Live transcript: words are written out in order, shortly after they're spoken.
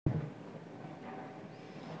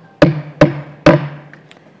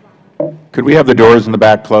Could we have the doors in the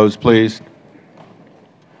back closed, please?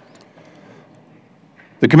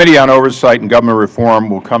 The Committee on Oversight and Government Reform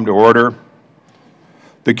will come to order.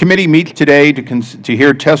 The committee meets today to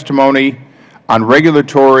hear testimony on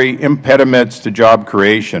regulatory impediments to job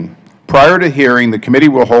creation. Prior to hearing, the committee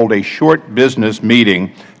will hold a short business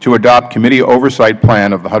meeting to adopt committee oversight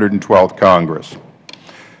plan of the 112th Congress.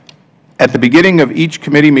 At the beginning of each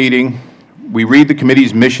committee meeting, we read the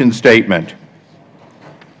committee's mission statement.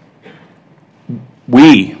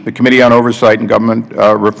 We, the Committee on Oversight and Government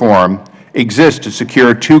Reform, exist to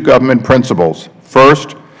secure two government principles.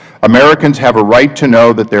 First, Americans have a right to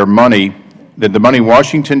know that the money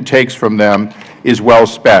Washington takes from them is well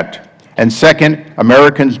spent. And second,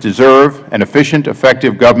 Americans deserve an efficient,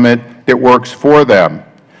 effective government that works for them.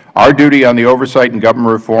 Our duty on the Oversight and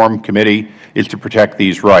Government Reform Committee is to protect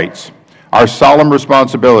these rights. Our solemn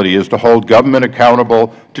responsibility is to hold government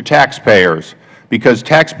accountable to taxpayers, because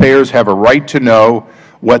taxpayers have a right to know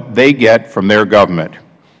what they get from their government.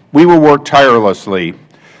 We will work tirelessly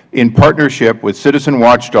in partnership with citizen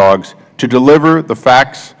watchdogs to deliver the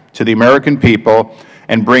facts to the American people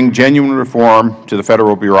and bring genuine reform to the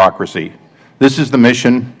Federal bureaucracy. This is the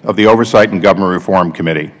mission of the Oversight and Government Reform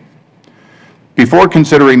Committee. Before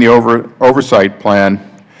considering the oversight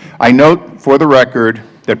plan, I note for the record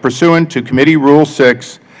that pursuant to Committee Rule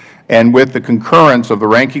 6 and with the concurrence of the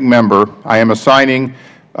ranking member, I am assigning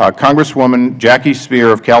Congresswoman Jackie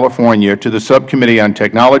Speier of California to the Subcommittee on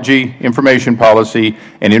Technology, Information Policy,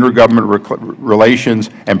 and Intergovernmental Relations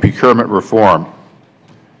and Procurement Reform.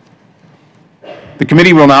 The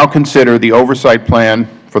committee will now consider the oversight plan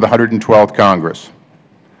for the 112th Congress.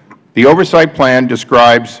 The oversight plan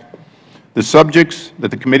describes the subjects that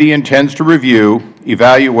the committee intends to review,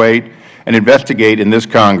 evaluate, and investigate in this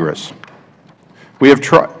Congress. We have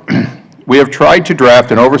tried to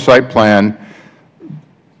draft an oversight plan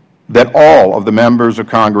that all of the members of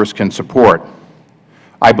Congress can support.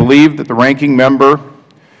 I believe that the ranking member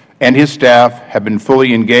and his staff have been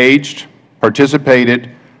fully engaged,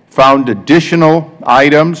 participated, found additional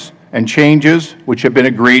items and changes which have been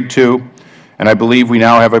agreed to, and I believe we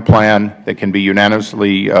now have a plan that can be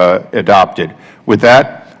unanimously adopted. With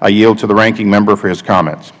that, I yield to the ranking member for his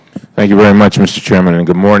comments. Thank you very much, Mr. Chairman, and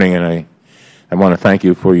good morning. And I want to thank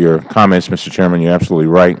you for your comments, Mr. Chairman. You're absolutely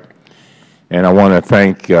right. And I want to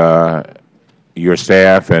thank your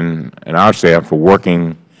staff and our staff for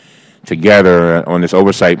working together on this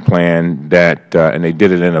oversight plan and they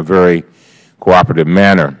did it in a very cooperative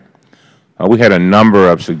manner. We had a number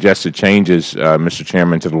of suggested changes, Mr.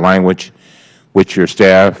 Chairman, to the language which your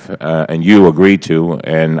staff and you agreed to,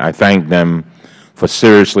 and I thank them for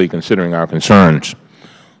seriously considering our concerns.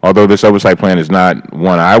 Although this oversight plan is not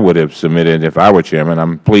one I would have submitted if I were Chairman,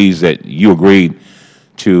 I'm pleased that you agreed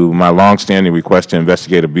to my longstanding request to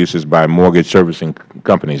investigate abuses by mortgage servicing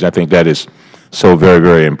companies. I think that is so very,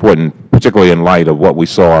 very important, particularly in light of what we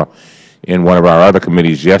saw in one of our other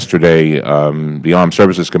committees yesterday, the Armed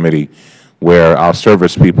Services Committee, where our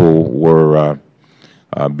service people were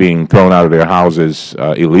being thrown out of their houses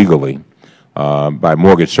illegally by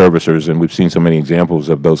mortgage servicers, and we've seen so many examples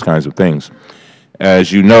of those kinds of things.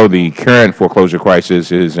 As you know, the current foreclosure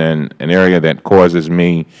crisis is an area that causes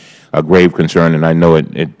me a grave concern, and I know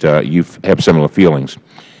you have similar feelings.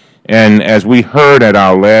 And as we heard at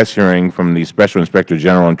our last hearing from the Special Inspector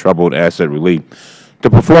General on Troubled Asset Relief, the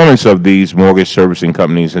performance of these mortgage servicing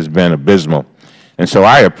companies has been abysmal. And so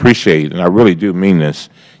I appreciate, and I really do mean this,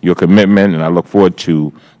 your commitment, and I look forward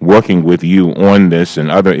to working with you on this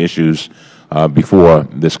and other issues before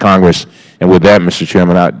this Congress. And with that, Mr.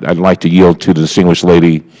 Chairman, I'd like to yield to the distinguished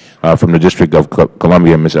lady from the District of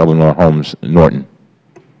Columbia, Ms. Eleanor Holmes Norton.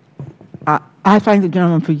 I thank the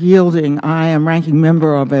gentleman for yielding. I am ranking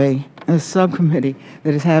member of a subcommittee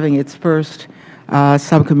that is having its first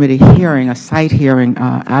subcommittee hearing, a site hearing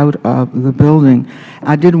out of the building.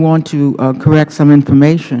 I did want to correct some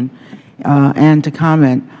information and to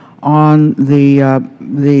comment on the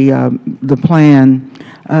plan.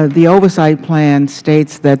 The oversight plan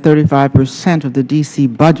states that 35% of the D.C.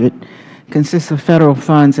 budget consists of Federal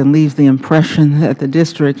funds and leaves the impression that the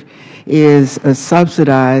district is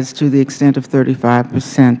subsidized to the extent of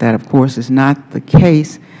 35%. That, of course, is not the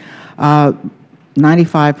case.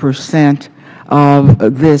 95%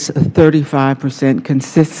 of this 35%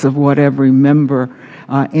 consists of what every member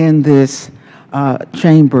in this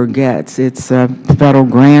chamber gets. It's Federal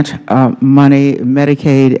grant money,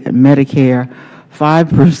 Medicaid, Medicare,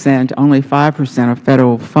 5%, only 5% of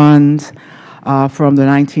Federal funds from the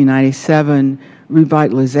 1997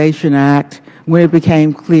 Revitalization Act, when it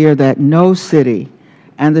became clear that no city,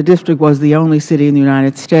 and the district was the only city in the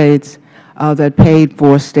United States, that paid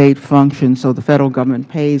for state functions. So the federal government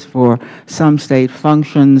pays for some state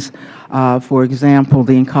functions, for example,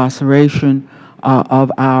 the incarceration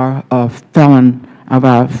of our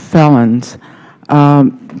felons,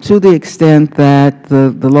 to the extent that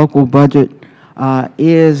the local budget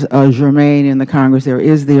is germane in the Congress. There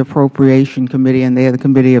is the Appropriation Committee, and they are the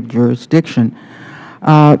Committee of Jurisdiction.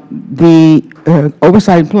 The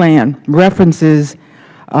oversight plan references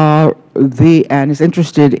and is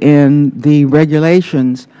interested in the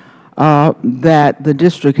regulations that the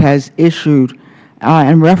district has issued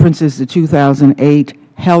and references the 2008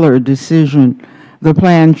 Heller decision. The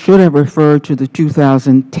plan should have referred to the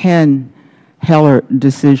 2010 Heller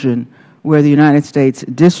decision, where the United States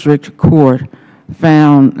District Court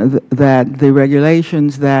found that the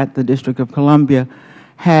regulations that the District of Columbia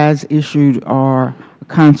has issued are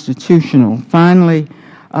constitutional. Finally,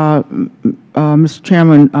 Mr.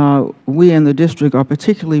 Chairman, we in the district are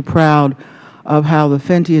particularly proud of how the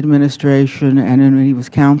Fenty administration, and when he was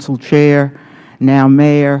council chair, now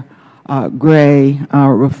Mayor Gray,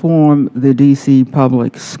 reformed the D.C.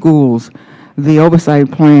 public schools. The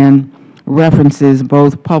oversight plan references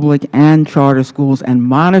both public and charter schools and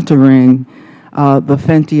monitoring the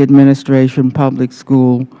Fenty administration public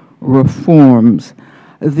school reforms.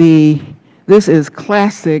 This is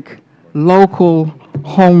classic local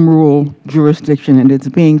home rule jurisdiction, and it's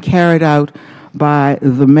being carried out by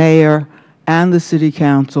the mayor and the city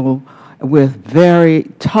council with very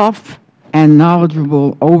tough and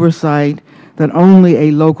knowledgeable oversight that only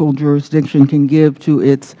a local jurisdiction can give to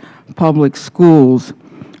its public schools.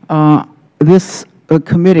 This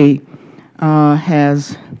committee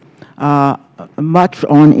has much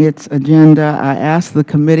on its agenda. I ask the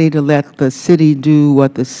committee to let the city do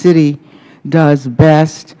what the city does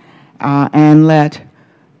best, and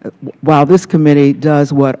while this committee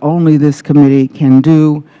does what only this committee can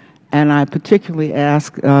do. And I particularly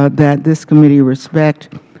ask that this committee respect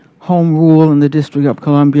home rule in the District of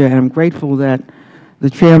Columbia, and I'm grateful that the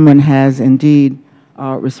chairman has indeed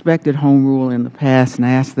respected home rule in the past, and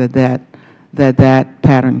I ask that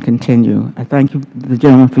pattern continue. I thank you, the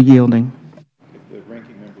gentleman, for yielding.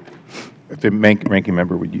 If the ranking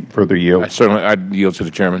member would further yield. Certainly, I yield to the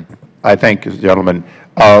chairman. I thank the gentleman.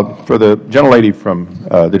 For the gentlelady from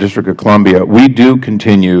the District of Columbia, we do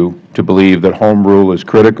continue to believe that home rule is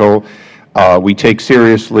critical. We take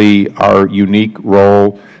seriously our unique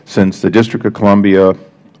role, since the District of Columbia,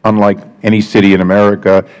 unlike any city in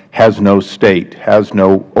America, has no state, has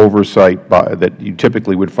no oversight that you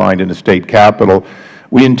typically would find in a state capital.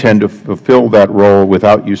 We intend to fulfill that role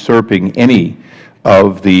without usurping any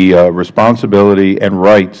of the responsibility and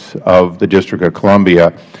rights of the District of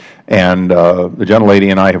Columbia. And the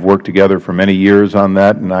gentlelady and I have worked together for many years on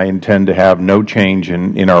that, and I intend to have no change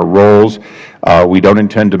in our roles. We don't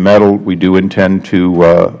intend to meddle. We do intend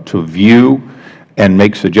to view and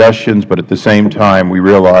make suggestions, but at the same time we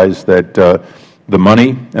realize that the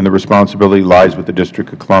money and the responsibility lies with the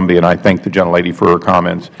District of Columbia, and I thank the gentlelady for her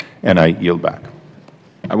comments, and I yield back.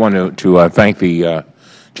 I want to thank the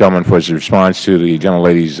gentleman for his response to the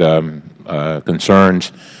gentlelady's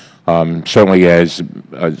concerns. Certainly, as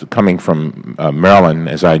coming from Maryland,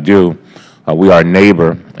 as I do, we are a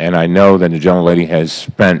neighbor, and I know that the gentlelady has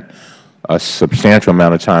spent a substantial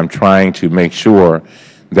amount of time trying to make sure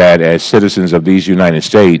that as citizens of these United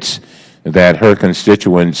States, that her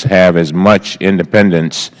constituents have as much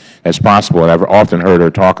independence as possible. And I've often heard her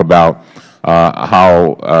talk about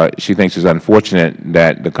how she thinks it's unfortunate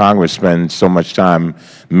that the Congress spends so much time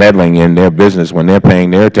meddling in their business when they're paying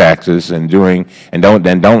their taxes and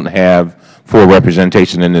don't have full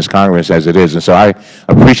representation in this Congress as it is. And so I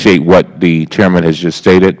appreciate what the chairman has just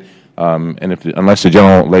stated. And unless the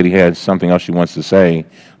gentlelady has something else she wants to say,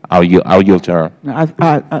 I'll yield to her.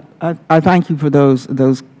 I thank you for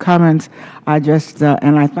those comments. I just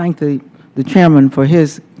and I thank the chairman for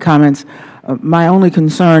his comments. My only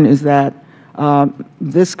concern is that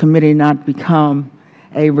this committee not become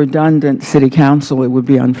a redundant city council. It would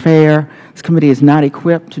be unfair. This committee is not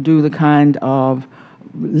equipped to do the kind of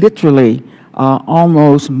literally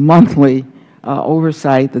almost monthly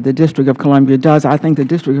oversight that the District of Columbia does. I think the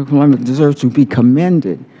District of Columbia deserves to be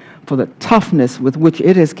commended for the toughness with which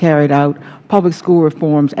it has carried out public school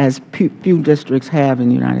reforms as few districts have in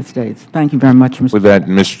the United States. Thank you very much, Mr. With that,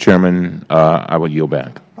 Mr. Chairman, I will yield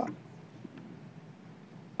back.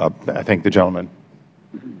 I thank the gentleman.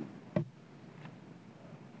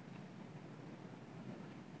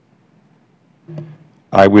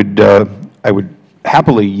 I would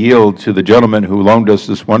happily yield to the gentleman who loaned us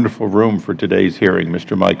this wonderful room for today's hearing,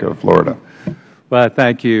 Mr. Micah of Florida. Well,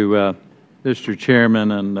 thank you, Mr.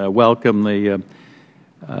 Chairman, and welcome the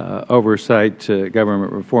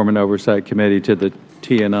Government Reform and Oversight Committee to the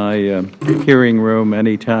T&I hearing room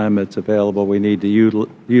anytime it's available. We need to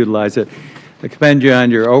utilize it. I commend you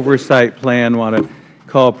on your oversight plan. Want to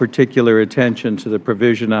call particular attention to the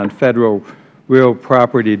provision on Federal real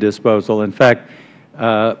property disposal. In fact,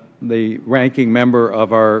 the ranking member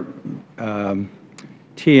of our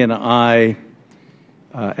T&I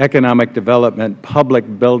Economic Development,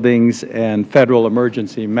 Public Buildings, and Federal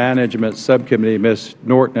Emergency Management Subcommittee, Ms.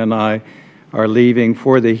 Norton, and I are leaving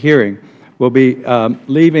for the hearing. We'll be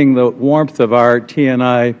leaving the warmth of our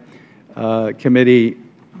T&I committee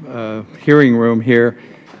hearing room here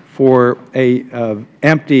for a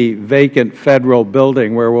empty, vacant Federal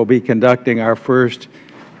building where we'll be conducting our first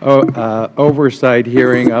oversight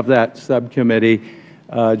hearing of that subcommittee,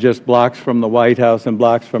 just blocks from the White House and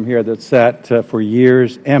blocks from here, that sat for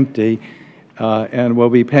years empty. And we'll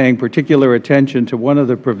be paying particular attention to one of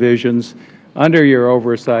the provisions under your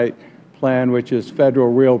oversight plan, which is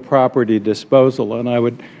Federal real property disposal. And I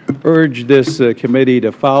would urge this committee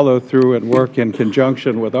to follow through and work in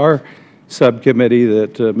conjunction with our subcommittee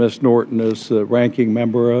that Ms. Norton is ranking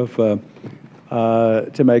member of,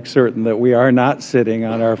 to make certain that we are not sitting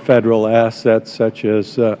on our Federal assets, such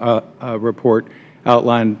as a report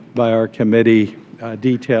outlined by our committee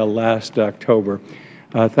detailed last October.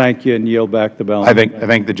 Thank you, and yield back the balance. I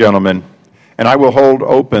thank the gentleman. And I will hold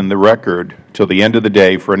open the record till the end of the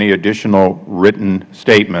day for any additional written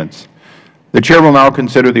statements. The Chair will now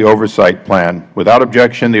consider the oversight plan. Without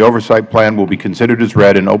objection, the oversight plan will be considered as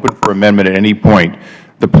read and open for amendment at any point.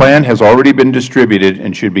 The plan has already been distributed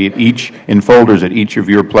and should be in folders at each of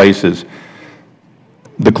your places.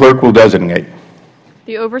 The clerk will designate.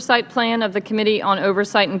 The oversight plan of the Committee on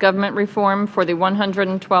Oversight and Government Reform for the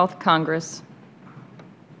 112th Congress.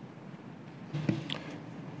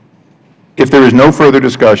 If there is no further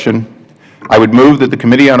discussion, I would move that the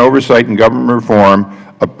Committee on Oversight and Government Reform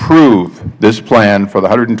approve this plan for the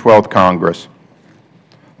 112th Congress.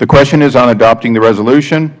 The question is on adopting the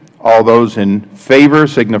resolution. All those in favor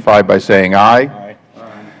signify by saying aye.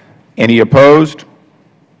 Aye. Any opposed?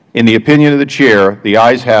 In the opinion of the Chair, the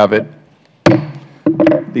ayes have it.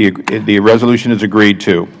 The resolution is agreed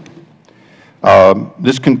to.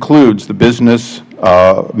 This concludes the business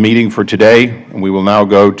meeting for today, and we will now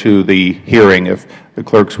go to the hearing, if the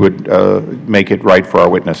clerks would make it right for our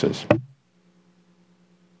witnesses.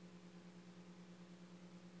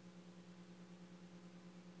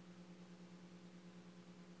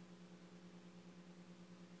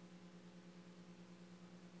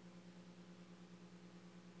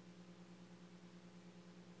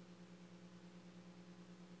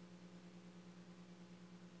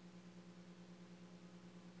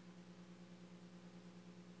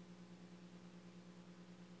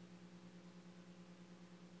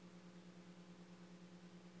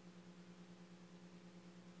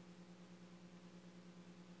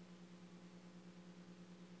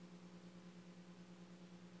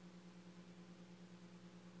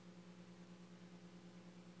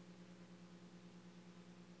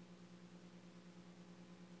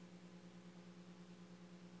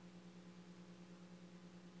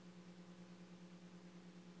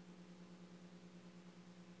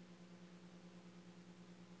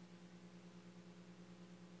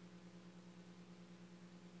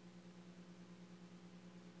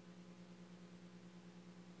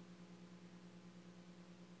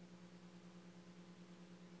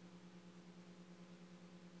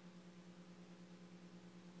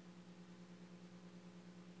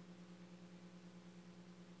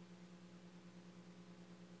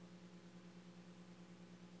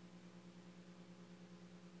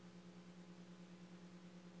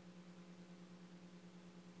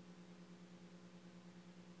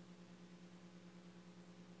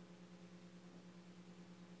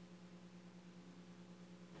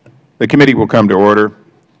 The committee will come to order.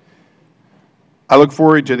 I look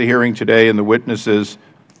forward to the hearing today and the witnesses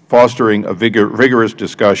fostering a vigorous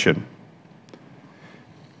discussion.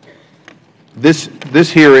 This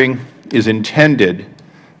hearing is intended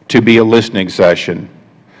to be a listening session.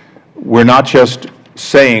 We're not just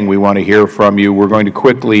saying we want to hear from you. We're going to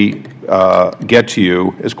quickly get to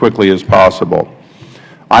you as quickly as possible.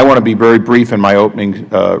 I want to be very brief in my opening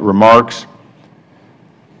remarks.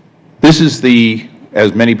 This is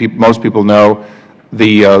as most people know,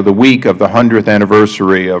 the week of the 100th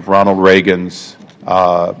anniversary of Ronald Reagan's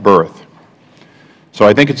birth. So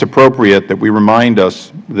I think it's appropriate that we remind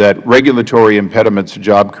us that regulatory impediments to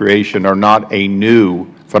job creation are not a new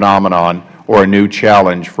phenomenon or a new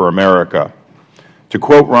challenge for America. To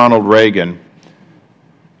quote Ronald Reagan,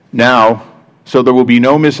 "Now, so there will be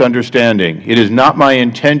no misunderstanding, it is not my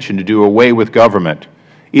intention to do away with government.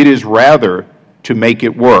 It is rather to make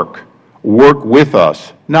it work with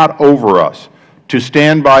us, not over us, to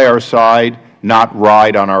stand by our side, not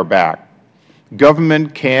ride on our back.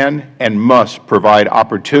 Government can and must provide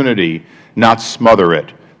opportunity, not smother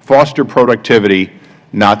it, foster productivity,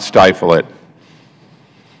 not stifle it.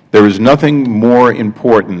 There is nothing more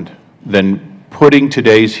important than putting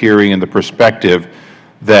today's hearing in the perspective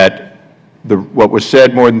that what was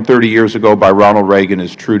said more than 30 years ago by Ronald Reagan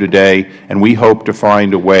is true today, and we hope to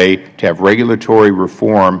find a way to have regulatory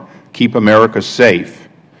reform keep America safe,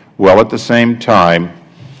 while at the same time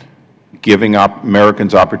giving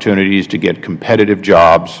Americans opportunities to get competitive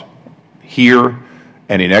jobs here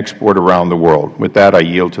and in export around the world. With that, I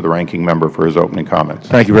yield to the ranking member for his opening comments.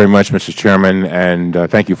 Thank you very much, Mr. Chairman, and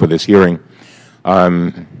thank you for this hearing.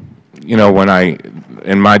 You know,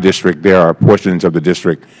 in my district, there are portions of the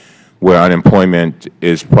district where unemployment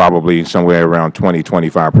is probably somewhere around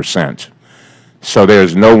 20–25%. So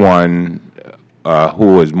there's no one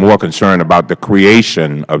who is more concerned about the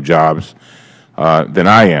creation of jobs than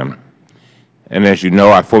I am. And as you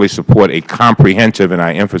know, I fully support a comprehensive, and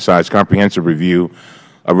I emphasize comprehensive review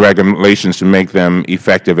of regulations to make them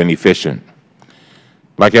effective and efficient.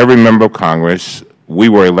 Like every member of Congress, we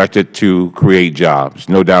were elected to create jobs,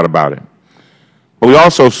 no doubt about it. But we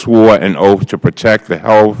also swore an oath to protect the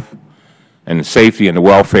health and the safety and the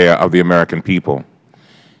welfare of the American people.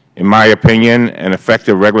 In my opinion, an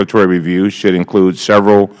effective regulatory review should include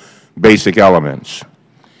several basic elements.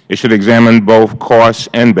 It should examine both costs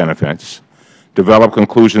and benefits, develop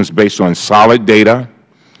conclusions based on solid data,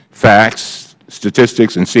 facts,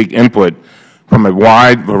 statistics, and seek input from a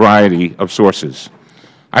wide variety of sources.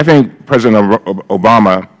 I think President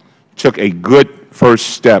Obama took a good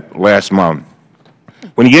first step last month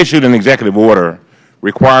when he issued an executive order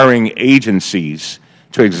requiring agencies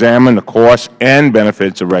to examine the costs and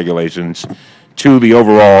benefits of regulations to the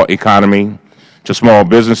overall economy, to small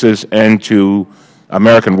businesses, and to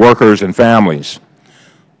American workers and families.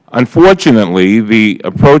 Unfortunately, the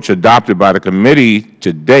approach adopted by the committee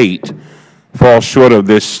to date falls short of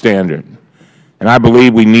this standard, and I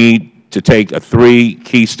believe we need to take 3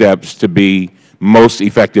 key steps to be most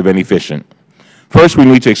effective and efficient. First, we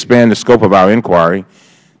need to expand the scope of our inquiry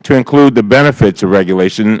to include the benefits of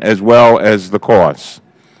regulation as well as the costs.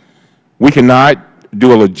 We cannot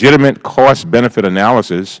do a legitimate cost-benefit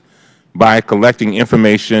analysis by collecting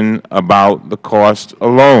information about the cost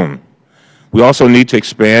alone. We also need to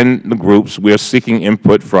expand the groups we are seeking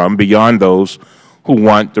input from beyond those who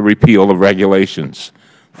want the repeal of regulations.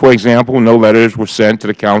 For example, no letters were sent to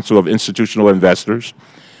the Council of Institutional Investors,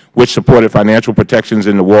 which supported financial protections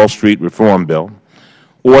in the Wall Street Reform Bill,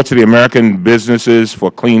 or to the American Businesses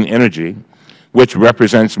for Clean Energy, which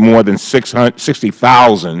represents more than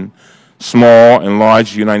 60,000 small and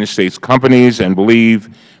large United States companies and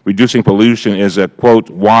believe reducing pollution is a, quote,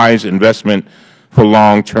 wise investment for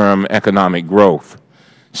long-term economic growth.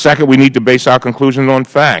 Second, we need to base our conclusions on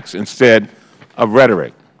facts instead of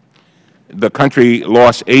rhetoric. The country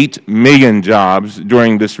lost 8 million jobs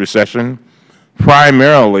during this recession,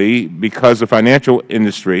 primarily because the financial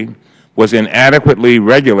industry was inadequately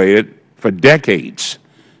regulated for decades,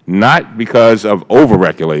 not because of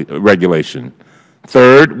over-regulation.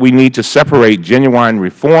 Third, we need to separate genuine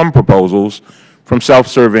reform proposals from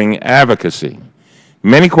self-serving advocacy.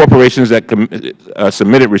 Many corporations that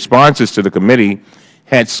submitted responses to the committee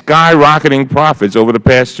had skyrocketing profits over the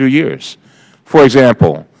past 2 years. For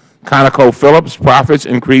example, ConocoPhillips profits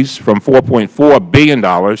increased from $4.4 billion to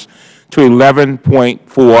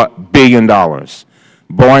 $11.4 billion.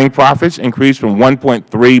 Boeing profits increased from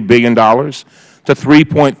 $1.3 billion to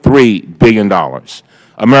 $3.3 billion.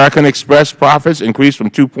 American Express profits increased from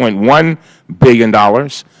 $2.1 billion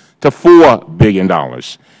to $4 billion.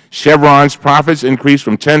 Chevron's profits increased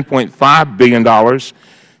from $10.5 billion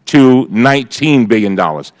to $19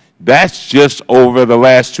 billion. That's just over the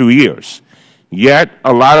last 2 years. Yet,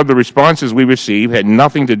 a lot of the responses we received had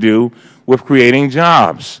nothing to do with creating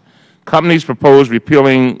jobs. Companies proposed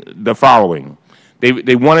repealing the following.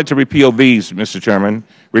 They wanted to repeal these, Mr. Chairman,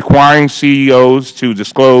 requiring CEOs to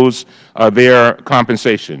disclose their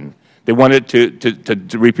compensation. They wanted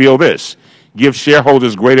to repeal this, give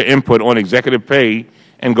shareholders greater input on executive pay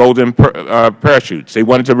and golden parachutes. They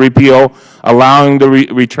wanted to repeal allowing the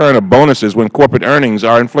return of bonuses when corporate earnings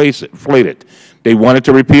are inflated. They wanted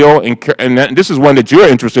to repeal, and this is one that you're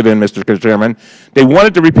interested in, Mr. Chairman, they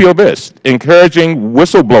wanted to repeal this, encouraging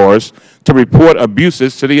whistleblowers to report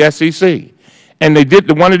abuses to the SEC. And they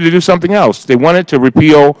wanted to do something else. They wanted to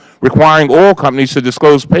repeal requiring oil companies to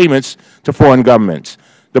disclose payments to foreign governments.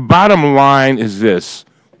 The bottom line is this.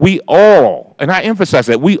 We all, and I emphasize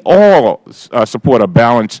that, we all support a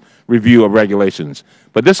balanced review of regulations.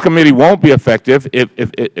 But this committee won't be effective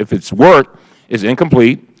if its work is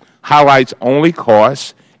incomplete, highlights only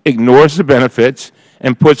costs, ignores the benefits,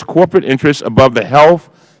 and puts corporate interests above the health,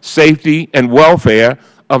 safety, and welfare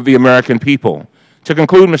of the American people. To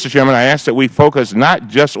conclude, Mr. Chairman, I ask that we focus not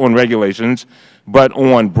just on regulations, but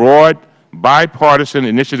on broad, bipartisan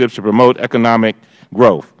initiatives to promote economic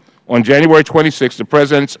growth. On January 26th, the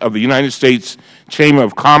Presidents of the United States Chamber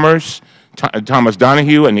of Commerce, Thomas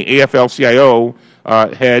Donahue, and the AFL-CIO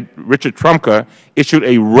head, Richard Trumka, issued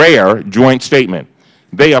a rare joint statement.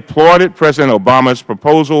 They applauded President Obama's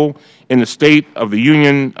proposal in the State of the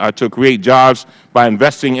Union to create jobs by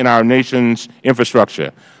investing in our nation's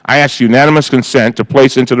infrastructure. I ask unanimous consent to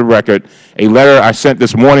place into the record a letter I sent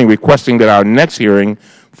this morning requesting that our next hearing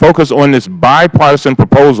focus on this bipartisan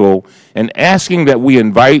proposal and asking that we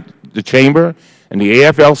invite the Chamber and the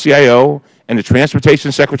AFL-CIO and the Transportation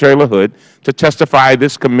Secretary LaHood to testify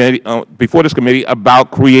before this committee about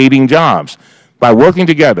creating jobs. By working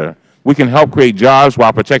together, we can help create jobs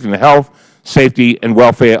while protecting the health, safety, and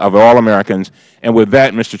welfare of all Americans. And with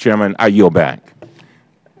that, Mr. Chairman, I yield back.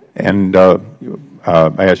 And I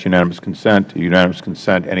ask unanimous consent. Unanimous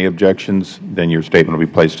consent. Any objections? Then your statement will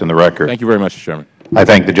be placed in the record. Thank you very much, Mr. Chairman. I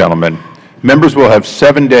thank the gentleman. Members will have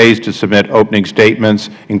 7 days to submit opening statements,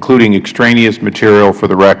 including extraneous material for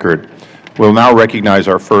the record. We will now recognize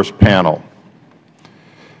our first panel.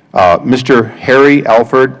 Mr. Harry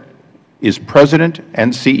Alford is President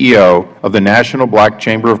and CEO of the National Black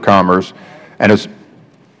Chamber of Commerce and is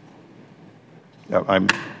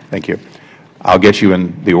thank you. I'll get you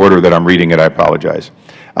in the order that I'm reading it. I apologize.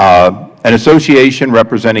 An association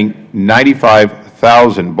representing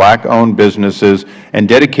 95,000 black-owned businesses and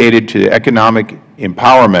dedicated to the economic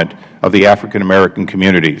empowerment of the African American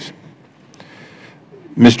communities.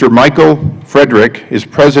 Mr. Michael Fredrich is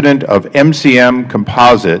President of MCM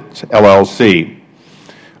Composites, LLC,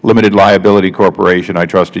 Limited Liability Corporation, I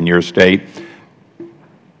trust in your state,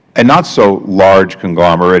 a not so large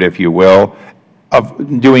conglomerate, if you will,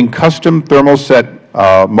 of doing custom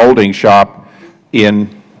thermoset molding shop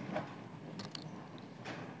in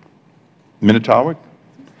Minnetonka,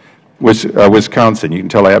 Wisconsin. You can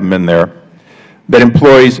tell I haven't been there. That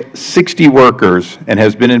employs 60 workers and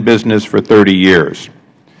has been in business for 30 years.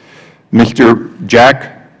 Mr.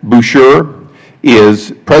 Jack Buschur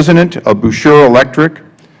is President of Buschur Electric,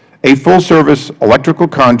 a full-service electrical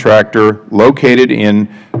contractor located in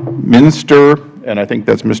Minster, and I think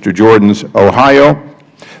that's Mr. Jordan's, Ohio,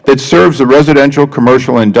 that serves the residential,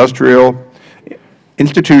 commercial, industrial,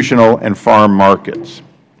 institutional, and farm markets.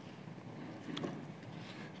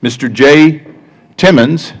 Mr. J.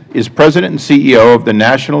 Timmons is President and CEO of the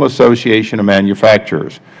National Association of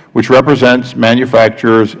Manufacturers, which represents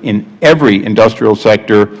manufacturers in every industrial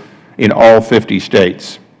sector in all 50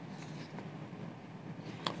 states.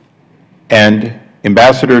 And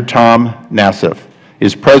Ambassador Tom Nassif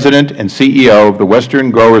is President and CEO of the Western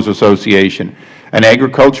Growers Association, an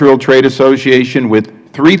agricultural trade association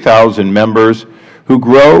with 3,000 members who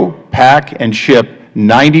grow, pack, and ship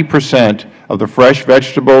 90% of the fresh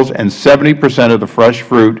vegetables and 70% of the fresh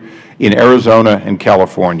fruit in Arizona and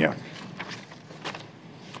California.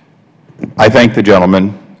 I thank the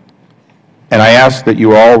gentleman, and I ask that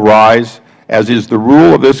you all rise. As is the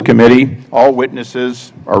rule of this committee, all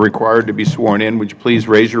witnesses are required to be sworn in. Would you please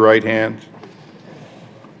raise your right hand?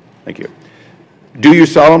 Thank you. Do you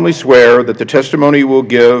solemnly swear that the testimony you will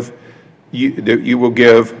give Do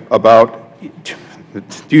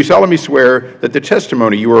you solemnly swear that the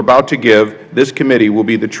testimony you are about to give this committee will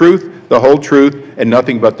be the truth, the whole truth, and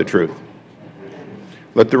nothing but the truth?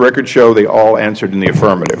 Let the record show they all answered in the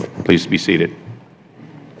affirmative. Please be seated.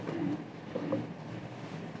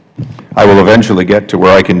 I will eventually get to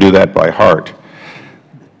where I can do that by heart.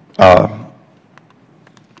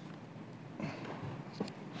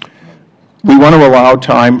 We want to allow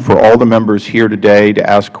time for all the members here today to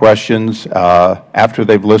ask questions after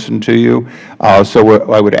they've listened to you.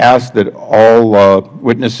 So I would ask that all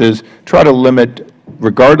witnesses try to limit,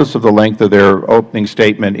 regardless of the length of their opening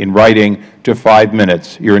statement in writing, to 5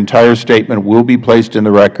 minutes. Your entire statement will be placed in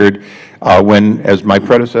the record when, as my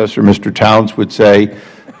predecessor, Mr. Towns, would say,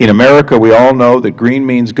 in America we all know that green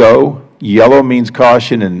means go, yellow means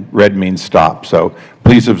caution, and red means stop. So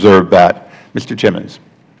please observe that. Mr. Timmons.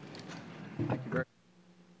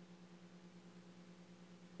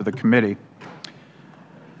 The committee.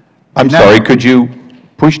 I'm sorry, could you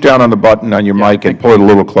push down on the button on your mic and pull it a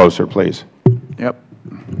little closer, please? Yep.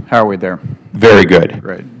 How are we there? Very good.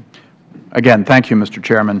 Great. Again, thank you, Mr.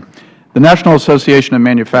 Chairman. The National Association of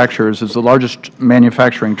Manufacturers is the largest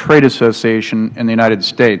manufacturing trade association in the United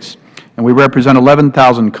States, and we represent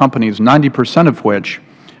 11,000 companies, 90% of which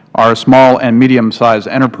are small and medium-sized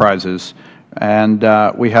enterprises, and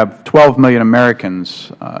we have 12 million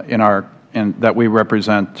Americans that we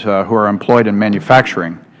represent who are employed in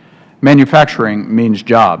manufacturing. Manufacturing means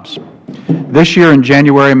jobs. This year in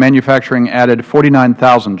January, manufacturing added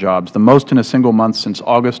 49,000 jobs, the most in a single month since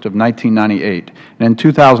August of 1998. And in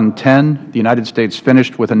 2010, the United States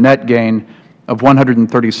finished with a net gain of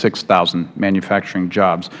 136,000 manufacturing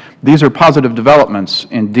jobs. These are positive developments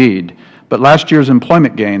indeed, but last year's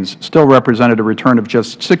employment gains still represented a return of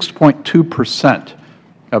just 6.2%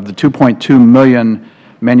 of the 2.2 million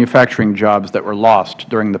manufacturing jobs that were lost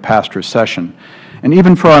during the past recession. And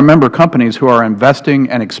even for our member companies who are investing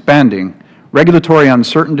and expanding, regulatory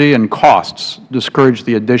uncertainty and costs discourage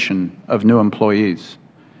the addition of new employees.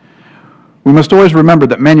 We must always remember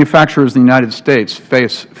that manufacturers in the United States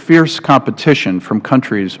face fierce competition from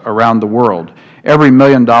countries around the world. Every $1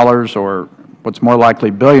 million, or what's more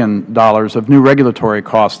likely $1 billion, of new regulatory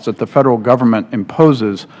costs that the Federal Government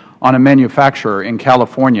imposes on a manufacturer in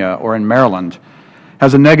California or in Maryland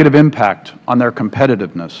has a negative impact on their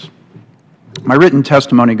competitiveness. My written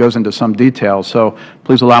testimony goes into some detail, so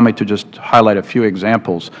please allow me to just highlight a few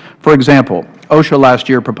examples. For example, OSHA last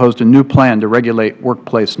year proposed a new plan to regulate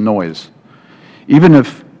workplace noise. Even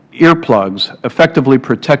if earplugs effectively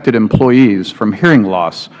protected employees from hearing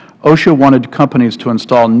loss, OSHA wanted companies to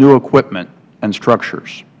install new equipment and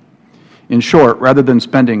structures. In short, rather than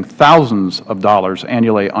spending thousands of dollars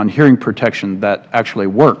annually on hearing protection that actually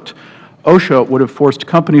worked, OSHA would have forced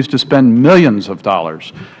companies to spend millions of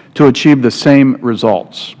dollars to achieve the same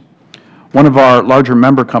results. One of our larger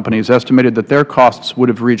member companies estimated that their costs would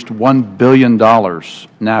have reached $1 billion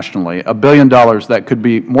nationally, $1 billion that could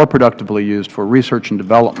be more productively used for research and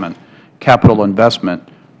development, capital investment,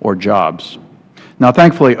 or jobs. Now,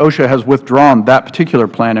 thankfully, OSHA has withdrawn that particular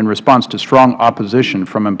plan in response to strong opposition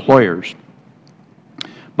from employers.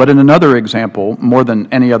 But in another example, more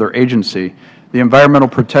than any other agency, the Environmental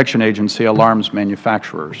Protection Agency alarms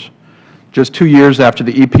manufacturers. Just 2 years after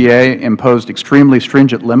the EPA imposed extremely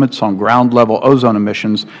stringent limits on ground-level ozone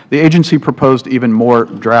emissions, the agency proposed even more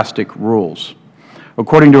drastic rules.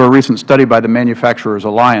 According to a recent study by the Manufacturers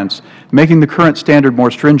Alliance, making the current standard more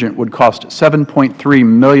stringent would cost 7.3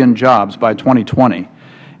 million jobs by 2020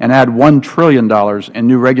 and add $1 trillion in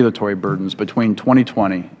new regulatory burdens between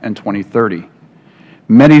 2020 and 2030.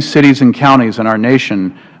 Many cities and counties in our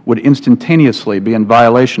nation would instantaneously be in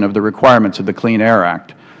violation of the requirements of the Clean Air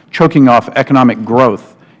Act, choking off economic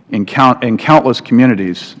growth in countless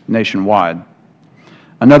communities nationwide.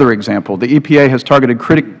 Another example, the EPA has targeted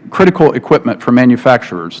critical equipment for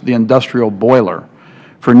manufacturers, the industrial boiler,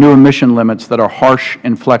 for new emission limits that are harsh,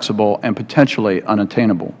 inflexible, and potentially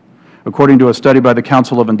unattainable. According to a study by the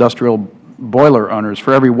Council of Industrial Boiler Owners,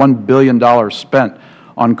 for every $1 billion spent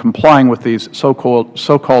on complying with these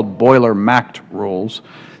so-called boiler MACT rules,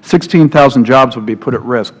 16,000 jobs would be put at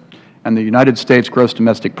risk, and the United States gross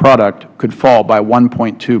domestic product could fall by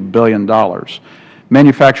 $1.2 billion.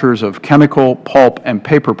 Manufacturers of chemical, pulp, and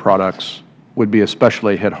paper products would be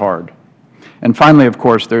especially hit hard. And finally, of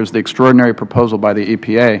course, there's the extraordinary proposal by the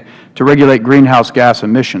EPA to regulate greenhouse gas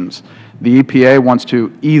emissions. The EPA wants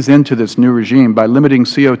to ease into this new regime by limiting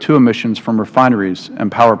CO2 emissions from refineries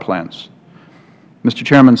and power plants. Mr.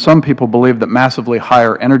 Chairman, some people believe that massively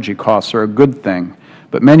higher energy costs are a good thing,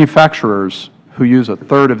 but manufacturers who use a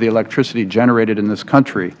third of the electricity generated in this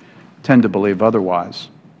country tend to believe otherwise.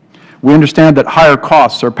 We understand that higher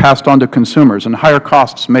costs are passed on to consumers, and higher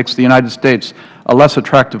costs makes the United States a less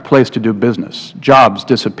attractive place to do business. Jobs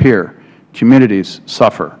disappear. Communities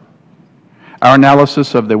suffer. Our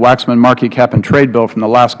analysis of the Waxman-Markey cap-and-trade bill from the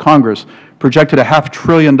last Congress projected a $500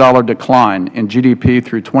 billion decline in GDP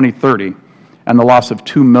through 2030 and the loss of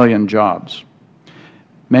 2 million jobs.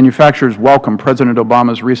 Manufacturers welcome President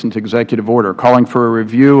Obama's recent executive order calling for a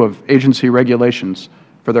review of agency regulations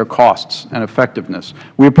for their costs and effectiveness.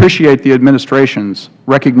 We appreciate the Administration's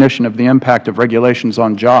recognition of the impact of regulations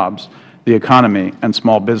on jobs, the economy, and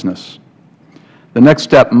small business. The next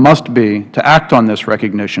step must be to act on this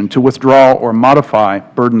recognition, to withdraw or modify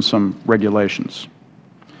burdensome regulations.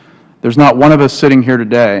 There's not one of us sitting here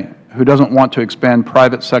today who doesn't want to expand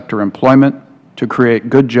private sector employment to create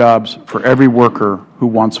good jobs for every worker who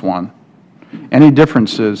wants one. Any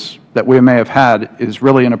differences that we may have had is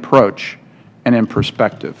really an approach and in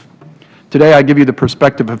perspective. Today I give you the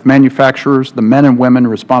perspective of manufacturers, the men and women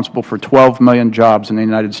responsible for 12 million jobs in the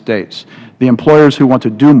United States, the employers who want to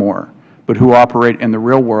do more, but who operate in the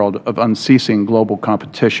real world of unceasing global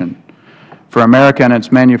competition. For America and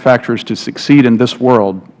its manufacturers to succeed in this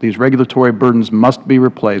world, these regulatory burdens must be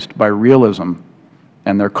replaced by realism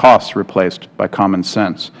and their costs replaced by common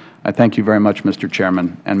sense. I thank you very much, Mr.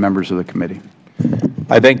 Chairman and members of the committee.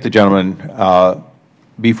 I thank the gentleman.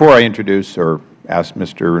 Before I introduce or ask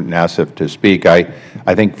Mr. Nassif to speak, I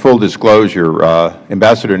think full disclosure,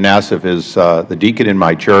 Ambassador Nassif is the deacon in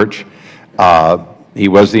my church. He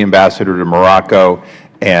was the ambassador to Morocco,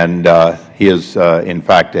 and he is, in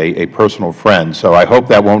fact, a personal friend. So I hope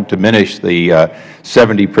that won't diminish the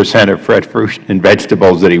 70% of fresh fruit and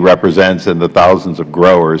vegetables that he represents and the thousands of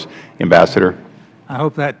growers. Ambassador? I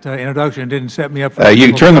hope that introduction didn't set me up for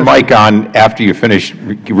you turn the mic on after you finish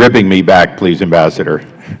ribbing me back, please, Ambassador.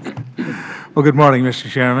 Well, good morning, Mr.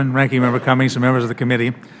 Chairman, Ranking Member Cummings, and members of the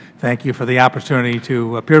committee. Thank you for the opportunity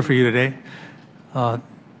to appear for you today.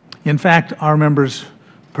 In fact, our members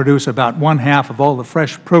produce about 1/2 of all the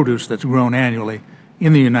fresh produce that's grown annually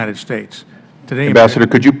in the United States. Today, Ambassador,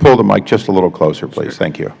 could you pull the mic just a little closer, please? Sure.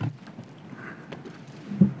 Thank you.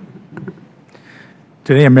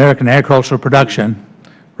 Today, American agricultural production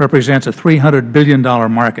represents a $300 billion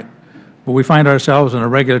market. But we find ourselves in a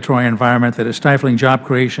regulatory environment that is stifling job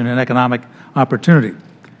creation and economic opportunity.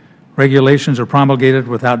 Regulations are promulgated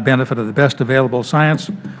without benefit of the best available science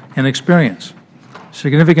and experience.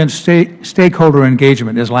 Significant stakeholder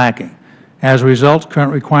engagement is lacking. As a result,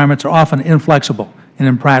 current requirements are often inflexible and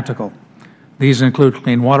impractical. These include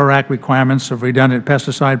Clean Water Act requirements of redundant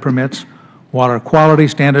pesticide permits, water quality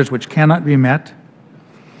standards which cannot be met,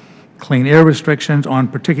 clean air restrictions on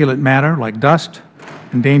particulate matter like dust,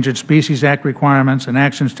 Endangered Species Act requirements, and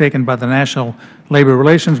actions taken by the National Labor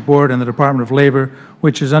Relations Board and the Department of Labor,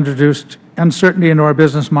 which has introduced uncertainty into our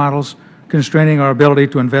business models, constraining our ability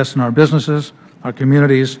to invest in our businesses, our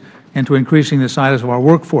communities, and to increasing the size of our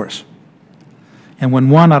workforce. And when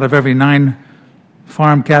 1 out of every 9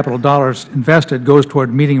 farm capital dollars invested goes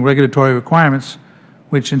toward meeting regulatory requirements,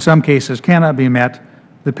 which in some cases cannot be met,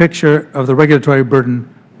 the picture of the regulatory burden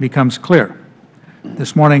becomes clear.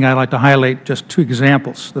 This morning, I'd like to highlight just 2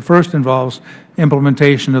 examples. The first involves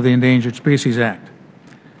implementation of the Endangered Species Act.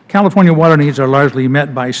 California water needs are largely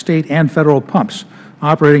met by state and federal pumps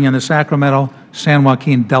operating in the Sacramento-San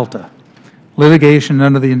Joaquin Delta. Litigation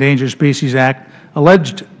under the Endangered Species Act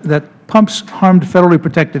alleged that pumps harmed federally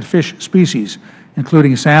protected fish species,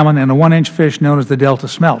 including salmon and a 1-inch fish known as the Delta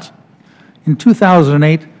smelt. In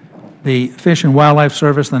 2008, the Fish and Wildlife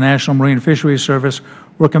Service and the National Marine Fisheries Service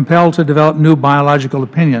were compelled to develop new biological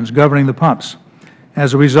opinions governing the pumps.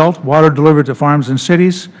 As a result, water delivered to farms and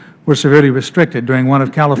cities were severely restricted during one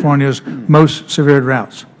of California's most severe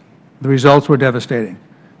droughts. The results were devastating.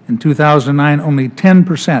 In 2009, only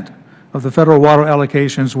 10% of the federal water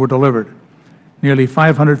allocations were delivered. Nearly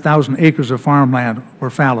 500,000 acres of farmland were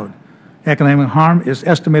fallowed. Economic harm is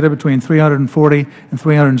estimated between $340 and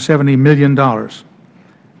 $370 million.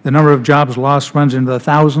 The number of jobs lost runs into the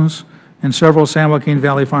thousands, and several San Joaquin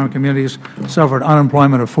Valley farm communities suffered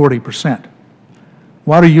unemployment of 40%.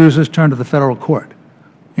 Water users turned to the federal court.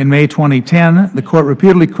 In May 2010, the court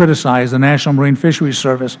repeatedly criticized the National Marine Fisheries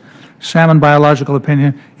Service salmon biological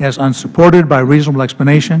opinion as unsupported by reasonable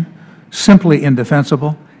explanation, simply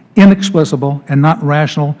indefensible, inexplicable, and not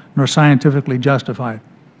rational nor scientifically justified.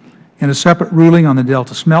 In a separate ruling on the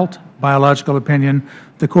Delta smelt biological opinion,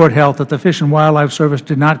 the court held that the Fish and Wildlife Service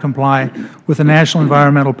did not comply with the National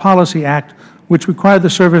Environmental Policy Act, which required the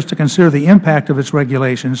service to consider the impact of its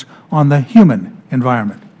regulations on the human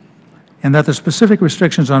environment, and that the specific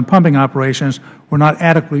restrictions on pumping operations were not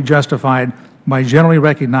adequately justified by generally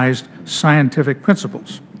recognized scientific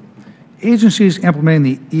principles. Agencies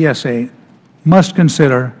implementing the ESA must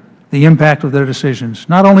consider the impact of their decisions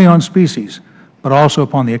not only on species, but also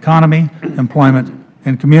upon the economy, employment,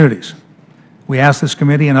 and communities. We ask this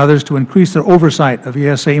committee and others to increase their oversight of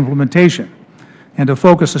ESA implementation and to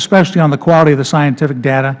focus especially on the quality of the scientific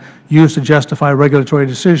data used to justify regulatory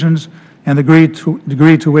decisions and the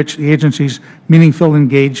degree to which the agencies meaningfully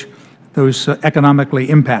engage those economically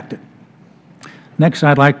impacted. Next,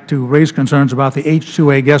 I'd like to raise concerns about the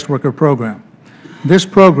H-2A guest worker program. This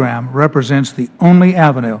program represents the only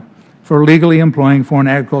avenue for legally employing foreign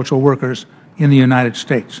agricultural workers in the United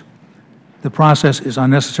States. The process is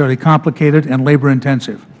unnecessarily complicated and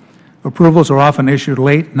labor-intensive. Approvals are often issued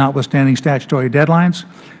late, notwithstanding statutory deadlines.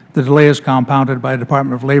 The delay is compounded by the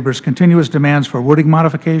Department of Labor's continuous demands for wording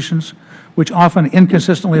modifications, which often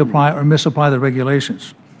inconsistently apply or misapply the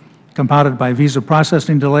regulations. Compounded by visa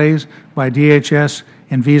processing delays by DHS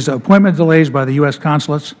and visa appointment delays by the U.S.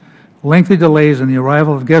 consulates, lengthy delays in the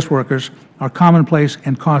arrival of guest workers are commonplace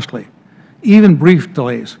and costly. Even brief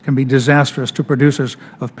delays can be disastrous to producers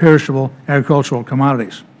of perishable agricultural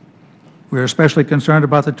commodities. We are especially concerned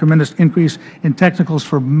about the tremendous increase in technicals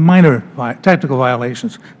for minor technical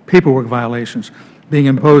violations, paperwork violations, being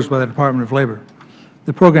imposed by the Department of Labor.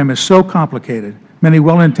 The program is so complicated, many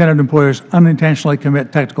well-intended employers unintentionally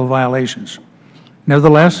commit technical violations.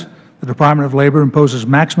 Nevertheless, the Department of Labor imposes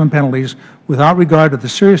maximum penalties without regard to the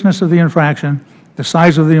seriousness of the infraction, the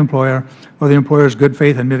size of the employer, or the employer's good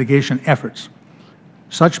faith and mitigation efforts.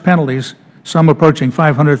 Such penalties, some approaching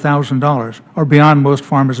 $500,000, are beyond most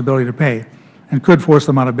farmers' ability to pay and could force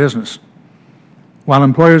them out of business. While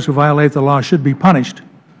employers who violate the law should be punished,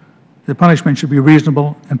 the punishment should be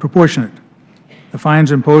reasonable and proportionate. The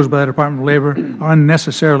fines imposed by the Department of Labor are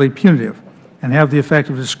unnecessarily punitive and have the effect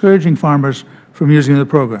of discouraging farmers from using the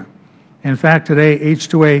program. In fact, today,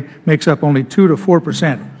 H-2A makes up only 2 to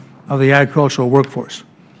 4% of the agricultural workforce.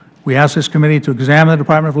 We ask this committee to examine the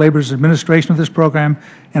Department of Labor's administration of this program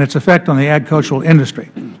and its effect on the agricultural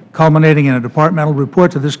industry, culminating in a departmental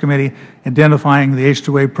report to this committee identifying the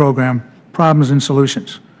H-2A program problems and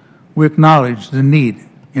solutions. We acknowledge the need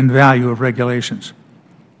and value of regulations.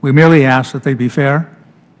 We merely ask that they be fair,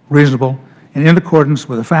 reasonable, and in accordance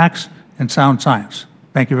with the facts and sound science.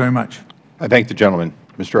 Thank you very much. I thank the gentleman.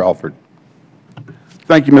 Mr. Alford.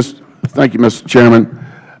 Thank you, Mr. Chairman.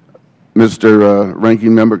 Mr.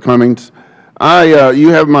 Ranking Member Cummings, you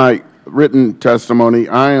have my written testimony.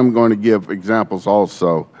 I am going to give examples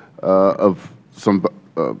also of some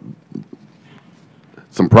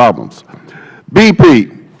problems.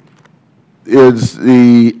 BP is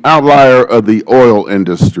the outlier of the oil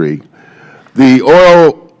industry. The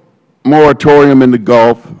oil moratorium in the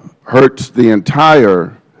Gulf hurts the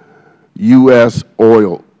entire U.S.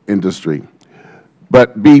 oil industry.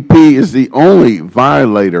 But BP is the only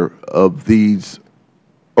violator of these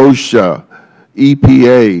OSHA,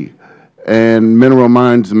 EPA, and mineral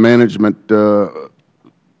mines management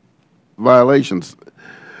violations.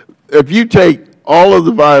 If you take all of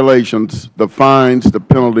the violations, the fines, the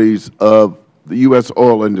penalties of the U.S.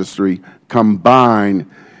 oil industry combined,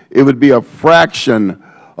 it would be a fraction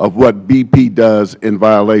of what BP does in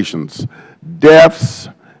violations. Deaths,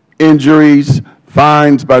 injuries,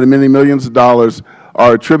 fines by the many millions of dollars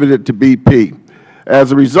are attributed to BP.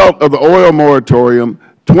 As a result of the oil moratorium,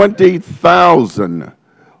 20,000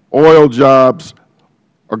 oil jobs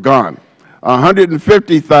are gone.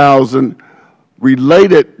 150,000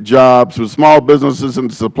 related jobs with small businesses in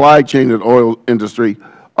the supply chain of the oil industry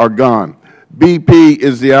are gone. BP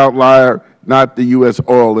is the outlier, not the U.S.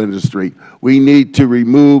 oil industry. We need to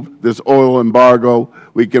remove this oil embargo.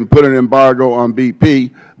 We can put an embargo on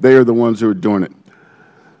BP. They are the ones who are doing it.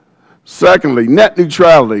 Secondly, net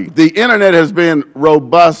neutrality. The Internet has been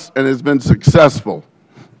robust and has been successful.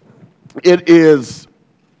 It is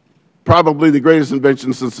probably the greatest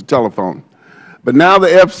invention since the telephone. But now the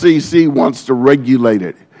FCC wants to regulate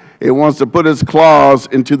it. It wants to put its claws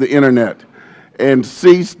into the Internet and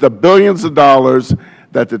seize the billions of dollars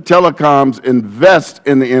that the telecoms invest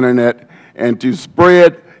in the Internet and to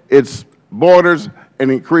spread its borders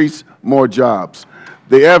and increase more jobs.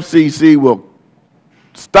 The FCC will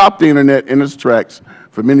stop the Internet in its tracks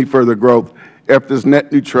from any further growth if this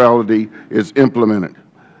net neutrality is implemented.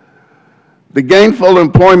 The gainful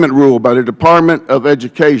employment rule by the Department of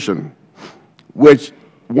Education, which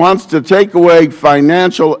wants to take away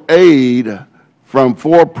financial aid from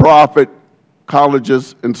for-profit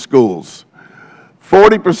colleges and schools.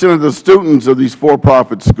 40% of the students of these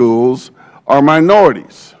for-profit schools are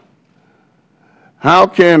minorities. How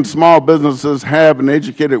can small businesses have an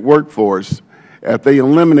educated workforce if they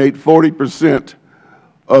eliminate 40%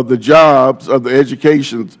 of the jobs, of the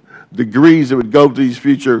education degrees that would go to these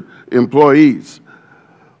future employees?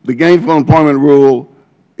 The gainful employment rule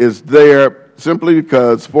is there simply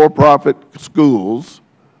because for-profit schools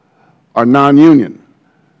are non-union,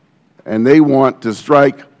 and they want to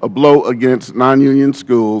strike a blow against non-union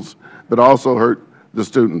schools, but also hurt the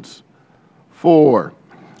students. 4,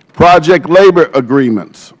 project labor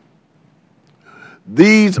agreements.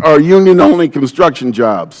 These are union-only construction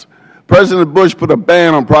jobs. President Bush put a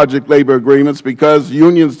ban on project labor agreements because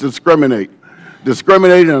unions discriminate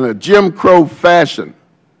in a Jim Crow fashion.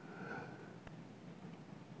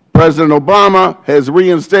 President Obama has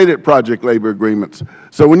reinstated project labor agreements.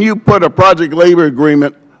 So when you put a project labor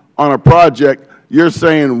agreement on a project, you're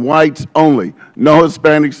saying whites only, no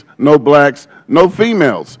Hispanics, no blacks, no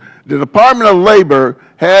females. The Department of Labor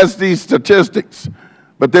has these statistics,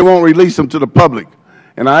 but they won't release them to the public.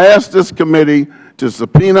 And I asked this committee to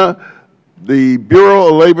subpoena the Bureau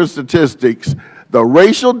of Labor Statistics, the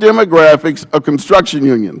racial demographics of construction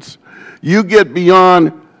unions. You get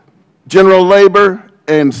beyond general labor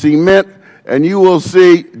and cement, and you will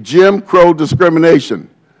see Jim Crow discrimination.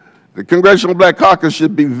 The Congressional Black Caucus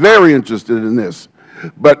should be very interested in this.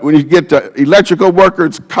 But when you get to electrical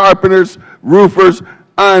workers, carpenters, roofers,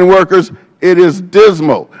 iron workers, it is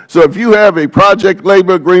dismal. So if you have a project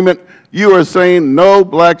labor agreement, you are saying no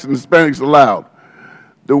blacks and Hispanics allowed.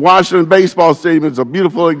 The Washington baseball stadium is a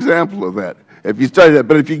beautiful example of that, if you study that.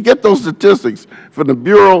 But if you get those statistics from the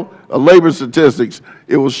Bureau of Labor Statistics,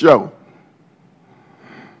 it will show.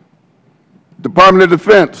 Department of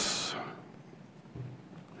Defense.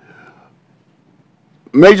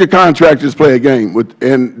 Major contractors play a game,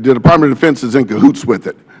 and the Department of Defense is in cahoots with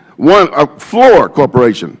it. A Floor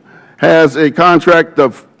Corporation has a contract,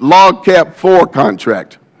 the Log Cap 4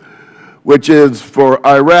 contract, which is for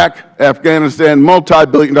Iraq, Afghanistan,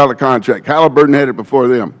 multi-billion-dollar contract. Halliburton had it before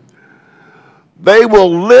them. They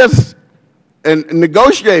will list and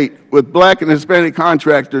negotiate with black and Hispanic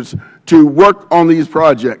contractors to work on these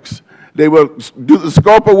projects. They will do the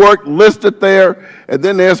scope of work, list it there, and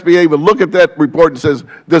then the SBA will look at that report and says,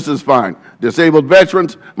 this is fine. Disabled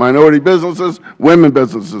veterans, minority businesses, women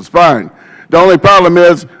businesses, fine. The only problem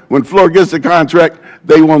is when Floor gets the contract,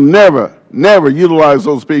 they will never, never utilize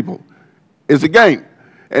those people. It's a game.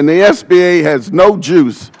 And the SBA has no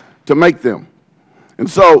juice to make them. And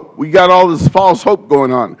so we got all this false hope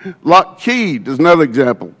going on. Lockheed is another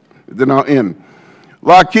example. Then I'll end.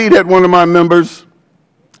 Lockheed had one of my members,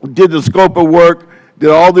 did the scope of work, did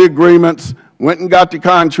all the agreements, went and got the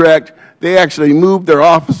contract. They actually moved their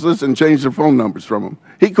offices and changed their phone numbers from them.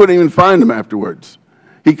 He couldn't even find them afterwards.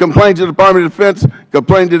 He complained to the Department of Defense,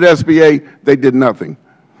 complained to the SBA, they did nothing.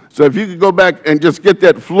 So if you could go back and just get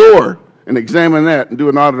that Floor and examine that and do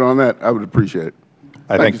an audit on that, I would appreciate it.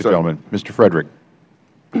 I thank the gentleman. Mr. Fredrich.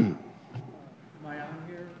 Am I on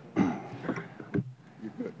here?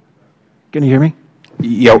 Can you hear me?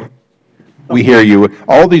 Yeah, we hear you.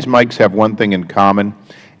 All these mics have one thing in common,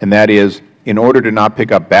 and that is, in order to not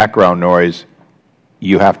pick up background noise,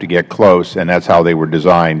 you have to get close, and that's how they were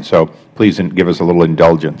designed. So please give us a little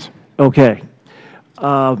indulgence. Okay.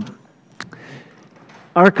 Our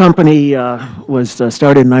company was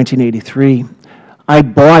started in 1983. I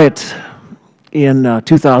bought it in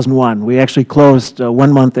 2001. We actually closed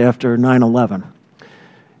 1 month after 9/11.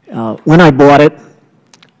 When I bought it,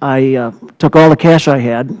 I took all the cash I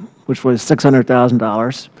had, which was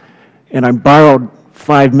 $600,000, and I borrowed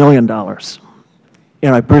 $5 million.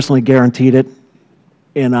 And I personally guaranteed it,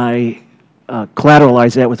 and I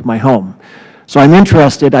collateralized that with my home. So I'm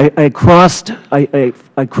interested. I crossed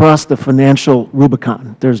the financial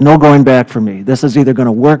Rubicon. There's no going back for me. This is either going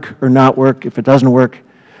to work or not work. If it doesn't work,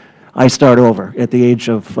 I start over at the age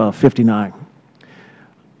of 59.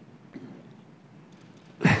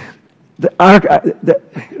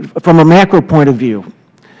 From a macro point of view,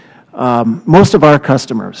 most of our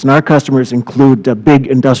customers, and our customers include big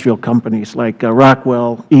industrial companies like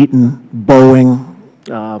Rockwell, Eaton, Boeing,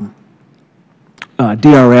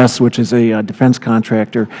 DRS, which is a defense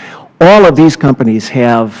contractor. All of these companies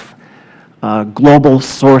have global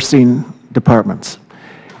sourcing departments.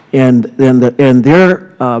 And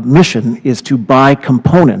their mission is to buy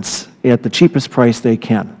components at the cheapest price they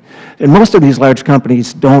can. And most of these large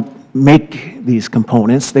companies don't make these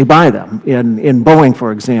components, they buy them. In Boeing,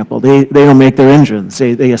 for example, they don't make their engines.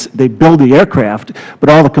 They build the aircraft, but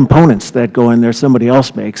all the components that go in there somebody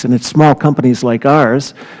else makes. And it's small companies like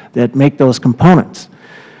ours that make those components.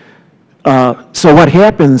 So what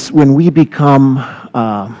happens when we become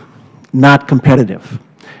not competitive?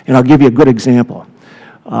 And I'll give you a good example.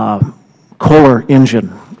 Kohler engine.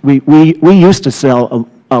 We used to sell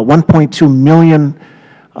 1.2 million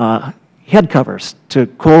head covers to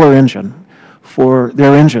Kohler engine for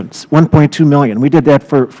their engines, 1.2 million. We did that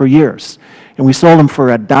for years. And we sold them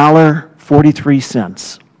for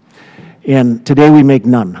 $1.43. And today we make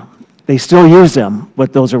none. They still use them,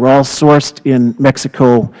 but those are all sourced in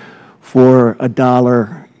Mexico for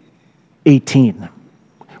 $1.18,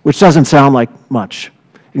 which doesn't sound like much,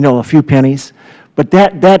 a few pennies. But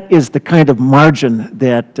that is the kind of margin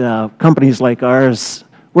that companies like ours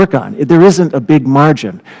work on. There isn't a big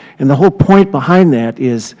margin. And the whole point behind that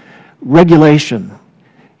is regulation.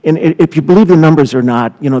 And if you believe the numbers or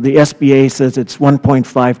not, the SBA says it's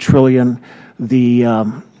 $1.5 trillion. The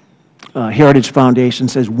Heritage Foundation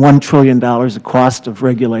says $1 trillion the cost of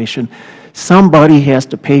regulation. Somebody has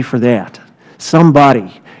to pay for that.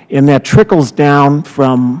 Somebody. And that trickles down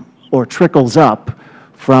from, or trickles up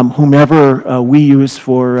from whomever we use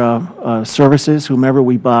for services, whomever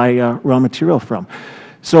we buy raw material from.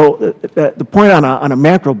 So the point on a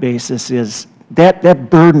macro basis is that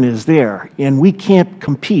burden is there, and we can't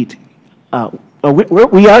compete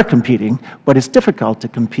we are competing, but it's difficult to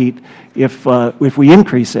compete if we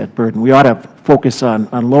increase that burden. We ought to focus on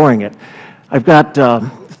lowering it. I've got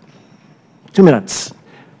 2 minutes.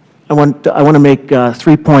 I want to make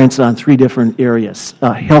 3 points on 3 different areas.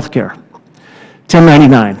 Healthcare,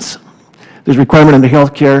 1099s. There's a requirement in the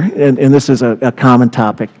healthcare, and this is a common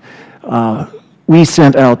topic. We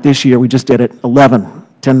sent out this year, we just did it, 11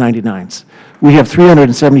 1099s. We have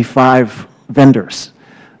 375 vendors.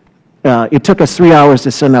 It took us 3 hours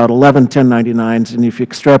to send out 11 1099s, and if you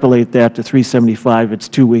extrapolate that to 375, it's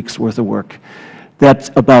 2 weeks' worth of work.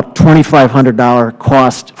 That's about $2,500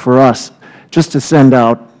 cost for us just to send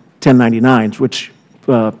out 1099s, which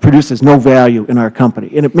produces no value in our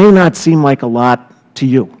company. And it may not seem like a lot to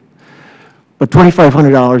you, but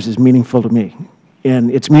 $2,500 is meaningful to me,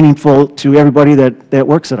 and it's meaningful to everybody that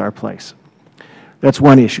works at our place. That's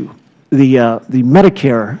one issue. The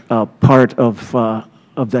Medicare part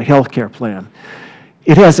of the health care plan,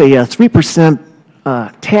 it has a 3%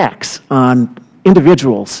 tax on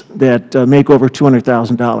individuals that make over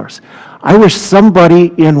 $200,000. I wish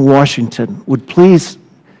somebody in Washington would please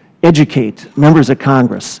educate members of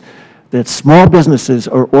Congress that small businesses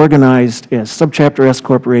are organized as subchapter S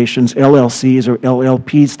corporations, LLCs, or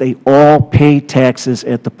LLPs. They all pay taxes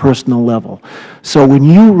at the personal level. So when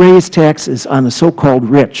you raise taxes on the so-called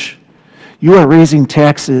rich, you are raising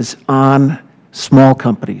taxes on small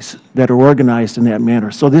companies that are organized in that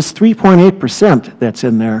manner. So this 3.8% that's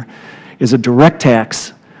in there is a direct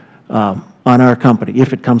tax on our company,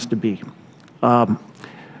 if it comes to be.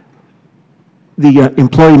 The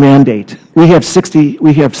employee mandate. We have 60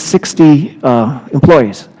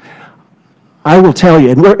 employees. I will tell you,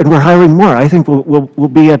 and we're hiring more. I think we'll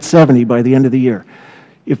be at 70 by the end of the year.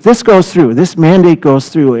 If this goes through, this mandate goes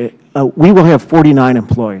through, we will have 49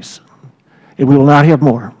 employees, and we will not have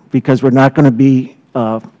more because we're not going to be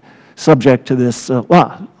subject to this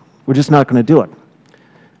law. We're just not going to do it.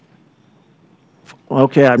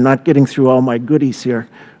 Okay, I'm not getting through all my goodies here.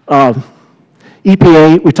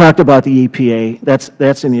 EPA, we talked about the EPA.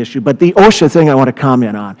 That's an issue. But the OSHA thing I want to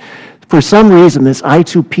comment on. For some reason, this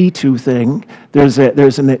I2P2 thing, there's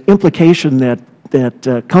an implication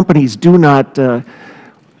that companies do not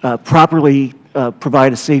properly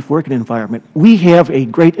provide a safe working environment. We have a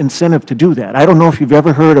great incentive to do that. I don't know if you've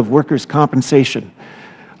ever heard of workers' compensation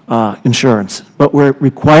insurance, but we're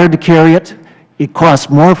required to carry it. It costs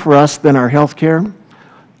more for us than our health care.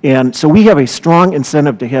 And so we have a strong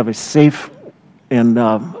incentive to have a safe and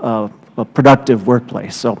a productive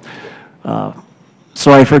workplace. So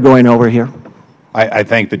sorry for going over here. I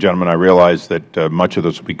thank the gentleman. I realize that much of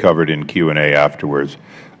this will be covered in Q&A afterwards.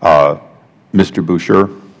 Mr.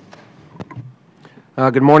 Buschur.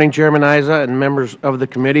 Good morning, Chairman Isa and members of the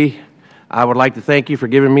committee. I would like to thank you for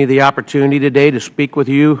giving me the opportunity today to speak with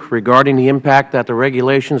you regarding the impact that the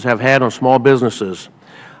regulations have had on small businesses.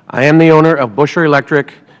 I am the owner of Buschur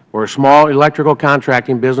Electric. We're a small electrical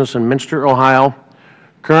contracting business in Minster, Ohio.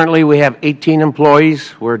 Currently, we have 18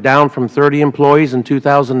 employees. We're down from 30 employees in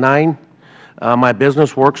 2009. My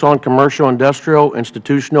business works on commercial, industrial,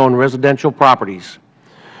 institutional, and residential properties.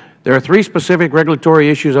 There are 3 specific regulatory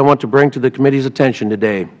issues I want to bring to the committee's attention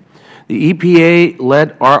today. The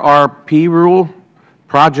EPA-led RRP rule,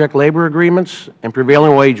 project labor agreements, and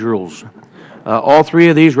prevailing wage rules. All 3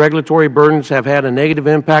 of these regulatory burdens have had a negative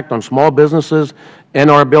impact on small businesses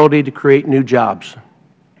and our ability to create new jobs.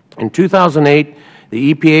 In 2008,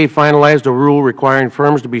 the EPA finalized a rule requiring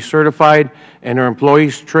firms to be certified and their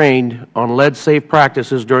employees trained on lead-safe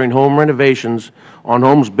practices during home renovations on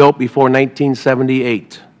homes built before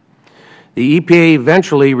 1978. The EPA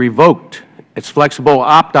eventually revoked its flexible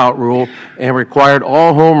opt-out rule and required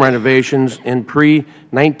all home renovations in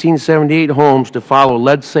pre-1978 homes to follow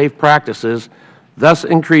lead-safe practices, thus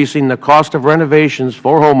increasing the cost of renovations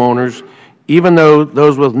for homeowners, even though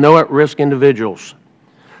those with no at-risk individuals.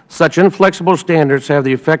 Such inflexible standards have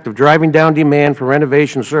the effect of driving down demand for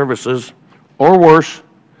renovation services, or worse,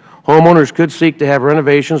 homeowners could seek to have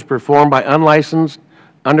renovations performed by unlicensed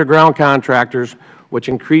underground contractors, which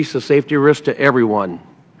increase the safety risk to everyone.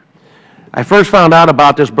 I first found out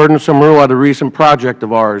about this burdensome rule at a recent project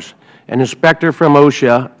of ours. An inspector from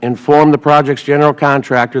OSHA informed the project's general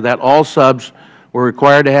contractor that all subs were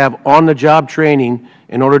required to have on-the-job training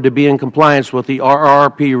in order to be in compliance with the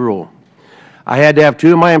RRP rule. I had to have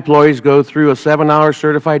 2 of my employees go through a 7-hour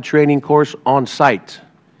certified training course on site.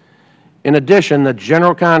 In addition, the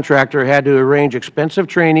general contractor had to arrange expensive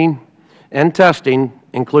training and testing,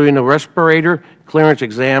 including a respirator clearance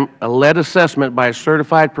exam, a lead assessment by a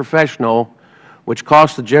certified professional, which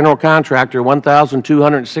cost the general contractor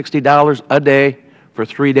 $1,260 a day for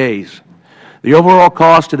 3 days. The overall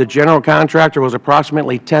cost to the general contractor was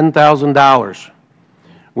approximately $10,000.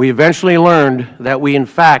 We eventually learned that we, in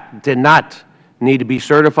fact, did not need to be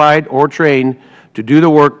certified or trained to do the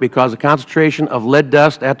work because the concentration of lead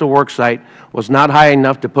dust at the work site was not high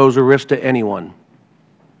enough to pose a risk to anyone.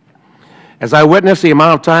 As I witnessed the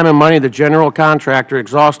amount of time and money the general contractor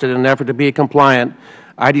exhausted in an effort to be compliant,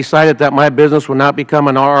 I decided that my business would not become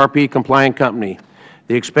an RRP-compliant company.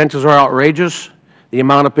 The expenses are outrageous, the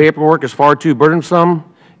amount of paperwork is far too burdensome,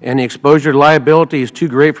 and the exposure to liability is too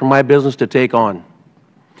great for my business to take on.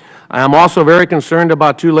 I am also very concerned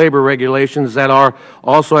about two labor regulations that are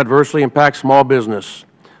also adversely impact small business,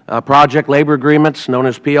 project labor agreements, known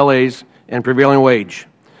as PLAs, and prevailing wage.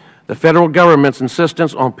 The Federal Government's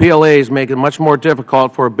insistence on PLAs make it much more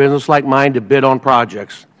difficult for a business like mine to bid on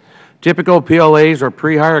projects. Typical PLAs are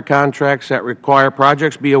pre-hire contracts that require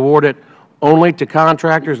projects be awarded only to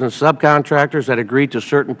contractors and subcontractors that agree to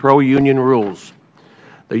certain pro-union rules.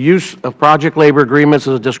 The use of project labor agreements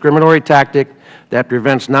is a discriminatory tactic that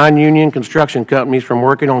prevents non-union construction companies from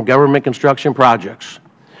working on government construction projects.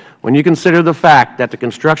 When you consider the fact that the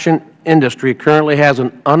construction industry currently has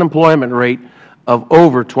an unemployment rate of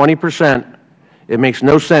over 20%, it makes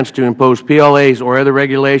no sense to impose PLAs or other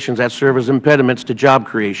regulations that serve as impediments to job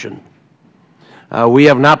creation. We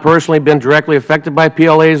have not personally been directly affected by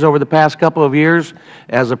PLAs over the past couple of years,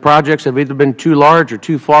 as the projects have either been too large or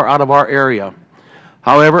too far out of our area.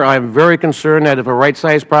 However, I am very concerned that if a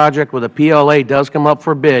right-sized project with a PLA does come up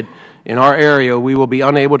for bid in our area, we will be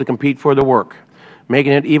unable to compete for the work,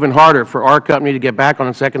 making it even harder for our company to get back on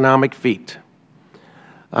its economic feet.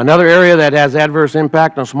 Another area that has adverse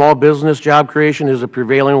impact on small business job creation is the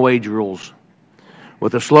prevailing wage rules.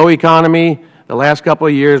 With a slow economy, the last couple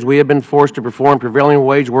of years we have been forced to perform prevailing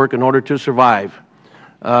wage work in order to survive.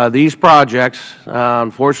 These projects,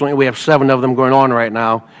 unfortunately we have 7 of them going on right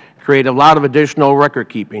now, create a lot of additional record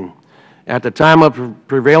keeping. At the time a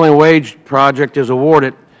prevailing wage project is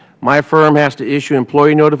awarded, my firm has to issue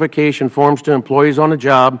employee notification forms to employees on the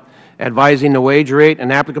job advising the wage rate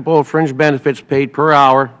and applicable fringe benefits paid per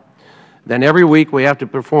hour. Then every week we have to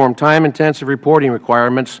perform time-intensive reporting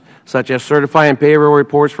requirements such as certifying payroll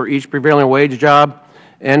reports for each prevailing wage job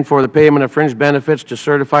and for the payment of fringe benefits to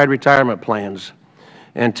certified retirement plans.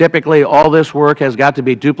 And typically all this work has got to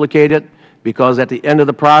be duplicated because at the end of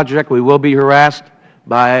the project we will be harassed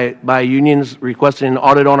by unions requesting an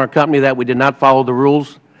audit on our company that we did not follow the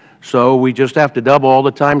rules. So we just have to double all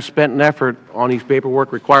the time spent and effort on these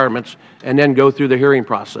paperwork requirements and then go through the hearing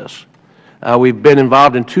process. We've been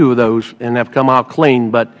involved in 2 of those and have come out clean,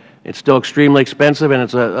 but it's still extremely expensive and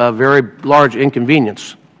it's a very large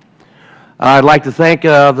inconvenience. I'd like to thank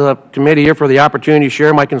the committee here for the opportunity to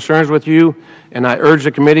share my concerns with you, and I urge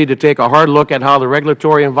the committee to take a hard look at how the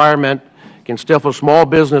regulatory environment can stifle small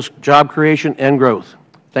business job creation and growth.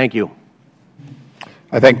 Thank you.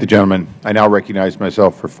 I thank the gentleman. I now recognize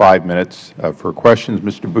myself for 5 minutes for questions.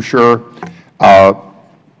 Mr. Buschur,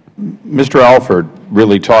 Mr. Alford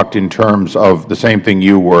really talked in terms of the same thing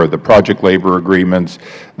you were, the project labor agreements,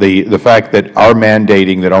 the fact that our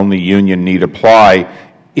mandating that only union need apply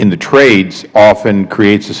in the trades often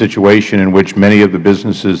creates a situation in which many of the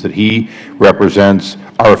businesses that he represents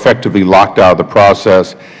are effectively locked out of the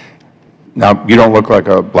process. Now, you don't look like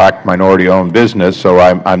a black minority-owned business, so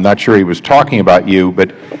I'm not sure he was talking about you,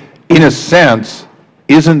 but in a sense,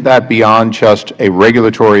 isn't that beyond just a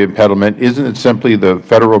regulatory impediment? Isn't it simply the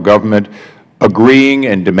Federal Government agreeing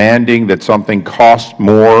and demanding that something costs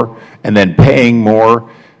more and then paying more?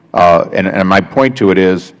 And my point to it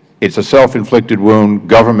is, it's a self-inflicted wound.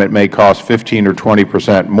 Government may cost 15 or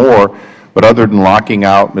 20% more, but other than locking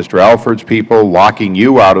out Mr. Alford's people, locking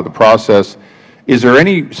you out of the process, is there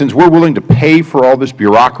any, since we're willing to pay for all this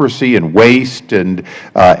bureaucracy and waste and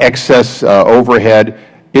excess overhead,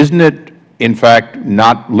 isn't it, in fact,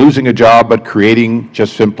 not losing a job but creating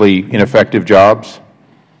just simply ineffective jobs?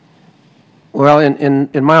 Well, in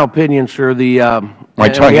my opinion, sir, my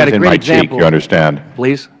tongue is in my cheek, you understand.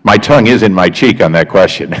 Please? My tongue is in my cheek on that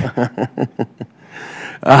question.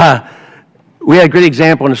 We had a great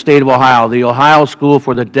example in the state of Ohio. The Ohio School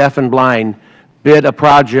for the Deaf and Blind bid a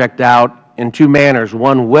project out in 2 manners,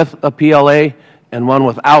 one with a PLA and one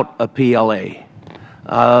without a PLA.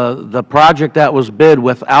 The project that was bid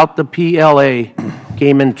without the PLA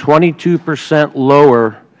came in 22%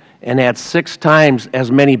 lower and had 6 times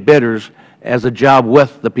as many bidders as the job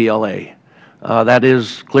with the PLA. That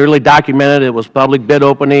is clearly documented. It was public bid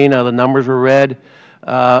opening. The numbers were read.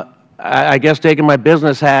 I guess taking my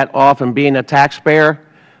business hat off and being a taxpayer,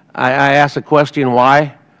 I ask the question,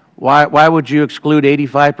 why? Why would you exclude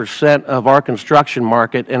 85% of our construction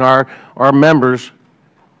market and our members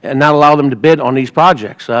and not allow them to bid on these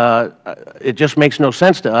projects. It just makes no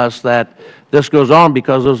sense to us that this goes on,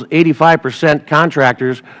 because those 85%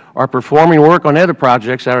 contractors are performing work on other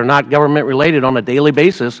projects that are not government related on a daily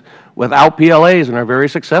basis without PLAs, and are very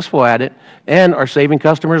successful at it and are saving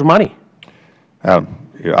customers money.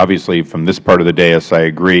 Obviously, from this part of the dais, I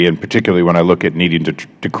agree, and particularly when I look at needing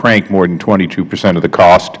to crank more than 22% of the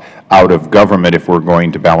cost out of government if we're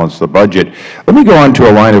going to balance the budget. Let me go on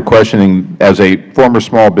to a line of questioning. As a former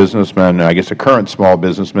small businessman, I guess a current small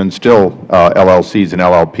businessman, still LLCs and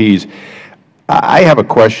LLPs, I have a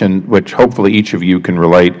question which hopefully each of you can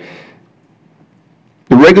relate.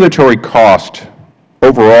 The regulatory cost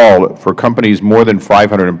overall for companies more than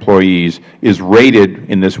 500 employees is rated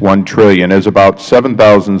in this $1 trillion as about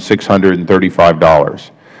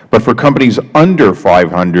 $7,635. But for companies under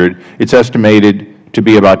 500, it's estimated to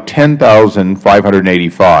be about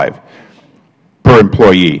 $10,585 per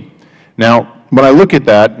employee. Now, when I look at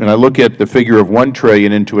that, and I look at the figure of $1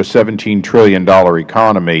 trillion into a $17 trillion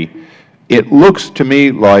economy, it looks to me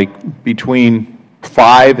like between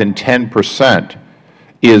 5 and 10%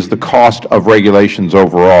 is the cost of regulations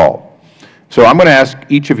overall. So I'm going to ask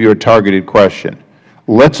each of you a targeted question.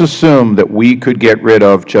 Let's assume that we could get rid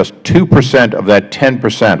of just 2% of that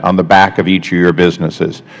 10% on the back of each of your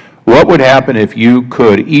businesses. What would happen if you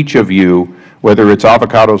could, each of you, whether it's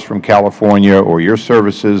avocados from California or your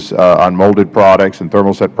services on molded products and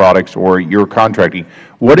thermoset products or your contracting,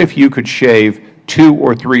 what if you could shave 2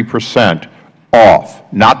 or 3% off,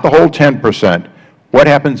 not the whole 10%? What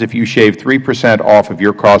happens if you shave 3% off of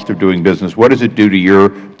your cost of doing business? What does it do to your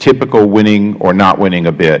typical winning or not winning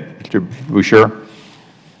a bid? Mr. Buschur?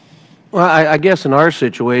 Well, I guess in our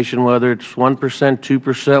situation, whether it's 1%,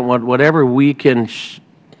 2%, whatever we can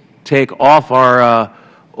take off our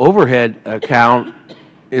overhead account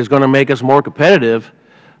is going to make us more competitive.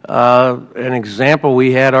 An example,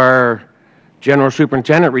 we had our General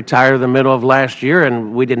Superintendent retire in the middle of last year,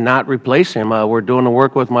 and we did not replace him. We're doing the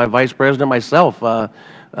work with my Vice President, myself.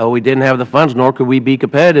 We didn't have the funds, nor could we be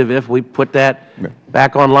competitive if we put that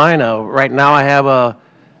back online. Right now I have a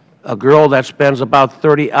girl that spends about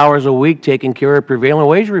 30 hours a week taking care of prevailing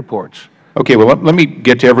wage reports. Okay, well, let me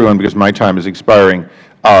get to everyone because my time is expiring.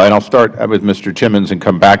 And I'll start with Mr. Timmons and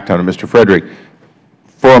come back down to Mr. Fredrich.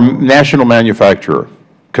 For a national manufacturer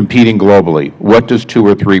competing globally, what does 2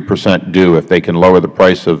 or 3% do if they can lower the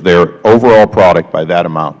price of their overall product by that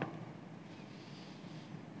amount?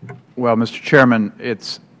 Well, Mr. Chairman,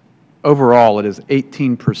 overall it is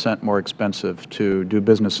 18% more expensive to do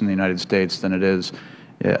business in the United States than it is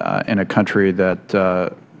in a country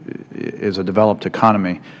that is a developed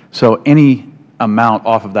economy. So any amount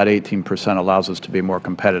off of that 18% allows us to be more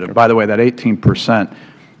competitive. By the way, that 18%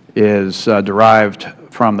 is derived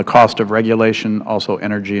from the cost of regulation, also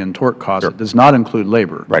energy and tort costs. Sure. It does not include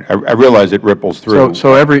labor. Right. I realize it ripples through.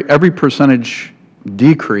 So every percentage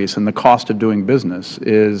decrease in the cost of doing business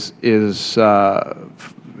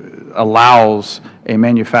allows a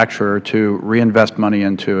manufacturer to reinvest money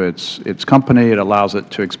into its company. It allows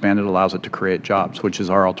it to expand. It allows it to create jobs, which is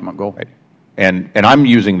our ultimate goal. Right. And I'm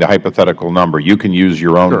using the hypothetical number. You can use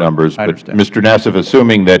your own numbers. I understand. But Mr. Nassif,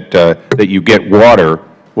 assuming that you get water,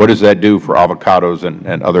 what does that do for avocados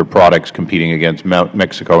and other products competing against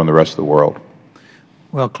Mexico and the rest of the world?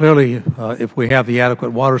 Well, clearly, if we have the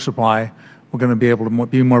adequate water supply, we're going to be able to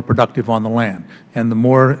be more productive on the land. And the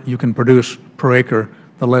more you can produce per acre,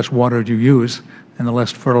 the less water you use and the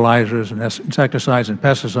less fertilizers and insecticides and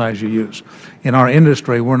pesticides you use. In our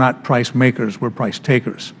industry, we're not price makers, we're price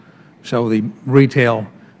takers. So the retail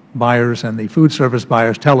buyers and the food service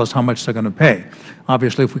buyers tell us how much they're going to pay.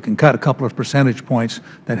 Obviously, if we can cut a couple of percentage points,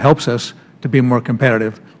 that helps us to be more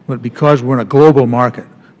competitive. But because we're in a global market,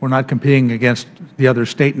 we're not competing against the other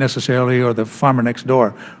state necessarily or the farmer next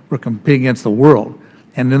door. We're competing against the world.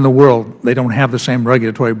 And in the world, they don't have the same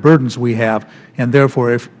regulatory burdens we have. And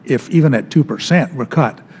therefore, if even at 2% we're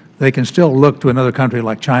cut, they can still look to another country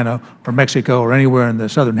like China or Mexico or anywhere in the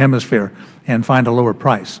southern hemisphere and find a lower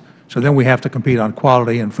price. So then we have to compete on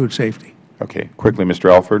quality and food safety. Okay. Quickly, Mr.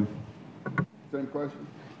 Alford. Same question.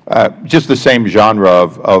 Just the same genre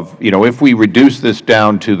of, if we reduce this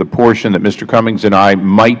down to the portion that Mr. Cummings and I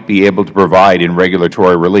might be able to provide in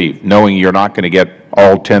regulatory relief, knowing you're not going to get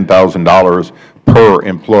all $10,000 per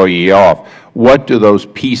employee off, what do those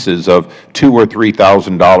pieces of $2,000 or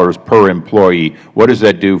 $3,000 per employee, what does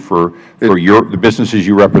that do for the businesses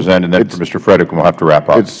you represent, and then for Mr. Fredrich, and we'll have to wrap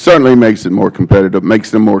up. It certainly makes it more competitive,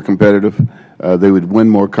 makes them more competitive. They would win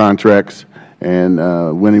more contracts, and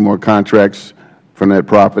winning more contracts from that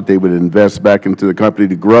profit, they would invest back into the company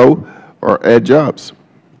to grow or add jobs.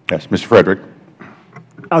 Yes, Mr. Fredrich.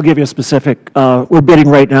 I'll give you a specific. We're bidding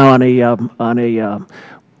right now on a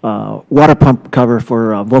water pump cover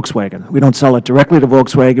for Volkswagen. We don't sell it directly to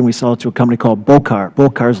Volkswagen. We sell it to a company called Buschur.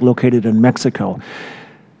 Buschur is located in Mexico.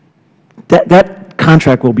 That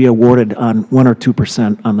contract will be awarded on 1 or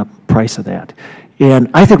 2% on the price of that. And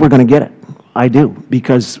I think we're going to get it. I do,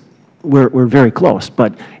 because we're very close.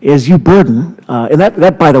 But as you burden, and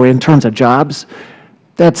that, by the way, in terms of jobs,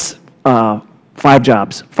 that's 5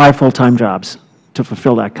 jobs, 5 full-time jobs to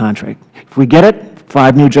fulfill that contract. If we get it,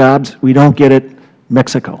 5 new jobs. We don't get it,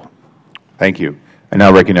 Mexico. Thank you. I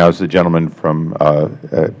now recognize the gentleman from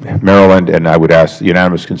Maryland, and I would ask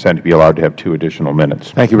unanimous consent to be allowed to have 2 additional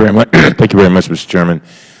minutes. Thank you very much. Thank you very much, Mr. Chairman.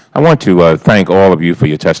 I want to thank all of you for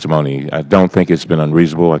your testimony. I don't think it's been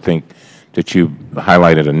unreasonable. I think that you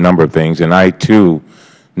highlighted a number of things, and I, too,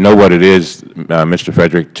 know what it is, Mr.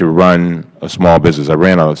 Fredrich, to run a small business. I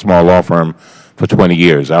ran a small law firm for 20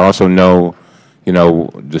 years. I also know,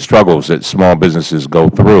 the struggles that small businesses go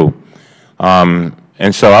through.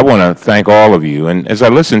 And so I want to thank all of you. And as I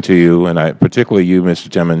listen to you, and particularly you, Mr.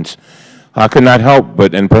 Timmons, I could not help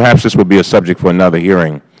but, and perhaps this would be a subject for another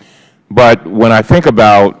hearing, but when I think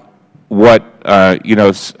about what, I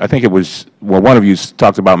think it was, well, one of you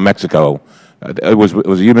talked about Mexico. Was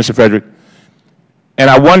it you, Mr. Fredrich? And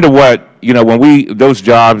I wonder what, when those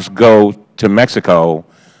jobs go to Mexico,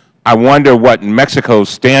 I wonder what Mexico's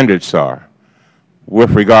standards are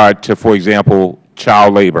with regard to, for example,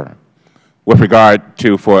 child labor, with regard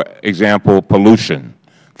to, for example, pollution,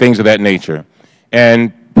 things of that nature.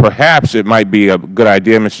 And perhaps it might be a good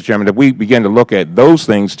idea, Mr. Chairman, that we begin to look at those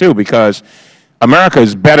things, too, because America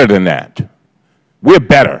is better than that. We're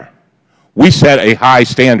better. We set a high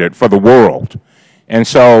standard for the world. And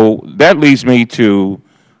so that leads me to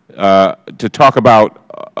talk about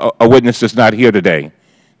a witness that's not here today,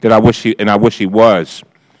 that I wish he was.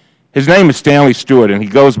 His name is Stanley Stewart, and he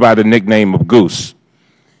goes by the nickname of Goose.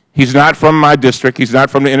 He's not from my district. He's not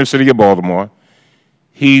from the inner city of Baltimore.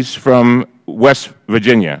 He's from West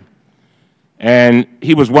Virginia. And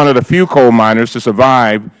he was one of the few coal miners to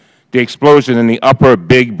survive the explosion in the Upper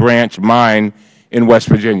Big Branch mine in West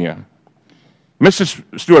Virginia. Mr.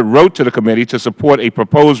 Stewart wrote to the committee to support a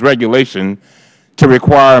proposed regulation to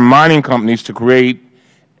require mining companies to create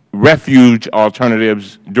refuge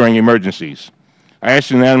alternatives during emergencies. I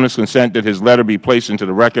ask unanimous consent that his letter be placed into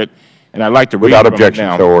the record, and I'd like to read without from objection, it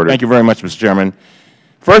now. so ordered. Thank you very much, Mr. Chairman.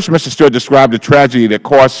 First, Mr. Stewart described the tragedy that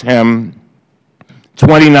cost him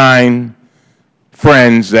 29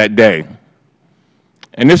 friends that day.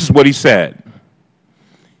 And this is what he said.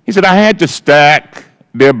 He said, I had to stack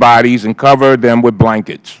their bodies and cover them with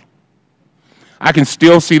blankets. I can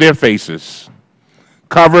still see their faces,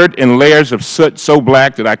 covered in layers of soot so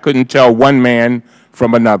black that I couldn't tell one man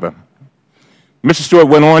from another. Mr. Stewart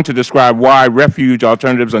went on to describe why refuge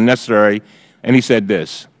alternatives are necessary, and he said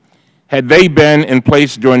this: had they been in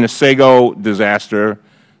place during the Sago disaster,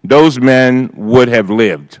 those men would have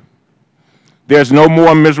lived. There's no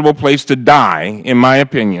more miserable place to die, in my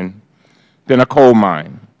opinion, than a coal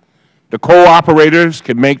mine. The coal operators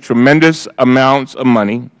can make tremendous amounts of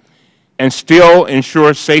money and still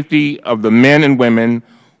ensure safety of the men and women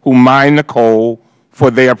who mine the coal for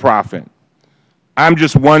their profit. I'm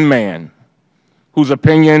just one man whose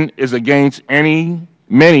opinion is against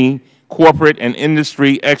many corporate and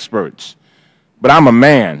industry experts, but I'm a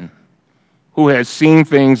man who has seen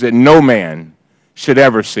things that no man should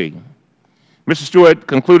ever see. Mr. Stewart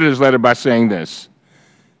concluded his letter by saying this: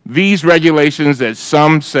 these regulations that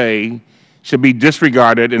some say should be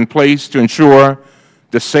disregarded in place to ensure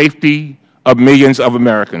the safety of millions of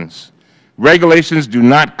Americans. Regulations do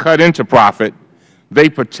not cut into profit. They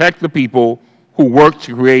protect the people who work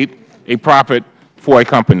to create a profit for a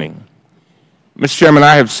company. Mr. Chairman,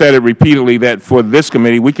 I have said it repeatedly that for this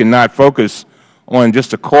committee, we cannot focus on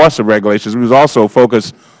just the cost of regulations. We must also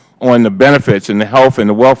focus on the benefits and the health and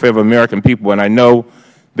the welfare of American people, and I know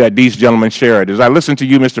that these gentlemen share it. As I listen to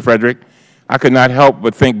you, Mr. Fredrich, I could not help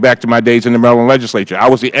but think back to my days in the Maryland legislature. I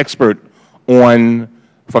was the expert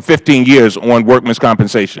for 15 years on workmen's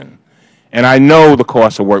compensation, and I know the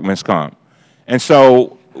cost of workmen's comp. And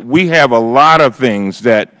so we have a lot of things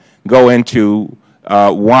that go into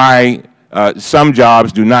why some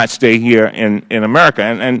jobs do not stay here in America.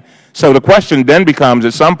 And so the question then becomes,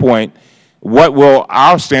 at some point, what will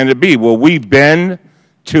our standard be? Will we bend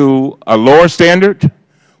to a lower standard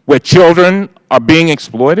where children are being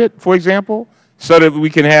exploited, for example, so that we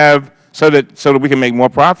can make more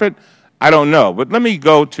profit? I don't know. But let me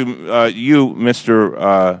go to you,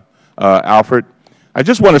 Mr. Alford. I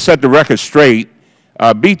just want to set the record straight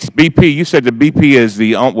BP, you said that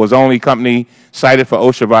BP was the only company cited for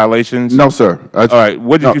OSHA violations? No, sir. All right.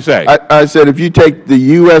 What did you say? I said if you take the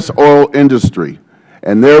U.S. oil industry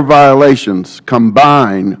and their violations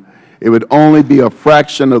combined, it would only be a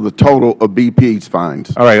fraction of the total of BP's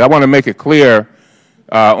fines. All right. I want to make it clear,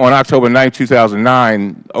 on October 9,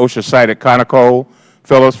 2009, OSHA cited Conoco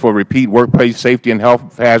Phillips for repeat workplace safety and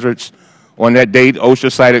health hazards. On that date,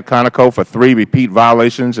 OSHA cited Conoco for 3 repeat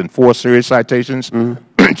violations and 4 serious citations.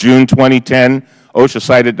 June 2010, OSHA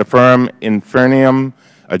cited the firm Infernium,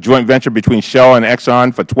 a joint venture between Shell and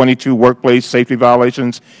Exxon, for 22 workplace safety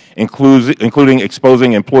violations, including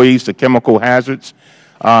exposing employees to chemical hazards.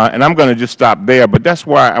 And I'm going to just stop there, but that's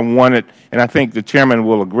why I wanted, and I think the Chairman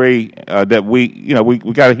will agree that we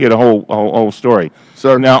got to hear the whole story.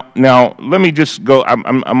 Sir. Now let me just go.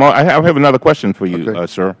 I have another question for you, Okay.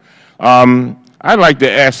 sir. I'd like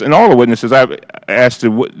to ask, and all the witnesses, I've asked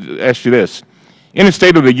you this. In the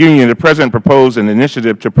State of the Union, the President proposed an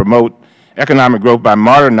initiative to promote economic growth by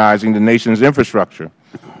modernizing the nation's infrastructure.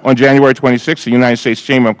 On January 26, the United States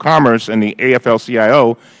Chamber of Commerce and the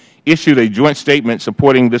AFL-CIO issued a joint statement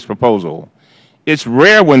supporting this proposal. It's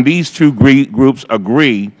rare when these two groups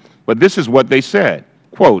agree, but this is what they said,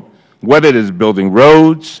 quote, whether it is building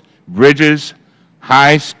roads, bridges,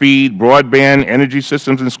 high-speed broadband energy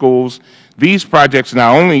systems in schools, these projects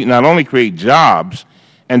not only create jobs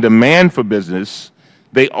and demand for business,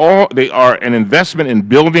 they are an investment in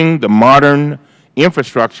building the modern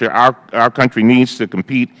infrastructure our country needs to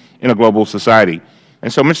compete in a global society.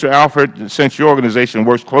 And so, Mr. Alford, since your organization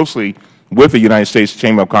works closely with the United States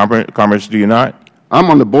Chamber of Commerce, do you not? I'm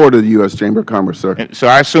on the board of the U.S. Chamber of Commerce, sir. And so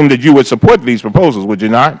I assume that you would support these proposals, would you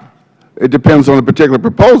not? It depends on the particular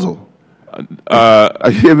proposal. I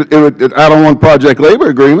don't want project labor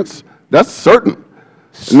agreements. That's certain.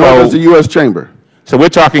 Nor does the U.S. Chamber. So we're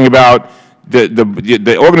talking about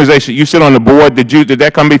the organization. You sit on the board. Did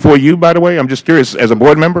that come before you, by the way? I'm just curious, as a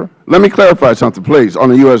board member? Let me clarify something, please, on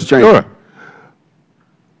the U.S. Chamber. Sure.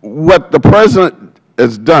 What the President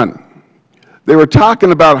has done, they were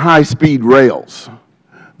talking about high-speed rails.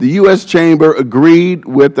 The U.S. Chamber agreed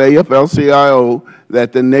with AFL-CIO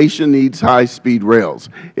that the nation needs high-speed rails.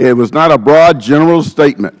 It was not a broad general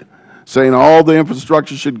statement saying all the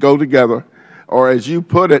infrastructure should go together, or as you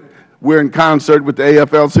put it, we're in concert with the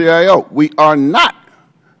AFL-CIO. We are not.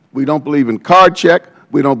 We don't believe in card check.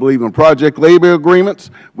 We don't believe in project labor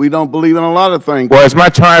agreements. We don't believe in a lot of things. Well, as my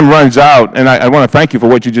time runs out, and I want to thank you for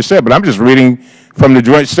what you just said, but I'm just reading from the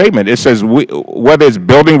joint statement. It says whether it's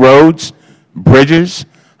building roads, bridges,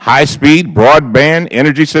 high-speed broadband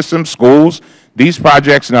energy systems, schools, these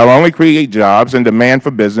projects not only create jobs and demand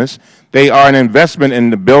for business, they are an investment in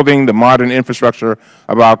building the modern infrastructure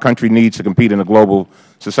of our country needs to compete in a global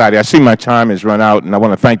society. I see my time has run out, and I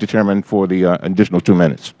want to thank the Chairman for the additional 2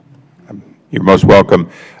 minutes. You're most welcome.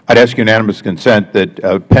 I'd ask unanimous consent that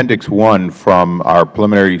Appendix 1 from our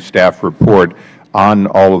preliminary staff report on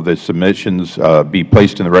all of the submissions be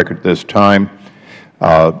placed in the record at this time,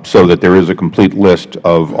 so that there is a complete list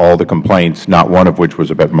of all the complaints, not one of which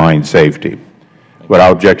was about mine safety.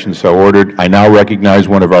 Without objection, so ordered. I now recognize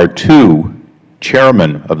one of our 2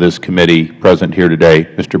 chairmen of this committee present here today,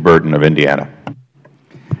 Mr. Burton of Indiana.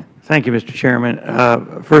 Thank you, Mr. Chairman.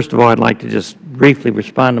 First of all, I'd like to just briefly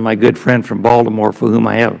respond to my good friend from Baltimore, for whom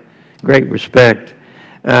I have great respect.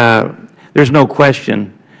 There's no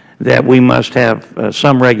question that we must have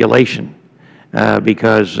some regulation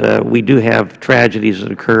because we do have tragedies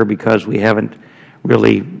that occur because we haven't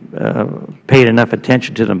really paid enough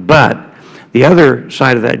attention to them. But the other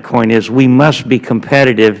side of that coin is we must be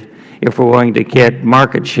competitive if we're going to get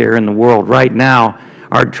market share in the world. Right now,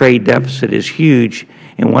 our trade deficit is huge,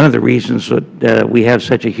 and one of the reasons that we have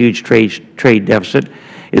such a huge trade deficit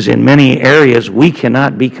is in many areas we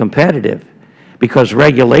cannot be competitive because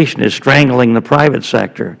regulation is strangling the private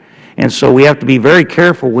sector. And so we have to be very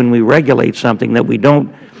careful when we regulate something that we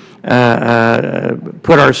don't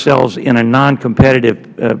put ourselves in a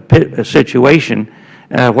non-competitive situation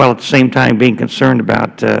while at the same time being concerned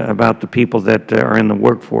about the people that are in the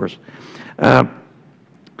workforce.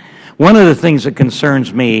 One of the things that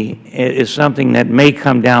concerns me is something that may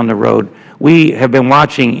come down the road. We have been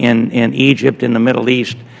watching in Egypt, in the Middle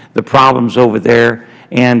East, the problems over there,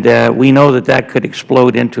 and we know that could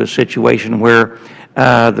explode into a situation where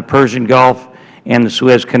the Persian Gulf and the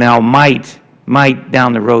Suez Canal might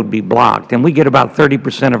down the road be blocked. And we get about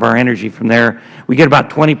 30% of our energy from there. We get about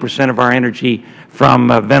 20% of our energy from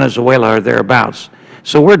Venezuela or thereabouts.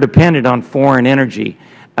 So we're dependent on foreign energy.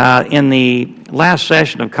 In the last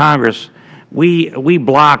session of Congress, we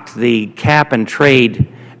blocked the cap and trade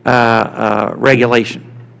regulation.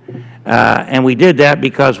 And we did that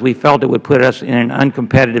because we felt it would put us in an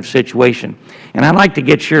uncompetitive situation. And I'd like to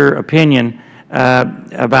get your opinion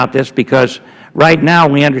about this, because right now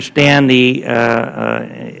we understand the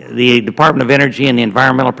Department of Energy and the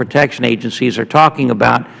Environmental Protection Agencies are talking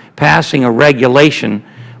about passing a regulation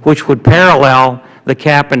which would parallel the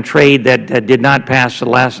cap and trade that did not pass the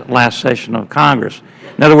last session of Congress.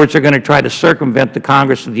 In other words, they're going to try to circumvent the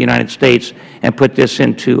Congress of the United States and put this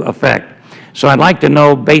into effect. So I'd like to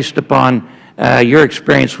know, based upon your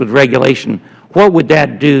experience with regulation, what would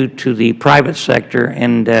that do to the private sector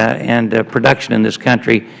and production in this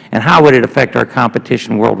country, and how would it affect our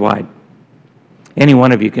competition worldwide? Any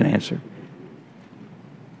one of you can answer.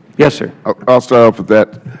 Yes, sir. I'll start off with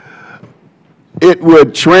that. It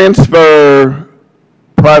would transfer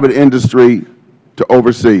private industry to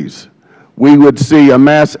overseas. We would see a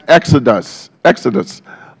mass exodus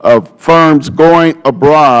of firms going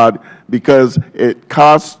abroad because it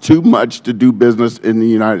costs too much to do business in the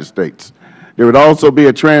United States. There would also be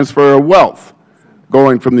a transfer of wealth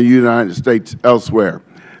going from the United States elsewhere.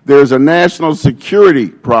 There's a national security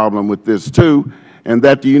problem with this, too, and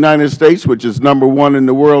that the United States, which is #1 in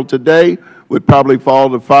the world today, would probably fall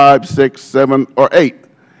to 5, 6, 7, or 8.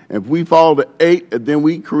 If we fall to 8, then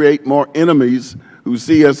we create more enemies who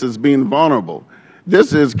see us as being vulnerable.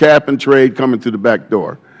 This is cap and trade coming through the back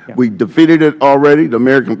door. Yeah. We defeated it already. The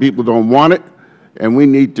American people don't want it, and we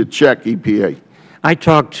need to check EPA. I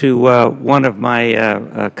talked to one of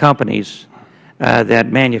my companies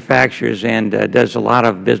that manufactures and does a lot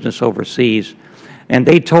of business overseas, and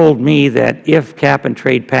they told me that if cap and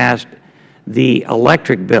trade passed, the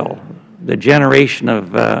electric bill, the generation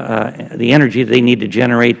of the energy they need to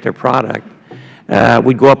generate their product,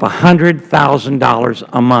 would go up $100,000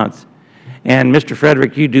 a month. And Mr.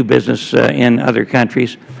 Fredrich, you do business in other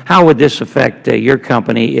countries. How would this affect your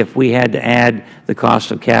company if we had to add the cost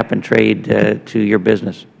of cap and trade to your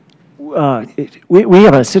business? We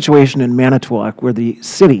have a situation in Manitowoc where the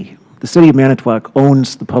city of Manitowoc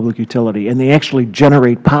owns the public utility, and they actually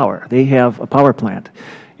generate power. They have a power plant,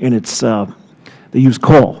 and they use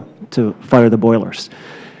coal to fire the boilers.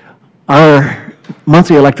 Our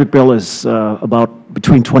monthly electric bill is about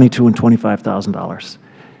between $22,000 and $25,000.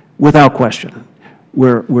 Without question,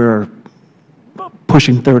 we're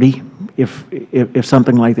pushing 30 if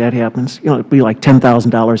something like that happens. You know, it'd be like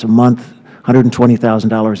 $10,000 a month,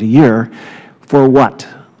 $120,000 a year. For what?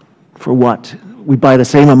 For what? We buy the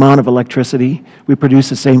same amount of electricity. We produce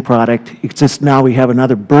the same product. It's just now we have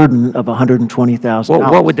another burden of $120,000.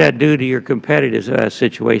 Well, what would that do to your competitive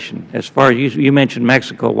situation? As far as you mentioned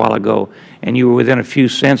Mexico a while ago, and you were within a few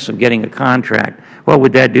cents of getting a contract. What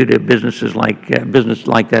would that do to businesses like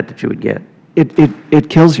that you would get? It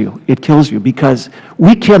kills you. It kills you because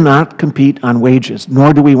we cannot compete on wages,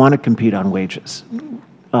 nor do we want to compete on wages.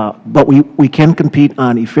 But we can compete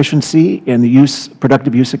on efficiency and the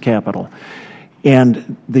productive use of capital.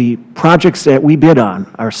 And the projects that we bid on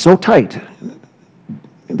are so tight,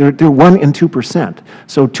 they're 1% and 2%.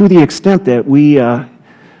 So to the extent that we are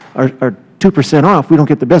 2% off, we don't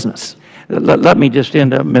get the business. Let me just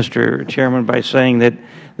end up, Mr. Chairman, by saying that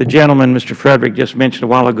the gentleman, Mr. Fredrich, just mentioned a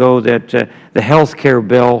while ago that the health care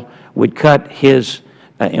bill would cut his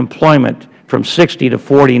employment from 60 to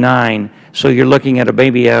 49. So you're looking at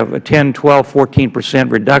maybe a 10, 12,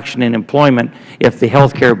 14% reduction in employment if the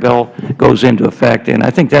health care bill goes into effect. And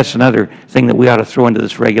I think that's another thing that we ought to throw into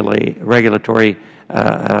this regulatory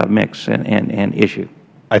mix and issue.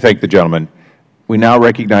 I thank the gentleman. We now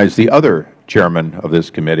recognize the other chairman of this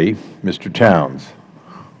committee, Mr. Towns.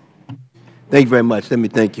 Thank you very much. Let me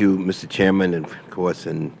thank you, Mr. Chairman, and of course,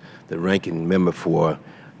 and the ranking member for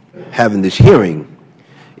having this hearing.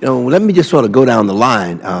 You know, let me just sort of go down the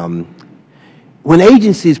line. When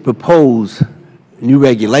agencies propose new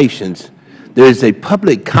regulations, there is a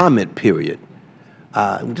public comment period.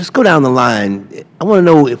 Just go down the line. I want to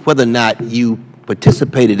know whether or not you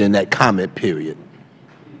participated in that comment period.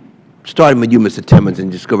 Starting with you, Mr. Timmons,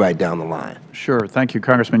 and just go right down the line. Sure. Thank you,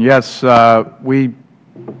 Congressman. Yes,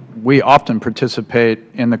 we often participate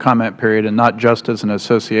in the comment period, and not just as an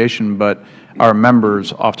association, but our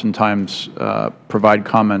members oftentimes provide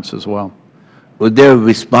comments as well. Was there a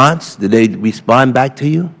response? Did they respond back to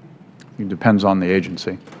you? It depends on the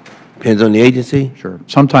agency. Depends on the agency? Sure.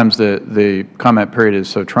 Sometimes the comment period is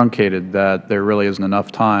so truncated that there really isn't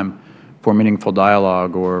enough time for meaningful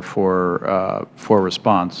dialogue or for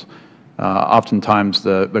response. Oftentimes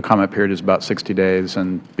the comment period is about 60 days,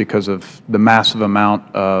 and because of the massive amount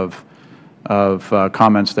of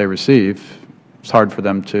comments they receive, it's hard for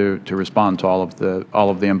them to respond to all of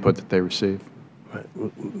the input that they receive.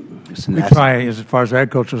 We try, as far as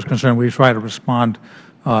agriculture is concerned, we try to respond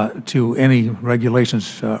to any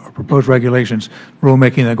regulations or proposed regulations,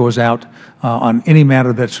 rulemaking that goes out on any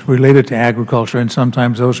matter that's related to agriculture, and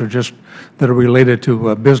sometimes those are just that are related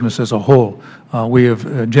to business as a whole. We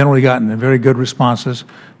have generally gotten very good responses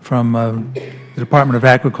from the Department of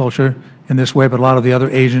Agriculture in this way, but a lot of the other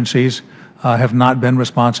agencies have not been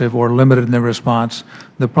responsive or limited in their response.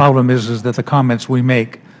 The problem is that the comments we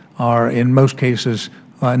make are in most cases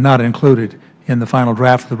not included in the final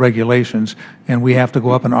draft of the regulations, and we have to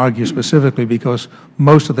go up and argue specifically because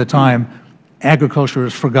most of the time agriculture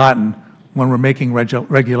is forgotten when we're making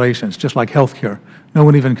regulations, just like health care. No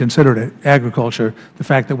one even considered it, agriculture, the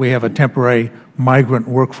fact that we have a temporary migrant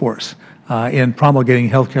workforce in promulgating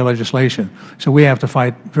health care legislation. So we have to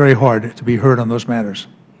fight very hard to be heard on those matters.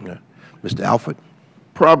 Yeah. Mr. Alford?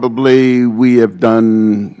 Probably we have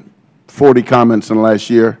done 40 comments in the last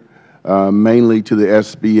year, mainly to the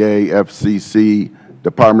SBA, FCC,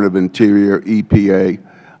 Department of Interior, EPA.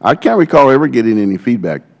 I can't recall ever getting any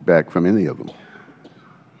feedback back from any of them.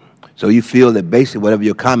 So you feel that basically whatever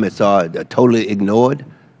your comments are totally ignored?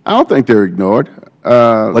 I don't think they're ignored.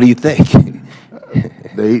 What do you think?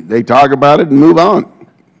 They talk about it and move on.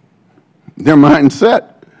 Their mind's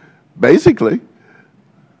set, basically.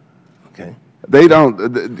 Okay. They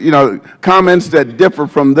don't, you know, comments that differ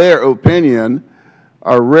from their opinion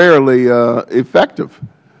are rarely effective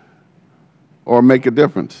or make a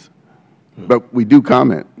difference. But we do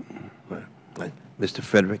comment. Right. Mr.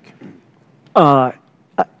 Fredrich?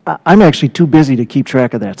 I'm actually too busy to keep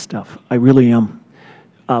track of that stuff. I really am.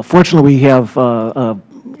 Fortunately, we have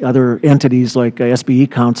other entities like SBE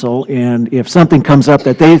Council, and if something comes up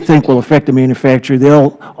that they think will affect the manufacturer,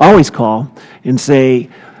 they'll always call and say,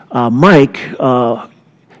 Mike,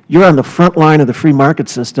 you're on the front line of the free market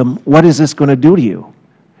system. What is this going to do to you?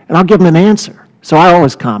 And I'll give them an answer. So I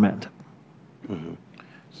always comment.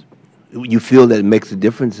 Mm-hmm. You feel that it makes a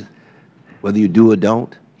difference whether you do or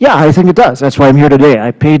don't? Yeah, I think it does. That's why I'm here today. I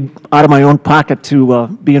paid out of my own pocket to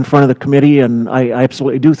be in front of the committee, and I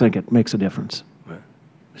absolutely do think it makes a difference. Right.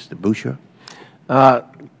 Mr. Buschur?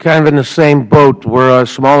 Kind of in the same boat. We're as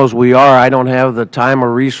small as we are. I don't have the time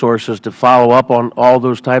or resources to follow up on all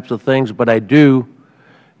those types of things, but I do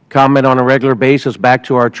comment on a regular basis back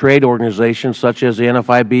to our trade organizations such as the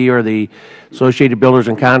NFIB or the Associated Builders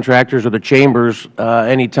and Contractors or the chambers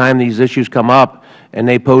anytime these issues come up and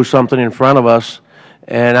they pose something in front of us.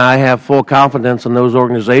 And I have full confidence in those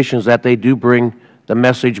organizations that they do bring the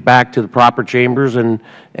message back to the proper chambers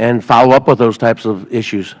and follow up with those types of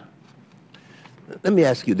issues. Let me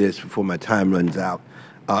ask you this before my time runs out.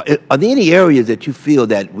 Are there any areas that you feel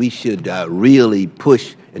that we should really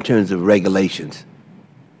push in terms of regulations?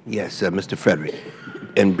 Yes, Mr. Fredrich.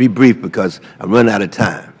 And be brief because I'm running out of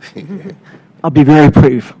time. I'll be very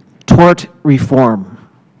brief. Tort reform.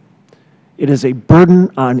 It is a burden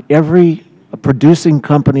on every producing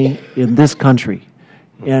company in this country,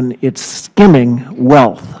 and it's skimming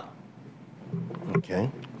wealth. Okay.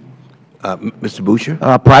 Mr.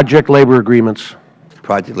 Buschur? Project labor agreements.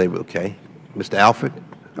 Project labor, okay. Mr. Alford?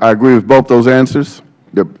 I agree with both those answers.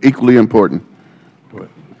 They're equally important.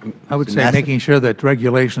 I would say making sure that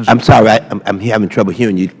regulations... I'm sorry, I'm having trouble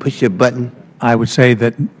hearing you. Push your button. I would say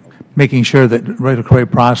that making sure that the regulatory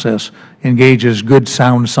process engages good,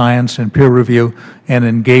 sound science and peer review and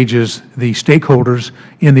engages the stakeholders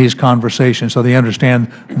in these conversations so they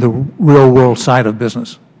understand the real-world side of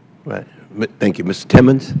business. Right. Thank you. Mr.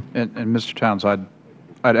 Timmons? And Mr. Towns, I'd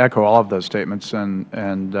echo all of those statements and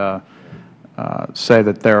say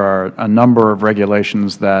that there are a number of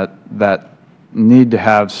regulations that need to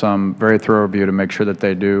have some very thorough review to make sure that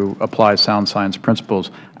they do apply sound science principles.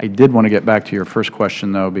 I did want to get back to your first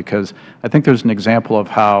question, though, because I think there's an example of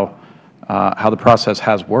how the process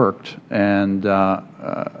has worked, and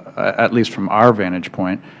at least from our vantage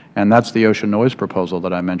point, and that's the OSHA noise proposal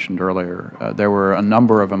that I mentioned earlier. There were a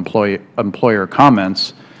number of employer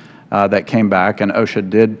comments that came back, and OSHA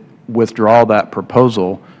did withdraw that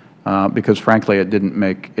proposal because, frankly, it didn't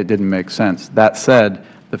make sense. That said,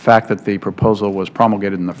 the fact that the proposal was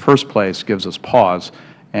promulgated in the first place gives us pause,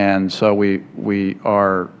 and so we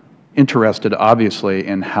are interested, obviously,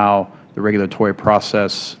 in how the regulatory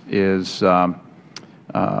process is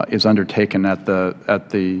undertaken at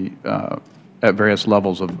various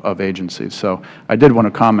levels of agencies. So I did want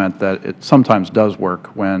to comment that it sometimes does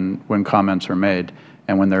work when comments are made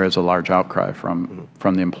and when there is a large outcry from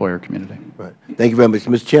the employer community. Right. Thank you very much,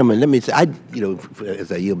 Mr. Chairman. Let me say,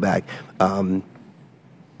 as I yield back.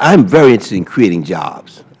 I'm very interested in creating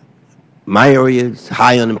jobs. My area is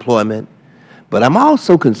high unemployment, but I'm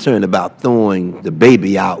also concerned about throwing the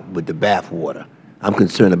baby out with the bathwater. I'm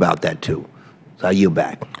concerned about that, too. So I yield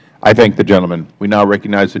back. I thank the gentleman. We now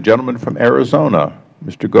recognize the gentleman from Arizona,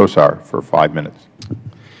 Mr. Gosar, for 5 minutes.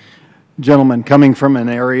 Gentlemen, coming from an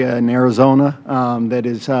area in Arizona that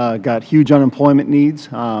has got huge unemployment needs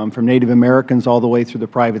from Native Americans all the way through the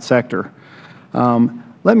private sector.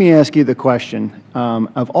 Let me ask you the question,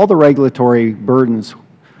 of all the regulatory burdens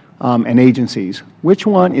and agencies, which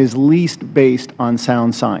one is least based on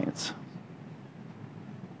sound science?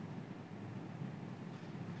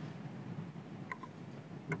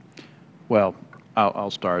 Well,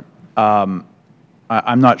 I'll start. I'm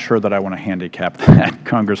not sure that I want to handicap that,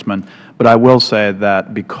 Congressman, but I will say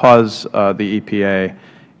that because the EPA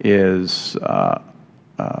is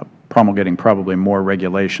promulgating probably more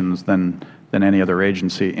regulations than any other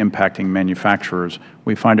agency impacting manufacturers,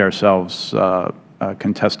 we find ourselves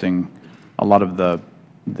contesting a lot of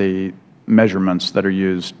the measurements that are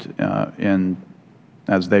used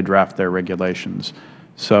as they draft their regulations.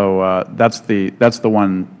 So that's the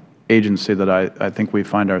one agency that I think we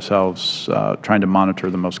find ourselves trying to monitor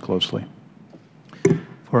the most closely.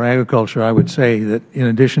 For agriculture, I would say that in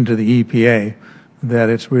addition to the EPA, that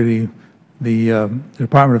it's really the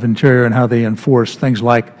Department of Interior and how they enforce things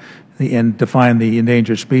like and define the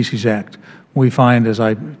Endangered Species Act. We find, as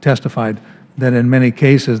I testified, that in many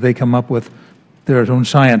cases they come up with their own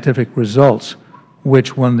scientific results,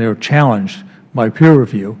 which when they're challenged by peer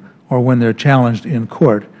review or when they're challenged in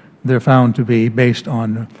court, they're found to be based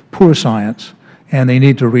on poor science, and they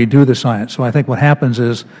need to redo the science. So I think what happens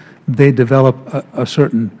is they develop a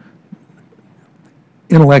certain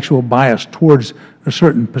intellectual bias towards a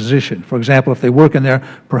certain position. For example, if they work in there,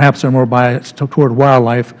 perhaps they're more biased toward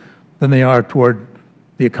wildlife than they are toward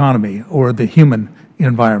the economy or the human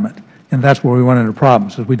environment. And that's where we run into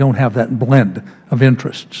problems, is we don't have that blend of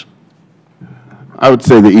interests. I would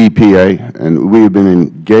say the EPA, and we have been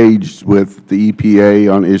engaged with the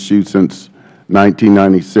EPA on issues since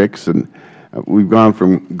 1996, and we've gone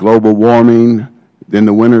from global warming, then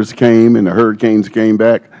the winters came and the hurricanes came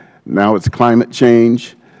back. Now it's climate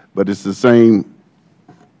change, but it's the same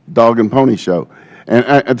dog and pony show.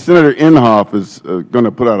 And Senator Inhofe is going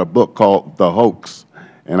to put out a book called The Hoax,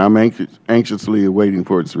 and I'm anxiously awaiting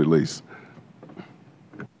for its release.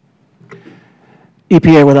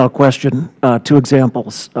 EPA, without question. Two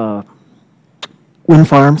examples. Wind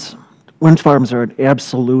farms. Wind farms are an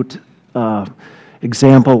absolute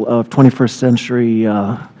example of 21st century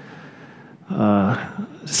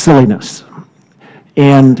silliness.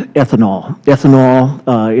 And ethanol.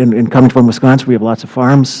 Ethanol, in coming from Wisconsin, we have lots of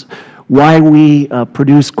farms. Why we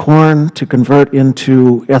produce corn to convert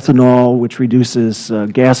into ethanol, which reduces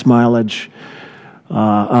gas mileage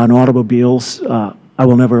on automobiles, I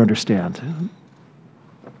will never understand.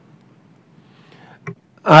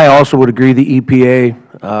 I also would agree the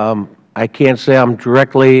EPA. I can't say I'm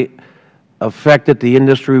directly affected. The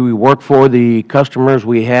industry we work for, the customers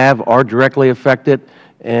we have are directly affected,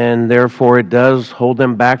 and therefore it does hold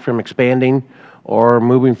them back from expanding or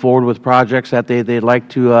moving forward with projects that they'd like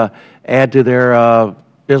to add to their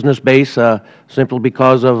business base simply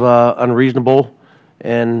because of unreasonable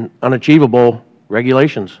and unachievable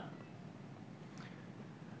regulations.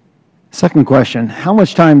 Second question, how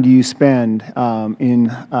much time do you spend in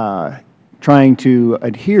trying to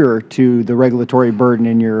adhere to the regulatory burden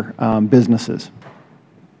in your businesses?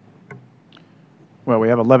 Well, we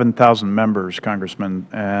have 11,000 members, Congressman,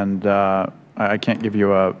 and I can't give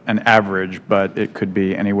you an average, but it could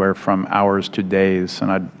be anywhere from hours to days,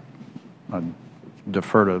 and I'd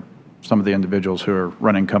defer to some of the individuals who are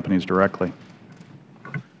running companies directly.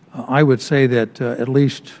 I would say that at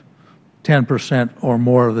least 10% or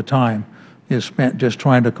more of the time is spent just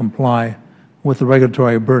trying to comply with the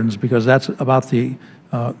regulatory burdens, because that's about the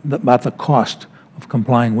cost of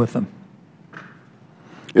complying with them.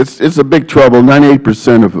 It's a big trouble.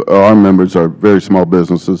 98% of our members are very small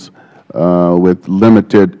businesses with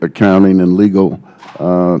limited accounting and legal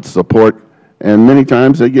support, and many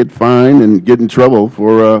times they get fined and get in trouble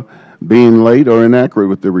for being late or inaccurate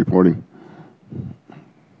with their reporting.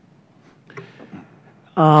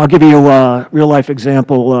 I'll give you a real-life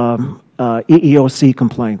example, EEOC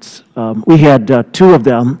complaints. We had two of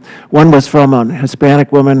them. One was from a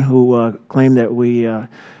Hispanic woman who claimed that we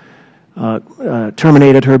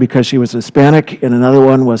terminated her because she was Hispanic, and another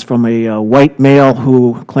one was from a white male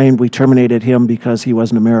who claimed we terminated him because he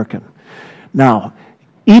wasn't American. Now,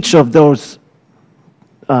 each of those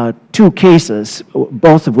two cases,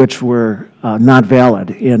 both of which were not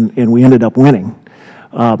valid, and we ended up winning,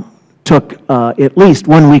 took at least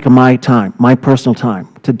 1 week of my time, my personal time,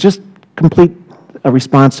 to just complete a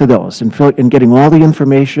response to those and getting all the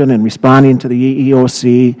information and responding to the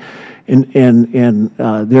EEOC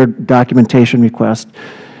and their documentation request.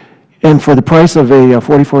 And for the price of a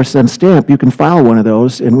 44-cent stamp, you can file one of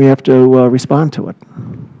those, and we have to respond to it.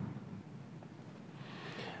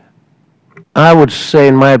 I would say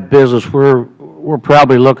in my business, we're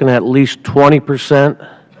probably looking at least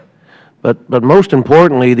 20%. But most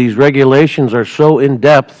importantly, these regulations are so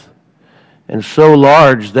in-depth and so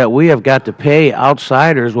large that we have got to pay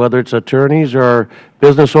outsiders, whether it's attorneys or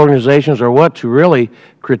business organizations or what, to really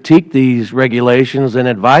critique these regulations and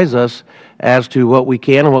advise us as to what we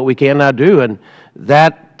can and what we cannot do. And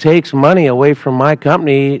that takes money away from my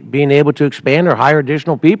company being able to expand or hire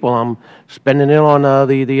additional people. I'm spending it on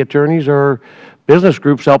the attorneys or business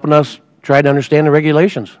groups helping us try to understand the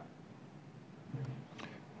regulations.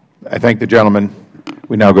 I thank the gentleman.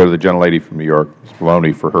 We now go to the gentlelady from New York, Ms.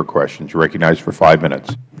 Maloney, for her questions. You're recognized for 5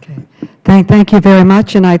 minutes. Okay. Thank you very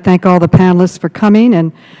much, and I thank all the panelists for coming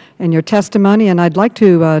and your testimony. And I'd like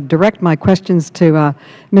to direct my questions to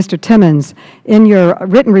Mr. Timmons. In your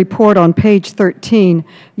written report on page 13,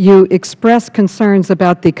 you express concerns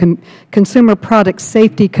about the Consumer Product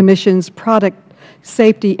Safety Commission's Product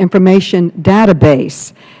Safety Information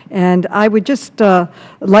Database. And I would just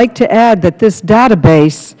like to add that this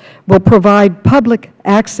database will provide public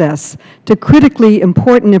access to critically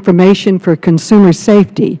important information for consumer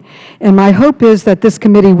safety. And my hope is that this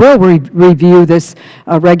committee will review this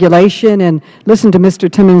regulation and listen to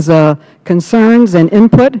Mr. Timmons' concerns and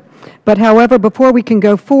input. But however, before we can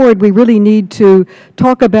go forward, we really need to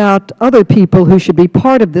talk about other people who should be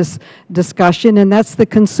part of this discussion, and that's the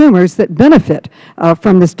consumers that benefit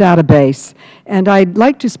from this database. And I'd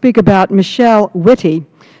like to speak about Michelle Whitty,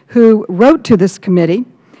 who wrote to this committee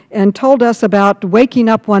and told us about waking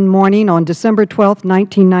up one morning on December 12,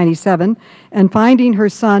 1997, and finding her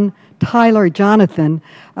son, Tyler Jonathan,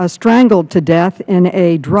 strangled to death in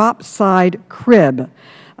a drop-side crib.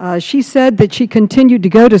 She said that she continued to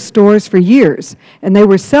go to stores for years, and they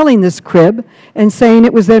were selling this crib and saying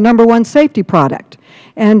it was their #1 safety product.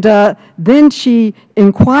 And then she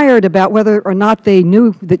inquired about whether or not they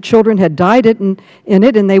knew that children had died in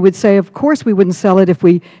it, and they would say, of course we wouldn't sell it if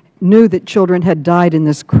we knew that children had died in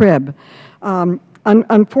this crib.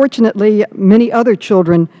 Unfortunately, many other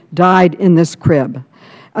children died in this crib.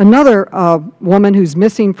 Another woman who's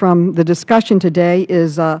missing from the discussion today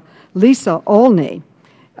is Lisa Olney.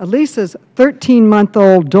 Lisa's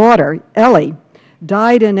 13-month-old daughter, Ellig,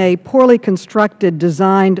 died in a poorly constructed,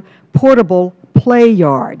 designed, portable play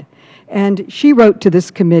yard. And she wrote to this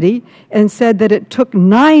committee and said that it took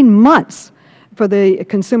 9 months for the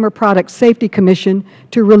Consumer Product Safety Commission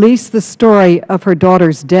to release the story of her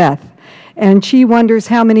daughter's death. And she wonders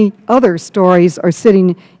how many other stories are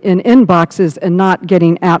sitting in inboxes and not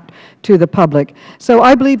getting out to the public. So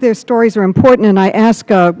I believe their stories are important, and I ask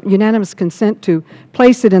unanimous consent to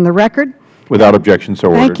place it in the record. Without objection, so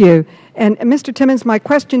ordered. Thank you. And Mr. Timmons, my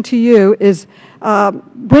question to you is,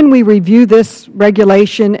 when we review this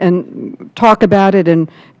regulation and talk about it and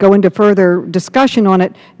go into further discussion on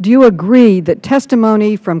it, do you agree that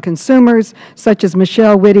testimony from consumers such as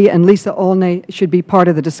Michelle Whitty and Lisa Olney should be part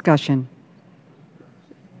of the discussion?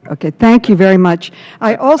 Okay, thank you very much.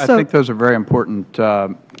 I think those are very important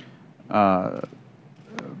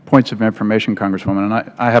points of information, Congresswoman.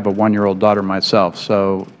 And I have a 1-year-old daughter myself,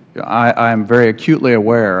 so I am very acutely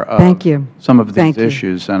aware of some of these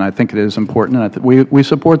issues, and I think it is important. And we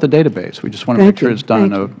support the database. We just want to make sure it's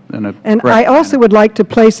done in a And I also would like to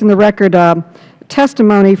place in the record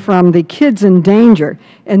testimony from the Kids in Danger.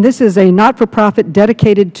 And this is a not-for-profit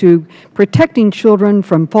dedicated to protecting children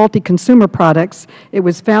from faulty consumer products. It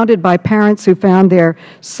was founded by parents who found their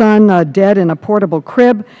son dead in a portable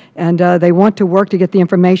crib, and they want to work to get the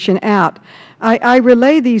information out. I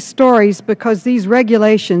relay these stories because these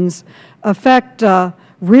regulations affect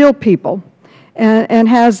real people and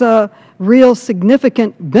has real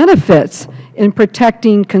significant benefits in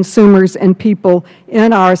protecting consumers and people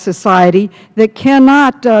in our society that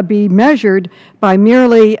cannot be measured by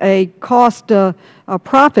merely a cost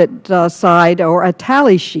profit side or a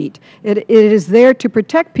tally sheet. It is there to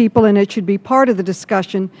protect people, and it should be part of the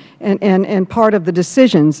discussion and part of the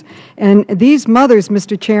decisions. And these mothers,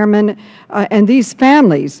 Mr. Chairman, and these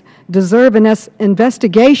families deserve an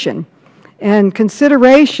investigation and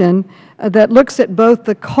consideration that looks at both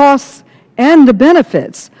the costs and the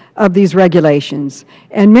benefits of these regulations.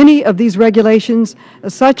 And many of these regulations,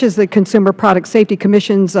 such as the Consumer Product Safety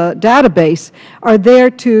Commission's database, are there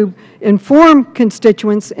to inform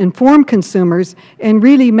constituents, inform consumers, and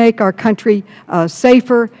really make our country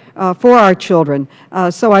safer for our children.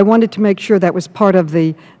 So I wanted to make sure that was part of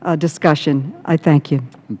the discussion. I thank you.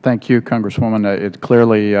 Thank you, Congresswoman. It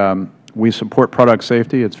clearly, we support product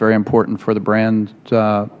safety. It's very important for the brand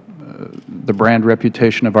the brand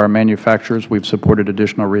reputation of our manufacturers. We've supported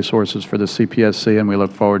additional resources for the CPSC, and we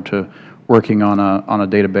look forward to working on a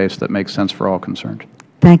database that makes sense for all concerned.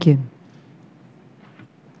 Thank you.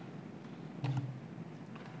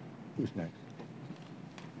 Who's next?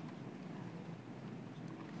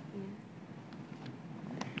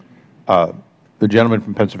 The gentleman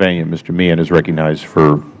from Pennsylvania, Mr. Meehan, is recognized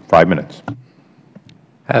for 5 minutes.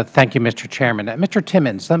 Thank you, Mr. Chairman. Mr.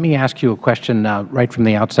 Timmons, let me ask you a question right from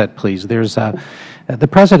the outset, please. The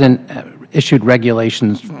President issued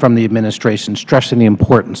regulations from the administration stressing the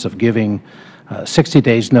importance of giving 60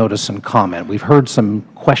 days notice and comment. We've heard some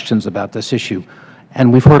questions about this issue,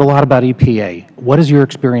 and we've heard a lot about EPA. What has your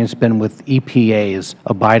experience been with EPA's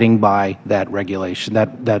abiding by that regulation,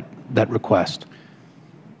 that request?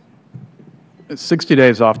 60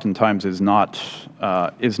 days oftentimes is not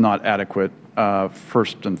adequate,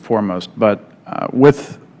 first and foremost. But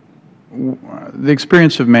with the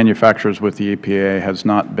experience of manufacturers with the EPA has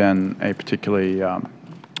not been a particularly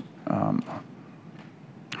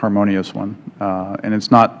harmonious one, and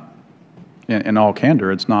it's not, in all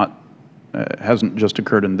candor, it's not. It hasn't just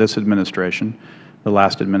occurred in this administration. The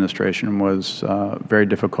last administration was very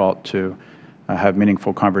difficult to have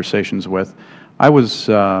meaningful conversations with. I was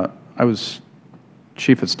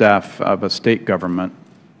Chief of Staff of a state government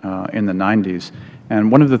in the 90s,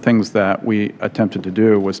 and one of the things that we attempted to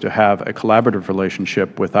do was to have a collaborative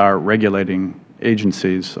relationship with our regulating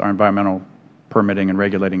agencies, our environmental permitting and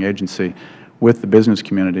regulating agency, with the business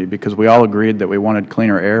community, because we all agreed that we wanted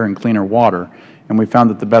cleaner air and cleaner water, and we found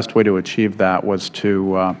that the best way to achieve that was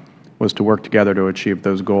to work together to achieve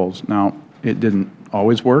those goals. Now, it didn't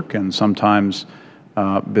always work, and sometimes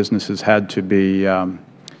businesses had to be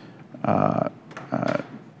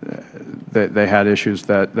they had issues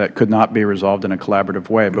that could not be resolved in a collaborative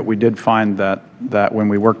way. But we did find that when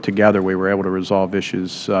we worked together, we were able to resolve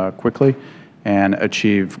issues quickly and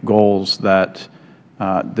achieve goals that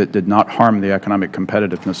did not harm the economic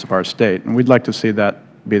competitiveness of our state. And we'd like to see that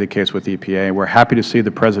be the case with EPA. We're happy to see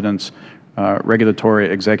the President's regulatory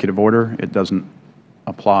executive order. It doesn't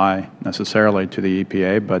apply necessarily to the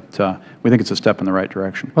EPA, but we think it's a step in the right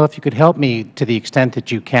direction. Well, if you could help me to the extent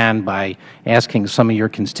that you can by asking some of your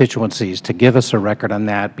constituencies to give us a record on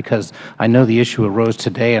that, because I know the issue arose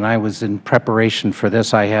today, and I was in preparation for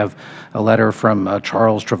this. I have a letter from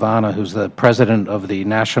Charles Travana, who's the President of the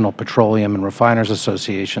National Petroleum and Refiners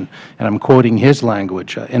Association, and I'm quoting his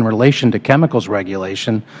language. In relation to chemicals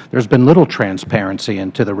regulation, there's been little transparency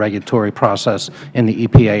into the regulatory process in the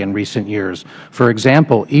EPA in recent years. For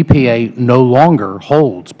example, EPA no longer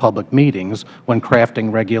holds public meetings when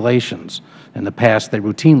crafting regulations. In the past, they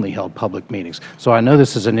routinely held public meetings. So I know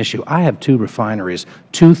this is an issue. I have 2 refineries,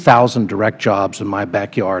 2,000 direct jobs in my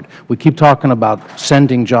backyard. We keep talking about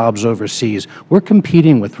sending jobs overseas. We're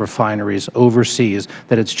competing with refineries overseas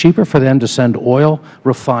that it's cheaper for them to send oil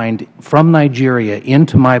refined from Nigeria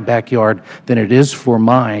into my backyard than it is for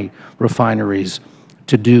my refineries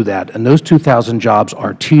to do that. And those 2,000 jobs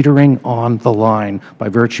are teetering on the line by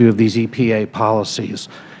virtue of these EPA policies.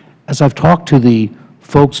 As I've talked to the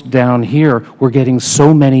folks down here, we're getting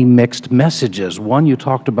so many mixed messages. One, you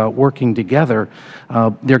talked about working together.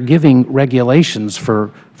 They're giving regulations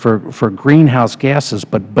for greenhouse gases,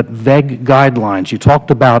 but vague guidelines. You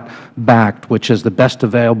talked about BACT, which is the best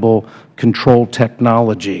available control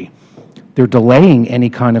technology. They're delaying any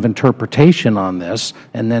kind of interpretation on this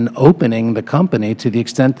and then opening the company to the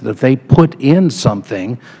extent that if they put in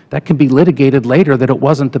something, that can be litigated later that it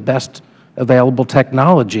wasn't the best available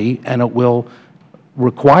technology, and it will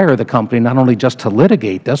require the company not only just to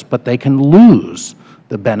litigate this, but they can lose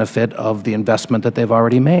the benefit of the investment that they've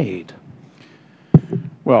already made.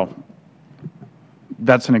 Well,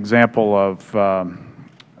 that's an example of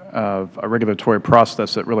a regulatory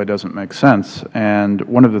process that really doesn't make sense. And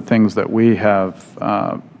one of the things that we have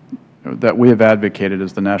advocated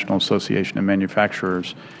as the National Association of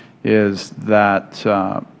Manufacturers is that,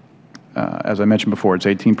 as I mentioned before, it's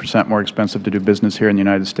 18% more expensive to do business here in the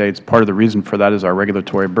United States. Part of the reason for that is our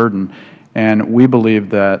regulatory burden. And we believe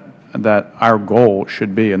that our goal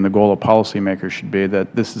should be, and the goal of policymakers should be,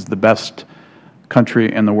 that this is the best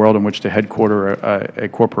country in the world in which to headquarter a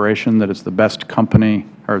corporation, that it's the best company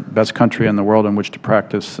or best country in the world in which to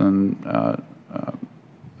practice and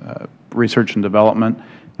research and development,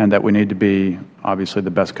 and that we need to be obviously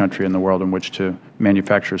the best country in the world in which to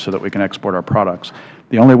manufacture so that we can export our products.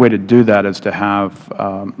 The only way to do that is to have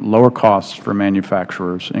lower costs for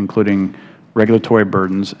manufacturers, including regulatory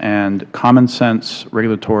burdens and common sense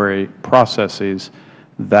regulatory processes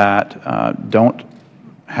that don't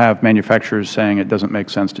have manufacturers saying it doesn't make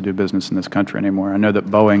sense to do business in this country anymore. I know that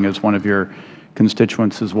Boeing is one of your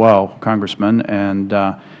constituents as well, Congressman, and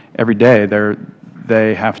every day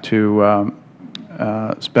they have to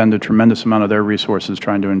spend a tremendous amount of their resources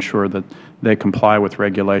trying to ensure that they comply with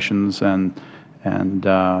regulations, and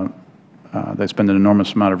they spend an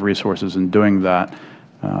enormous amount of resources in doing that.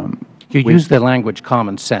 You use the language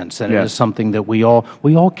common sense, and it is something that we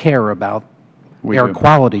all care about. Air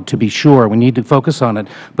quality, to be sure. We need to focus on it.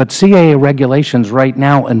 But CAA regulations right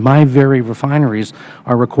now in my very refineries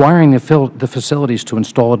are requiring the facilities to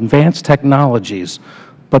install advanced technologies.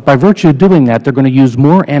 But by virtue of doing that, they're going to use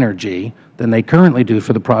more energy than they currently do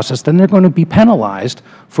for the process. Then they're going to be penalized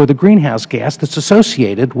for the greenhouse gas that's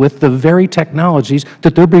associated with the very technologies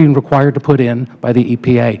that they're being required to put in by the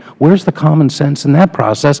EPA. Where's the common sense in that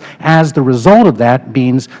process, as the result of that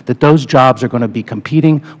means that those jobs are going to be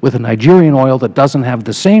competing with a Nigerian oil that doesn't have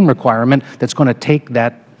the same requirement, that's going to take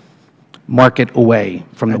that market away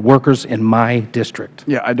from the workers in my district?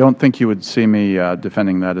 Yeah, I don't think you would see me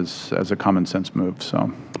defending that as a common sense move. So,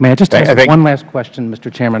 may I just ask one last question,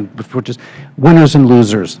 Mr. Chairman, before just winners and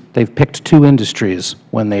losers? They've picked two industries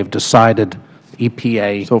when they've decided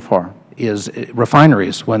EPA so far is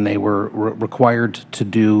refineries, when they were required to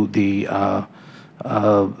do the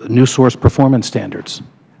new source performance standards.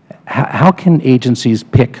 How can agencies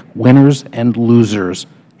pick winners and losers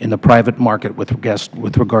in the private market with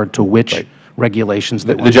regard to which regulations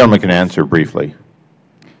that the gentleman can answer briefly.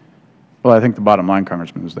 Well, I think the bottom line,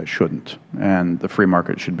 Congressman, is they shouldn't, and the free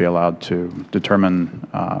market should be allowed to determine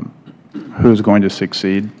who's going to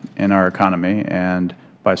succeed in our economy, and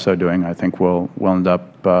by so doing, I think we'll end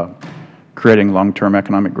up creating long-term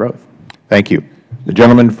economic growth. Thank you. The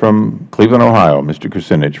gentleman from Cleveland, Ohio, Mr.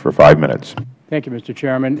 Kucinich, for 5 minutes. Thank you, Mr.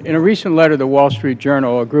 Chairman. In a recent letter to the Wall Street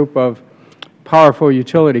Journal, a group of powerful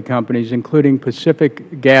utility companies, including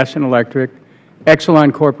Pacific Gas and Electric,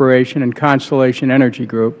 Exelon Corporation, and Constellation Energy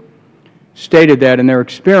Group, stated that in their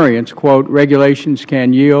experience, quote, regulations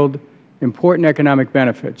can yield important economic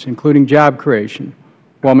benefits, including job creation,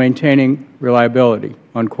 while maintaining reliability,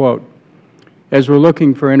 unquote. As we're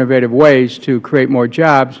looking for innovative ways to create more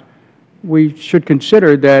jobs, we should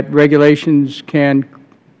consider that regulations can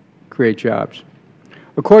create jobs.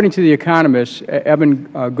 According to the economist Evan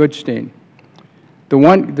Goodstein,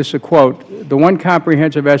 this is a quote, the one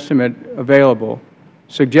comprehensive estimate available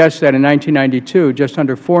suggests that in 1992, just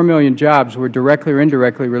under 4 million jobs were directly or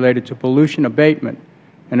indirectly related to pollution abatement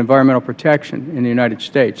and environmental protection in the United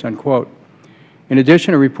States, unquote. In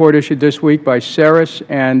addition, a report issued this week by CERIS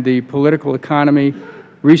and the Political Economy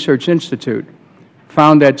Research Institute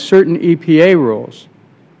found that certain EPA rules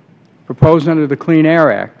proposed under the Clean Air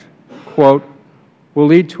Act, quote, will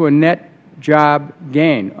lead to a net job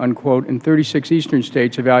gain, unquote, in 36 eastern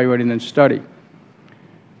states evaluated in the study.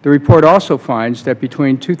 The report also finds that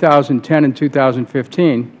between 2010 and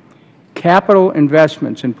 2015, capital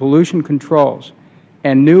investments in pollution controls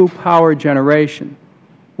and new power generation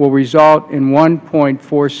will result in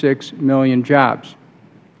 1.46 million jobs.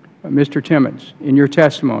 Mr. Timmons, in your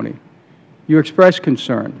testimony, you expressed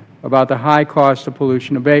concern about the high cost of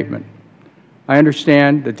pollution abatement. I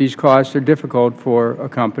understand that these costs are difficult for a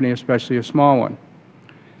company, especially a small one.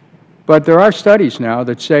 But there are studies now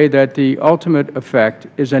that say that the ultimate effect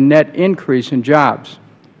is a net increase in jobs.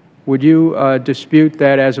 Would you dispute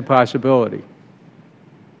that as a possibility?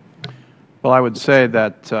 Well, I would say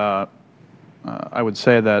that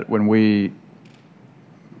when we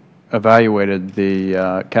evaluated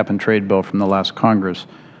the cap-and-trade bill from the last Congress,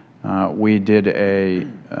 we did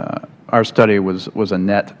our study was a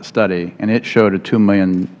net study, and it showed a 2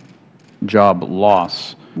 million job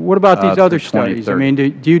loss. What about these other studies? I mean,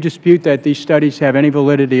 do you dispute that these studies have any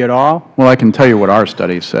validity at all? Well, I can tell you what our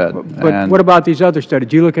study said. But what about these other studies?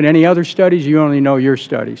 Do you look at any other studies, or you only know your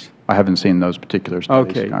studies? I haven't seen those particular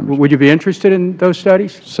studies, Okay. Congressman. Would you be interested in those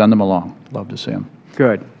studies? Send them along. Love to see them.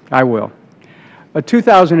 Good. I will. A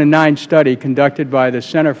 2009 study conducted by the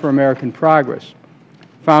Center for American Progress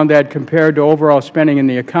found that compared to overall spending in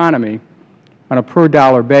the economy on a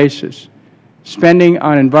per-dollar basis, spending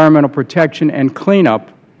on environmental protection and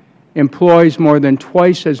cleanup employs more than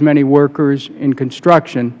twice as many workers in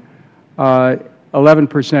construction,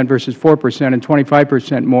 11% versus 4%, and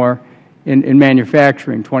 25% more in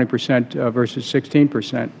manufacturing, 20% versus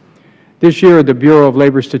 16%. This year, the Bureau of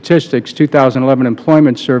Labor Statistics 2011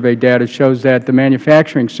 Employment Survey data shows that the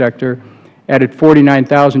manufacturing sector added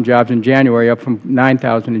 49,000 jobs in January, up from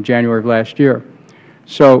 9,000 in January of last year.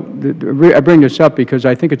 So I bring this up because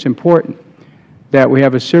I think it's important that we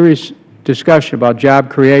have a serious discussion about job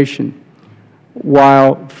creation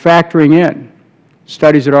while factoring in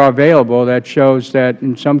studies that are available that shows that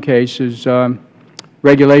in some cases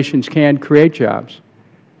regulations can create jobs.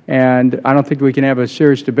 And I don't think we can have a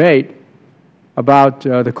serious debate about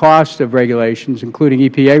the cost of regulations, including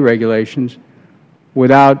EPA regulations,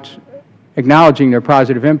 without acknowledging their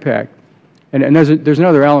positive impact. And there's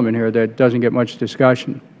another element here that doesn't get much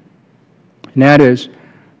discussion, and that is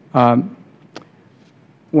when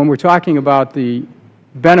we're talking about the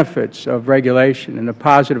benefits of regulation and the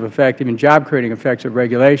positive effect, even job-creating effects of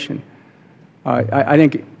regulation, I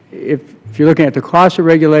think if you're looking at the cost of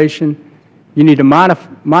regulation, you need to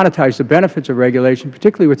monetize the benefits of regulation,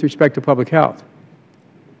 particularly with respect to public health.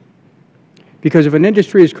 Because if an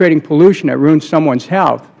industry is creating pollution that ruins someone's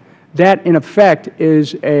health, that in effect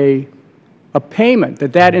is a payment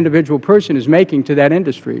that that individual person is making to that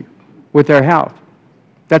industry with their health.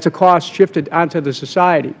 That's a cost shifted onto the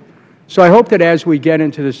society. So I hope that as we get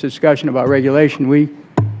into this discussion about regulation,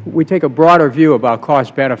 we take a broader view about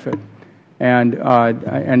cost-benefit. And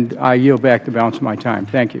I yield back the balance of my time.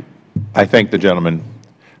 Thank you. I thank the gentleman.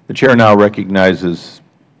 The Chair now recognizes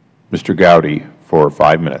Mr. Gowdy for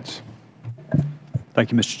 5 minutes.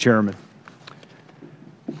 Thank you, Mr. Chairman.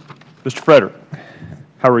 Mr. Fredrich,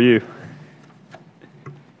 how are you?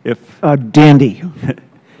 Dandy.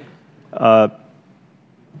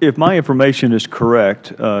 If my information is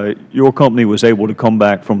correct, your company was able to come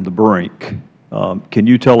back from the brink. Can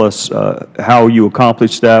you tell us how you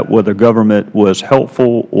accomplished that, whether government was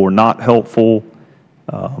helpful or not helpful?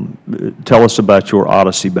 Tell us about your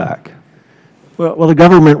odyssey back. Well, the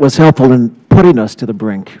government was helpful in putting us to the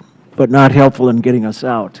brink, but not helpful in getting us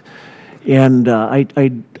out. And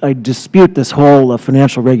I dispute this whole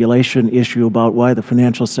financial regulation issue about why the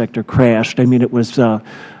financial sector crashed. I mean, it was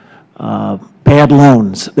bad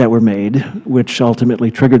loans that were made, which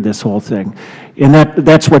ultimately triggered this whole thing. And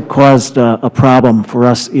that's what caused a problem for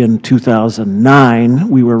us in 2009.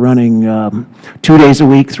 We were running 2 days a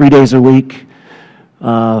week, 3 days a week.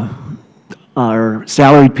 Our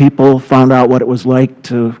salaried people found out what it was like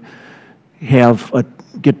to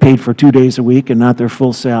get paid for 2 days a week and not their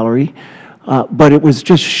full salary. But it was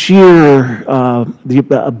just sheer the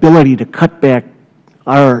ability to cut back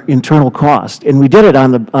our internal cost, and we did it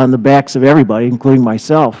on the backs of everybody, including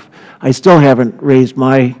myself. I still haven't raised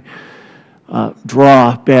my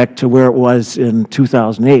draw back to where it was in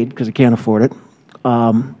 2008 because I can't afford it.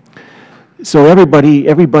 So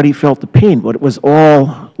everybody felt the pain, but it was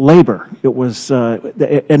all labor. It was,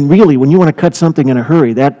 and really, when you want to cut something in a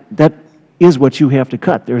hurry, that is what you have to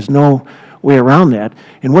cut. There's no way around that.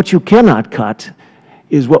 And what you cannot cut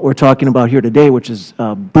is what we're talking about here today, which is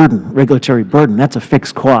burden, regulatory burden. That's a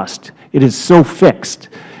fixed cost. It is so fixed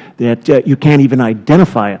that you can't even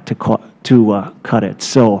identify it to cut it.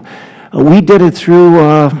 So we did it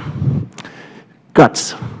through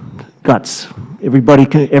guts. Everybody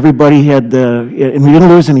had and we didn't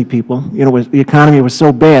lose any people. You know, the economy was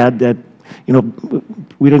so bad that, you know,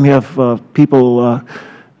 we didn't have people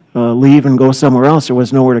leave and go somewhere else. There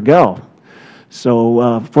was nowhere to go.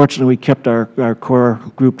 So fortunately, we kept our core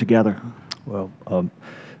group together. Well,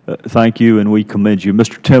 thank you, and we commend you.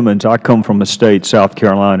 Mr. Timmons, I come from a state, South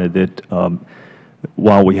Carolina, that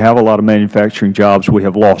while we have a lot of manufacturing jobs, we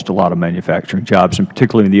have lost a lot of manufacturing jobs, and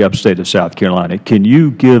particularly in the upstate of South Carolina. Can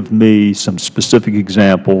you give me some specific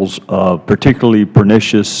examples of particularly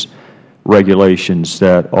pernicious regulations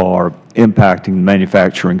that are impacting the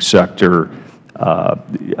manufacturing sector?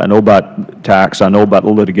 I know about tax, I know about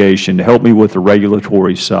the litigation. Help me with the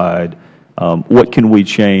regulatory side. What can we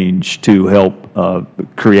change to help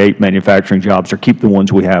create manufacturing jobs or keep the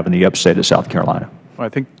ones we have in the upstate of South Carolina? Well,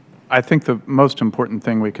 I think the most important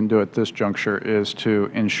thing we can do at this juncture is to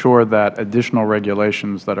ensure that additional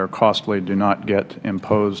regulations that are costly do not get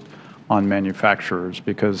imposed on manufacturers,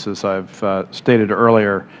 because as I've stated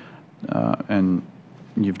earlier, and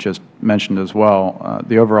you've just mentioned as well,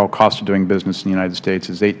 the overall cost of doing business in the United States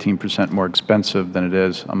is 18% more expensive than it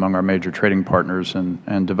is among our major trading partners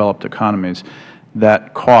and developed economies.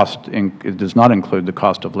 That cost it does not include the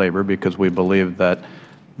cost of labor, because we believe that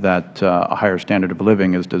a higher standard of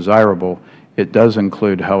living is desirable. It does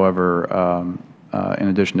include, however, in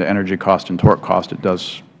addition to energy cost and tort cost, it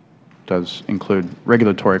does include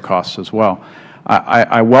regulatory costs as well.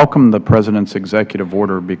 I welcome the President's executive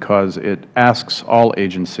order because it asks all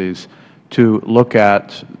agencies to look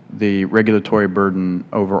at the regulatory burden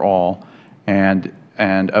overall and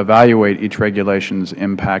evaluate each regulation's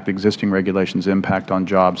impact, existing regulations' impact on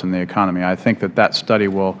jobs and the economy. I think that study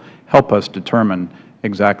will help us determine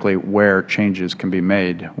exactly where changes can be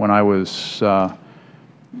made. When I was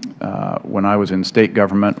in State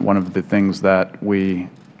government, one of the things that we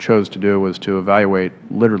chose to do was to evaluate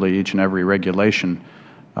literally each and every regulation.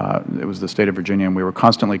 It was the State of Virginia, and we were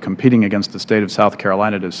constantly competing against the State of South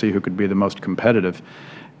Carolina to see who could be the most competitive.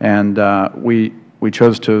 And we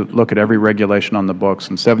chose to look at every regulation on the books,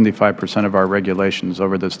 and 75% of our regulations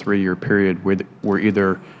over this 3-year period were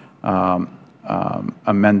either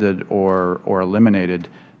amended or eliminated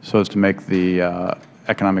so as to make the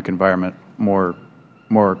economic environment more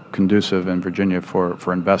conducive in Virginia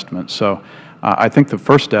for investment. So I think the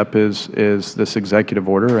first step is this executive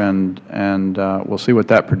order, and we'll see what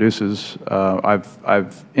that produces.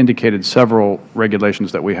 I've indicated several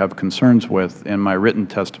regulations that we have concerns with in my written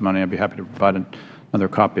testimony. I'd be happy to provide another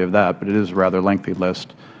copy of that, but it is a rather lengthy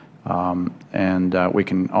list, and we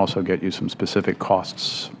can also get you some specific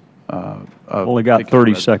costs. I've only got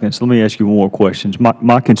 30 seconds. Let me ask you more questions.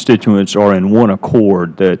 My constituents are in one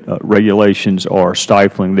accord that regulations are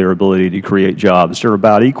stifling their ability to create jobs. They're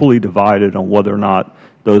about equally divided on whether or not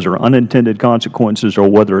those are unintended consequences or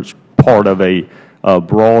whether it's part of a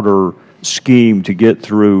broader scheme to get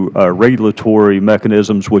through regulatory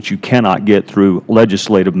mechanisms which you cannot get through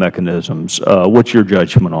legislative mechanisms. What's your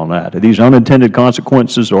judgment on that? Are these unintended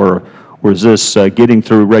consequences, or is this getting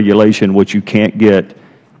through regulation which you can't get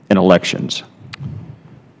in elections?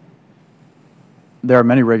 There are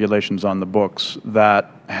many regulations on the books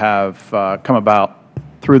that have come about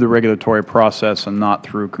through the regulatory process and not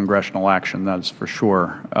through congressional action, that is for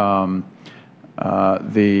sure.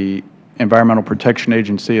 The Environmental Protection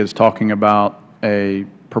Agency is talking about they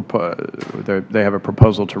have a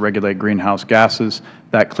proposal to regulate greenhouse gases.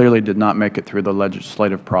 That clearly did not make it through the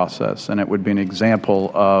legislative process, and it would be an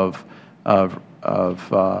example of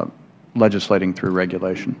legislating through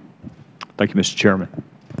regulation. Thank you, Mr. Chairman.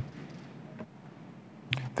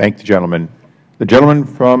 Thank the gentleman. The gentleman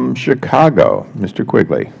from Chicago, Mr.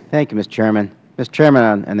 Quigley. Thank you, Mr. Chairman. Mr.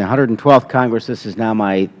 Chairman, in the 112th Congress, this is now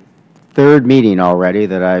my 3rd meeting already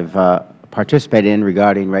that I've participated in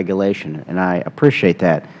regarding regulation, and I appreciate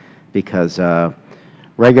that because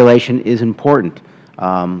regulation is important.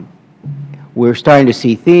 We're starting to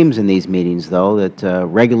see themes in these meetings, though, that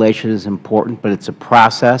regulation is important, but it's a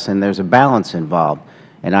process and there's a balance involved.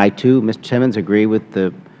 And I, too, Mr. Timmons, agree with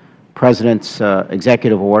the President's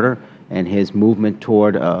executive order and his movement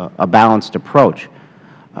toward a balanced approach.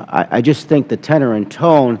 I just think the tenor and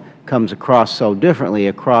tone comes across so differently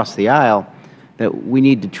across the aisle that we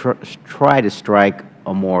need to try to strike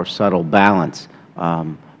a more subtle balance.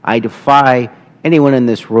 I defy anyone in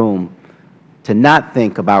this room to not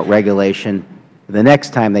think about regulation the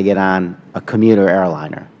next time they get on a commuter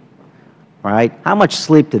airliner, right? How much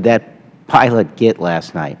sleep did that pilot get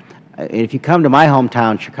last night? If you come to my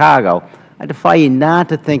hometown, Chicago, I defy you not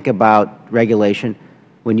to think about regulation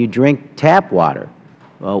when you drink tap water.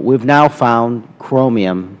 We've now found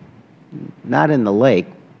chromium, not in the lake,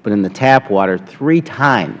 but in the tap water 3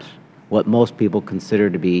 times what most people consider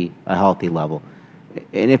to be a healthy level.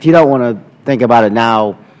 And if you don't want to think about it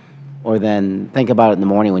now, or then think about it in the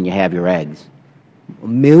morning when you have your eggs.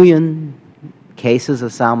 1 million cases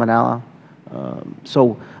of salmonella.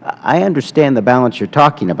 So I understand the balance you're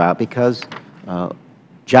talking about because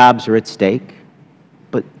jobs are at stake,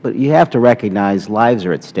 but you have to recognize lives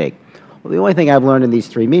are at stake. Well, the only thing I've learned in these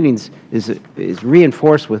 3 meetings is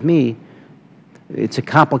reinforced with me, it's a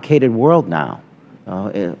complicated world now.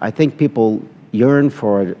 I think people yearn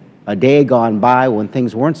for a day gone by when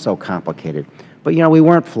things weren't so complicated. But, you know, we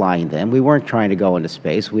weren't flying then. We weren't trying to go into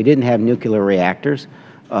space. We didn't have nuclear reactors,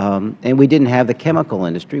 and we didn't have the chemical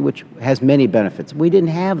industry, which has many benefits. We didn't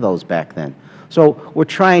have those back then. So we're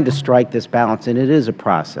trying to strike this balance, and it is a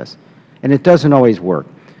process. And it doesn't always work.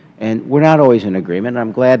 And we're not always in agreement.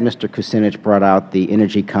 I'm glad Mr. Kucinich brought out the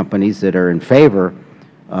energy companies that are in favor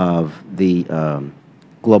of the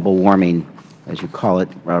global warming, as you call it,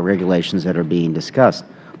 regulations that are being discussed.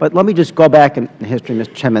 But let me just go back in history,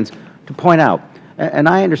 Mr. Timmons, to point out, and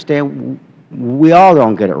I understand we all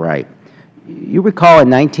don't get it right. You recall in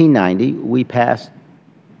 1990, we passed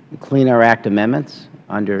the Clean Air Act amendments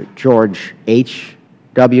under George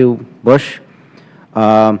H.W. Bush,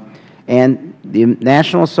 and the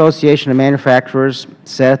National Association of Manufacturers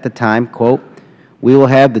said at the time, quote, "We will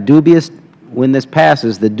have the dubious, when this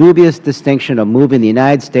passes, the dubious distinction of moving the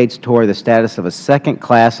United States toward the status of a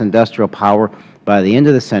second-class industrial power by the end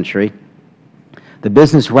of the century." The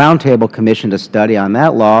Business Roundtable commissioned a study on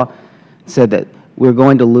that law, said that we're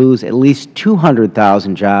going to lose at least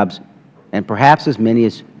 200,000 jobs and perhaps as many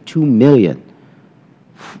as 2 million.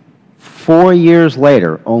 4 years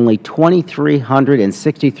later, only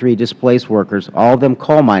 2,363 displaced workers, all of them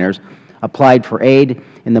coal miners, applied for aid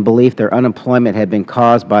in the belief their unemployment had been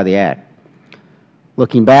caused by the Act.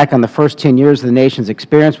 Looking back on the first 10 years of the nation's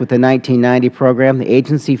experience with the 1990 program, the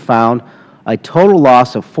agency found a total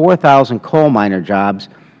loss of 4,000 coal miner jobs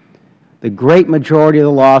The great majority of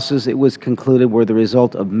the losses, it was concluded, were the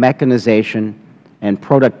result of mechanization and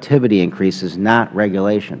productivity increases, not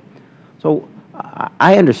regulation. So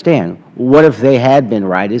I understand what if they had been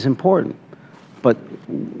right is important, but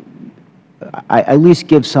I at least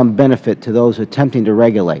give some benefit to those attempting to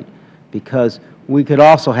regulate, because we could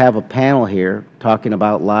also have a panel here talking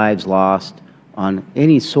about lives lost on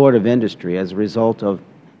any sort of industry as a result of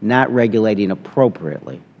not regulating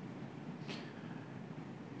appropriately.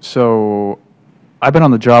 So I've been on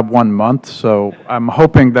the job 1 month, so I'm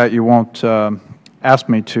hoping that you won't ask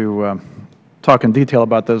me to talk in detail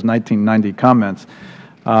about those 1990 comments.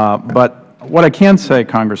 But what I can say,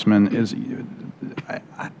 Congressman, is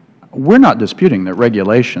we're not disputing that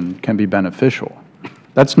regulation can be beneficial.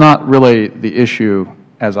 That's not really the issue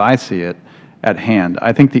as I see it at hand.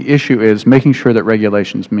 I think the issue is making sure that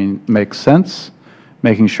regulations make sense,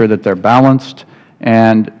 making sure that they're balanced,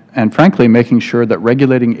 and frankly, making sure that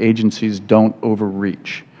regulating agencies don't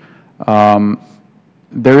overreach.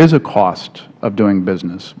 There is a cost of doing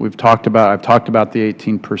business. I've talked about the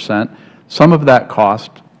 18%. Some of that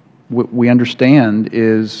cost, we understand,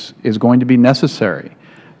 is going to be necessary.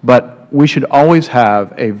 But we should always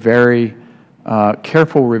have a very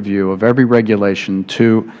careful review of every regulation.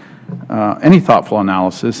 To any thoughtful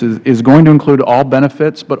analysis is going to include all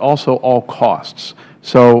benefits, but also all costs.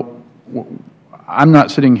 So I'm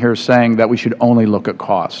not sitting here saying that we should only look at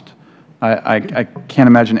cost. I can't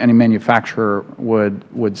imagine any manufacturer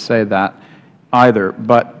would say that either.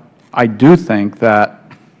 But I do think that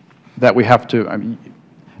we have to,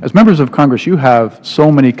 as members of Congress, you have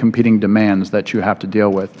so many competing demands that you have to deal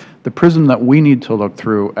with. The prism that we need to look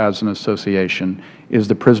through as an association is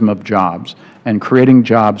the prism of jobs, and creating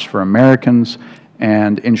jobs for Americans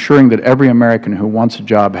and ensuring that every American who wants a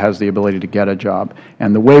job has the ability to get a job.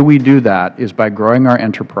 And the way we do that is by growing our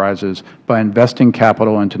enterprises, by investing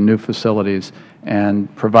capital into new facilities,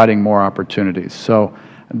 and providing more opportunities. So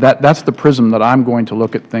that's the prism that I'm going to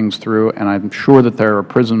look at things through, and I'm sure that there are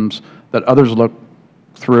prisms that others look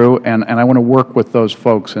through, and I want to work with those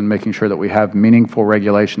folks in making sure that we have meaningful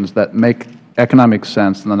regulations that make economic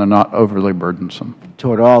sense and that are not overly burdensome.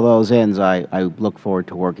 Toward all those ends, I look forward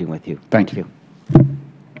to working with you. Thank you.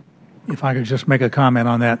 If I could just make a comment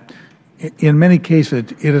on that. In many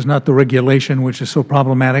cases, it is not the regulation which is so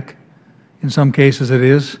problematic. In some cases it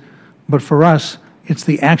is. But for us, it's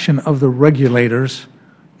the action of the regulators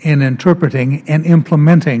in interpreting and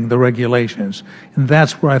implementing the regulations. And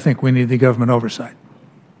that's where I think we need the government oversight.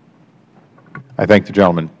 I thank the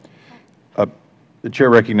gentleman. The Chair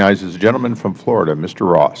recognizes the gentleman from Florida,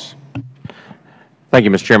 Mr. Ross. Thank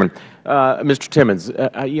you, Mr. Chairman. Mr. Timmons,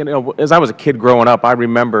 you know, as I was a kid growing up, I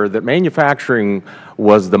remember that manufacturing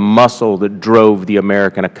was the muscle that drove the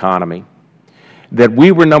American economy, that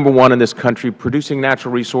we were #1 in this country producing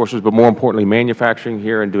natural resources, but more importantly, manufacturing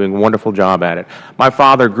here and doing a wonderful job at it. My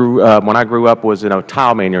father when I grew up, was in a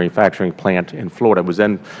tile manufacturing plant in Florida. It was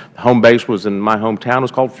then, home base was in my hometown. It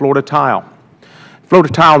was called Florida Tile. Florida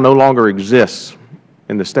Tile no longer exists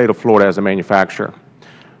in the state of Florida as a manufacturer.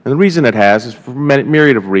 And the reason it has is for a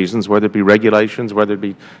myriad of reasons, whether it be regulations, whether it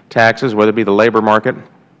be taxes, whether it be the labor market.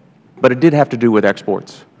 But it did have to do with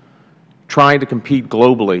exports, trying to compete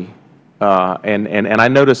globally. And I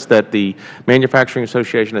noticed that the Manufacturing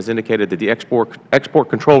Association has indicated that the export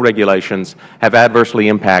control regulations have adversely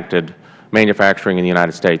impacted manufacturing in the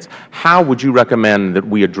United States. How would you recommend that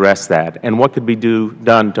we address that? And what could be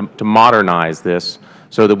done to modernize this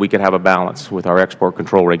so that we could have a balance with our export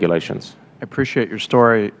control regulations? I appreciate your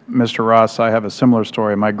story, Mr. Ross. I have a similar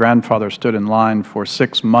story. My grandfather stood in line for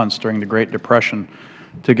 6 months during the Great Depression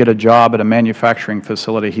to get a job at a manufacturing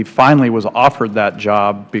facility. He finally was offered that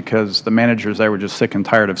job because the managers there were just sick and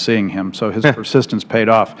tired of seeing him, so his persistence paid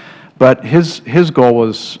off. But his goal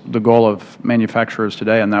was the goal of manufacturers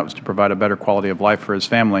today, and that was to provide a better quality of life for his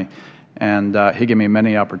family. And he gave me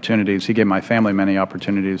many opportunities. He gave my family many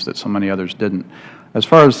opportunities that so many others didn't. As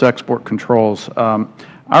far as export controls,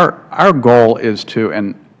 our goal is to,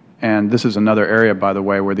 and this is another area, by the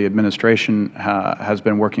way, where the administration has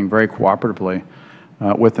been working very cooperatively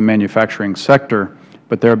with the manufacturing sector,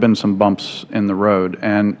 but there have been some bumps in the road.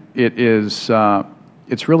 And it's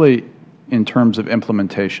really in terms of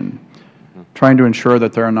implementation, trying to ensure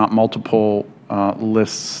that there are not multiple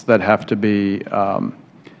lists that have to be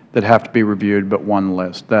reviewed, but one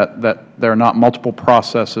list, that there are not multiple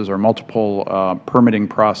processes or multiple permitting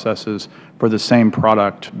processes for the same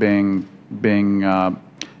product being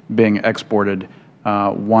exported.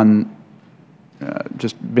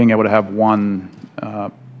 Just being able to have one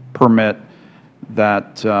permit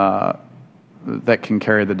that that can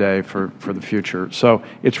carry the day for the future. So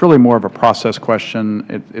it's really more of a process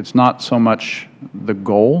question. It's not so much the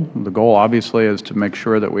goal. The goal, obviously, is to make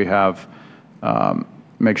sure that we have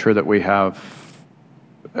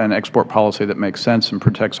an export policy that makes sense and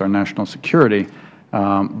protects our national security.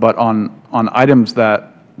 But on items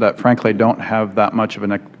that frankly don't have that much of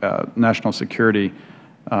a national security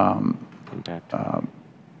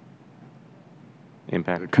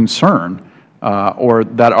impact concern, or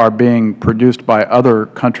that are being produced by other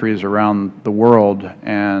countries around the world,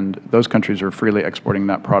 and those countries are freely exporting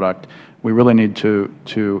that product, we really need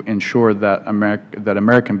to ensure that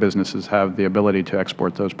American businesses have the ability to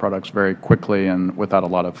export those products very quickly and without a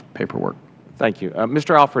lot of paperwork. Thank you.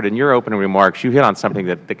 Mr. Alford, in your opening remarks, you hit on something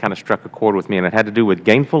that kind of struck a chord with me, and it had to do with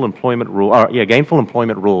gainful employment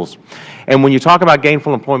rules. And when you talk about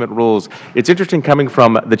gainful employment rules, it's interesting coming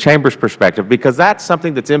from the Chamber's perspective, because that's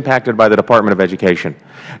something that's impacted by the Department of Education.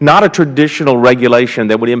 Not a traditional regulation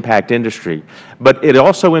that would impact industry, but it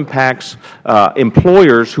also impacts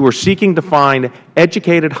employers who are seeking to find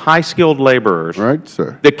educated, high-skilled laborers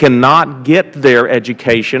that cannot get their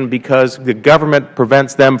education because the government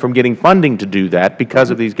prevents them from getting funding to do that because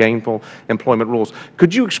of these gainful employment rules.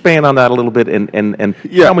 Could you expand on that a little bit and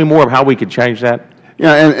tell me more of how we could change that?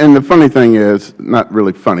 Yeah, and the funny thing is, not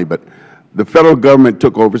really funny, but the Federal Government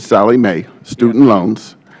took over Sallie Mae student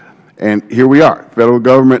loans, and here we are. Federal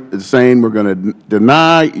Government is saying we're going to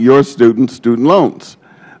deny your students student loans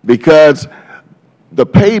because the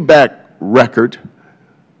payback record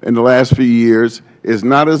in the last few years is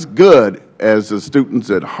not as good as the students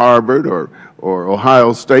at Harvard or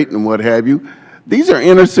Ohio State and what have you. These are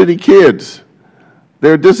inner city kids.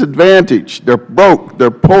 They're disadvantaged. They're broke. They're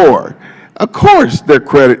poor. Of course their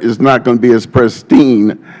credit is not going to be as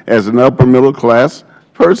pristine as an upper middle class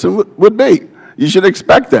person would be. You should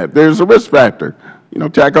expect that. There's a risk factor. You know,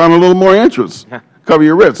 tack on a little more interest. Cover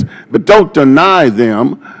your risk. But don't deny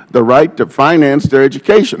them the right to finance their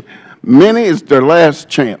education. Many, it's their last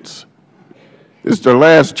chance. It's their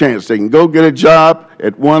last chance. They can go get a job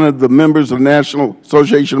at one of the members of the National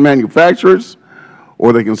Association of Manufacturers,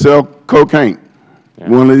 or they can sell cocaine,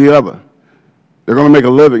 one or the other. They're going to make a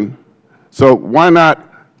living. So why not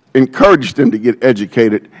encourage them to get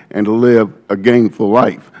educated and to live a gainful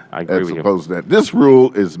life as opposed to that? This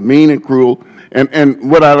rule is mean and cruel. And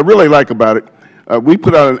what I really like about it, we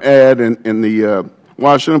put out an ad in the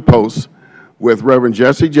Washington Post with Reverend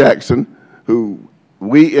Jesse Jackson, who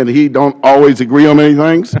we and he don't always agree on many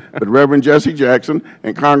things, but Reverend Jesse Jackson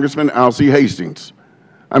and Congressman Alcee Hastings.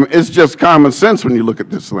 I mean, it's just common sense when you look at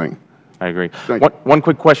this thing. I agree. One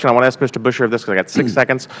quick question. I want to ask Mr. Buschur of this because I got 6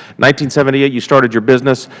 seconds. 1978, you started your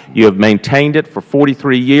business. You have maintained it for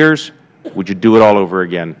 43 years. Would you do it all over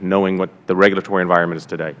again, knowing what the regulatory environment is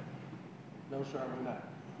today? No, sir, I would not.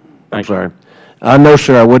 I'm sorry. No,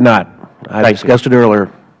 sir, I would not. I discussed it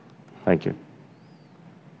earlier. Thank you.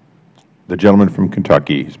 The gentleman from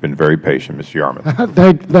Kentucky has been very patient, Mr. Yarmouth.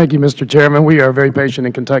 Thank you, Mr. Chairman. We are very patient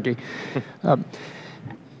in Kentucky.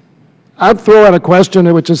 I'd throw out a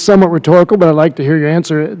question which is somewhat rhetorical, but I'd like to hear your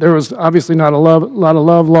answer. There was obviously not a lot of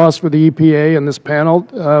love lost for the EPA in this panel.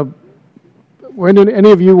 When did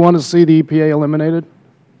any of you want to see the EPA eliminated?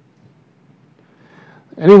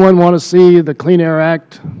 Anyone want to see the Clean Air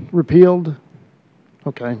Act repealed?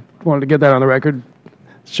 Okay. Wanted to get that on the record.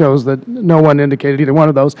 Shows that no one indicated either one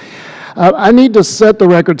of those. I need to set the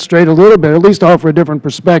record straight a little bit, at least offer a different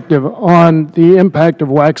perspective on the impact of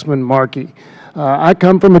Waxman-Markey. I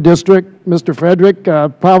come from a district, Mr.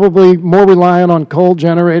 Fredrich, probably more reliant on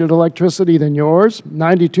coal-generated electricity than yours.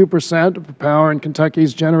 92% of the power in Kentucky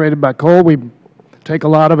is generated by coal. We take a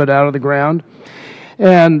lot of it out of the ground.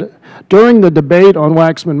 And during the debate on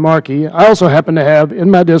Waxman-Markey, I also happen to have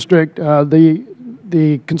in my district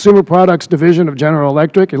the Consumer Products Division of General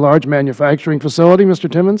Electric, a large manufacturing facility, Mr.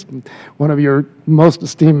 Timmons, one of your most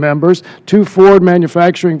esteemed members, 2 Ford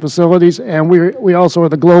manufacturing facilities, and we also are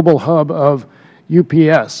the global hub of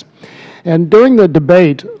UPS. And during the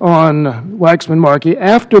debate on Waxman-Markey,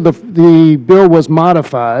 after the bill was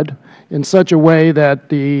modified in such a way that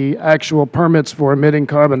the actual permits for emitting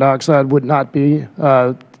carbon dioxide would not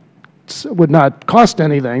cost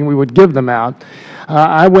anything, we would give them out,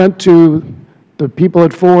 I went to the people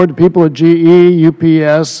at Ford, the people at GE,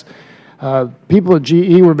 UPS. People at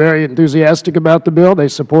GE were very enthusiastic about the bill. They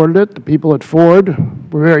supported it. The people at Ford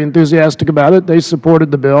were very enthusiastic about it. They supported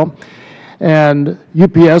the bill. And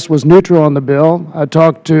UPS was neutral on the bill. I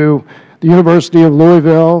talked to the University of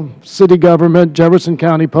Louisville, city government, Jefferson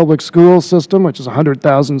County Public School System, which is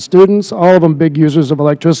 100,000 students, all of them big users of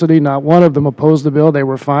electricity. Not one of them opposed the bill. They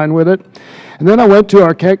were fine with it. And then I went to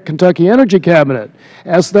our Kentucky Energy Cabinet,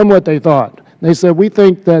 asked them what they thought. They said, we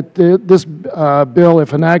think that this bill,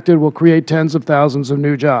 if enacted, will create tens of thousands of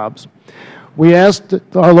new jobs. We asked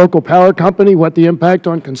our local power company what the impact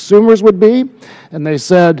on consumers would be, and they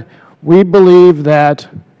said, we believe that,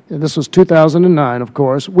 and this was 2009, of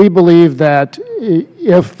course, we believe that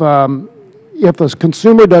if a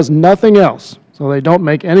consumer does nothing else, so they don't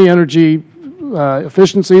make any energy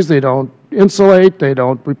efficiencies, they don't insulate, they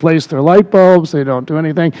don't replace their light bulbs, they don't do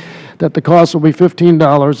anything, that the cost will be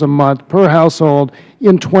 $15 a month per household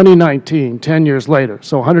in 2019, 10 years later,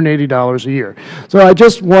 so $180 a year. So I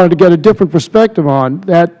just wanted to get a different perspective on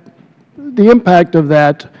that, the impact of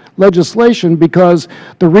that legislation, because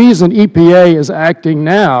the reason EPA is acting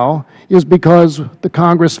now is because the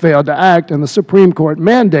Congress failed to act and the Supreme Court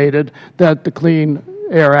mandated that the Clean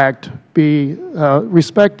Air Act be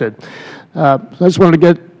respected. So I just wanted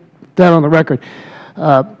to get that on the record.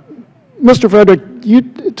 Mr. Fredrich, you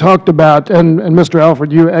talked about, and Mr.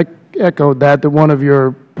 Alford, you echoed that one of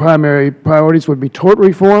your primary priorities would be tort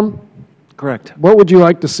reform. Correct. What would you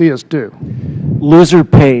like to see us do? Loser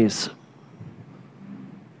pays.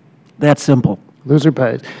 That's simple. Loser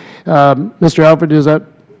pays. Mr. Alford, is that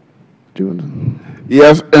doing?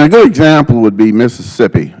 Yes, and a good example would be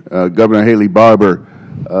Mississippi. Governor Haley Barbour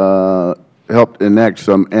helped enact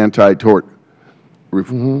some anti-tort,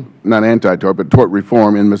 not anti-tort, but tort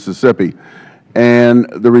reform in Mississippi. And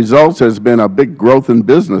the results has been a big growth in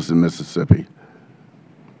business in Mississippi.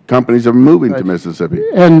 Companies are moving to Mississippi.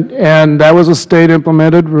 And that was a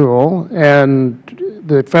state-implemented rule, and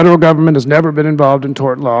the Federal Government has never been involved in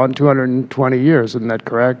tort law in 220 years. Isn't that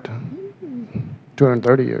correct?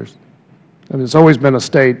 230 years. I mean, it's always been a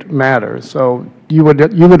state matter. So you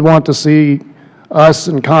would want to see us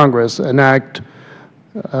in Congress enact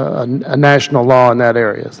a national law in that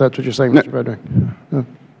area. Is that what you're saying, Mr. Fredrich? Yeah.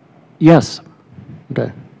 Yes.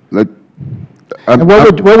 Okay. And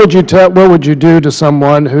what would you do to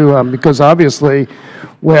someone who, because obviously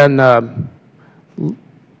when a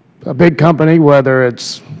big company, whether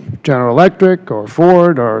it's General Electric or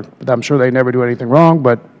Ford, or I'm sure they never do anything wrong,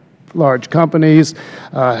 but large companies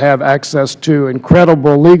have access to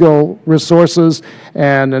incredible legal resources,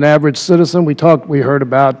 and an average citizen, we heard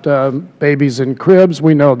about babies in cribs.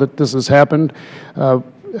 We know that this has happened.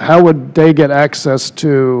 How would they get access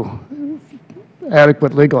to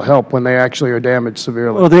adequate legal help when they actually are damaged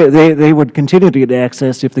severely? Well, they would continue to get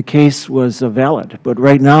access if the case was valid. But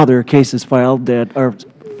right now there are cases filed that are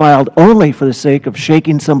filed only for the sake of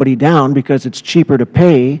shaking somebody down because it's cheaper to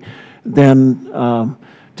pay than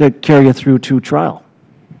to carry it through to trial.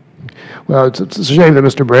 Well, it's a shame that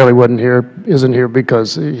Mr. Braley isn't here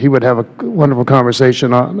because he would have a wonderful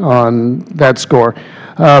conversation on that score.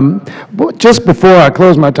 Just before I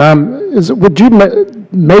close my time, would you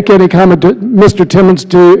make any comment, Mr. Timmons,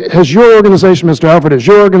 has your organization, Mr. Alford, has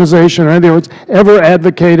your organization or anything else ever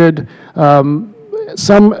advocated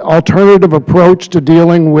some alternative approach to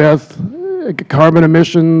dealing with carbon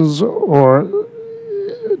emissions, or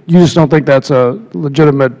you just don't think that's a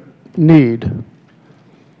legitimate need?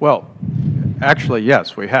 Well, actually,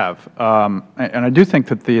 yes, we have. And I do think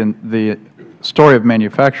that the story of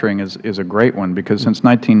manufacturing is a great one, because since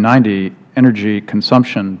 1990, energy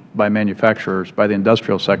consumption by manufacturers, by the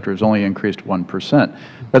industrial sector, has only increased 1%.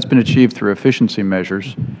 That's been achieved through efficiency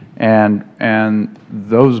measures, and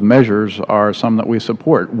those measures are some that we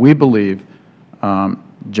support. We believe,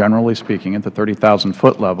 generally speaking, at the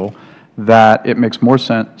 30,000-foot level, that it makes more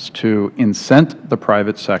sense to incent the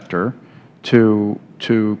private sector to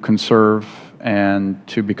conserve and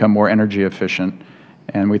to become more energy efficient.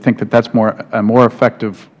 And we think that that's a more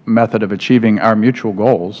effective method of achieving our mutual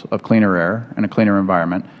goals of cleaner air and a cleaner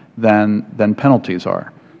environment than penalties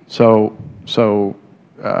are. So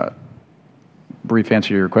brief answer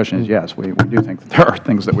to your question is yes, we do think that there are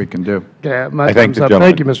things that we can do. Yeah, my thumbs up.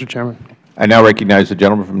 Thank you, Mr. Chairman. I now recognize the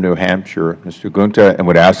gentleman from New Hampshire, Mr. Gunta, and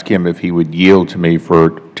would ask him if he would yield to me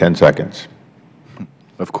for 10 seconds.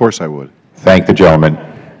 Of course I would. Thank the gentleman.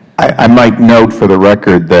 I might note for the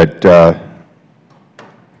record that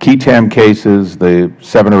Ketam cases, the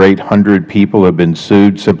 700 or 800 people have been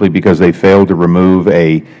sued simply because they failed to remove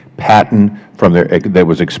a patent from that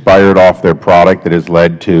was expired off their product that has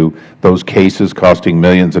led to those cases costing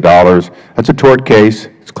millions of dollars. That's a tort case.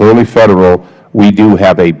 It's clearly Federal. We do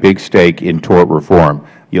have a big stake in tort reform.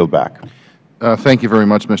 Yield back. Thank you very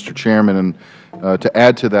much, Mr. Chairman. And to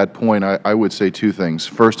add to that point, I would say two things.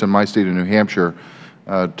 First, in my state of New Hampshire,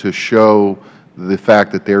 to show the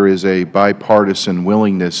fact that there is a bipartisan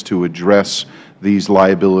willingness to address these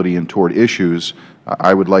liability and tort issues,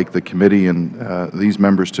 I would like the committee and these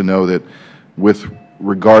members to know that with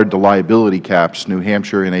regard to liability caps, New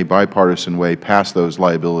Hampshire, in a bipartisan way, passed those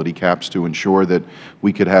liability caps to ensure that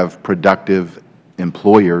we could have productive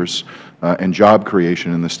employers and job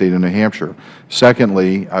creation in the State of New Hampshire.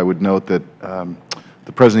 Secondly, I would note that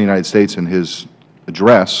the President of the United States, in his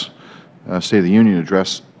address, State of the Union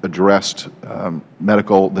address, addressed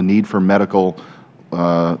the need for medical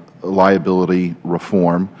liability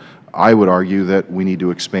reform. I would argue that we need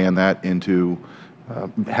to expand that into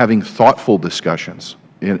having thoughtful discussions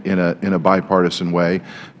in a bipartisan way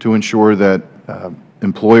to ensure that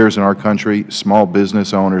employers in our country, small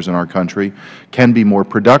business owners in our country, can be more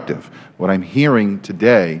productive. What I am hearing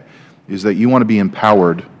today is that you want to be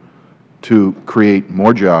empowered to create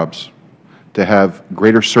more jobs, to have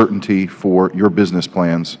greater certainty for your business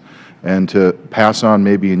plans, and to pass on,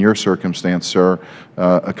 maybe in your circumstance, sir,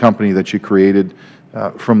 a company that you created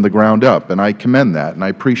from the ground up. And I commend that, and I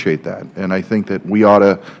appreciate that. And I think that we ought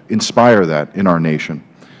to inspire that in our nation.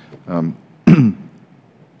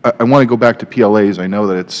 I want to go back to PLAs. I know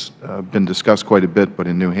that it's been discussed quite a bit, but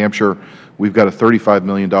in New Hampshire, we've got a $35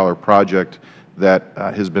 million project that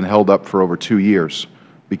has been held up for over 2 years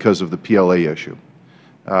because of the PLA issue.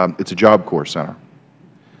 It's a Job Corps Center.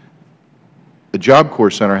 The Job Corps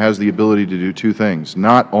Center has the ability to do two things: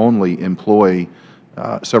 not only employ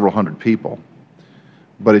several hundred people,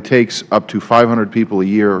 but it takes up to 500 people a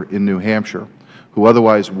year in New Hampshire who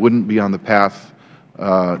otherwise wouldn't be on the path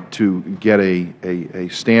to get a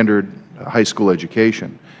standard high school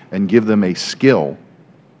education, and give them a skill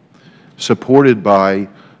supported by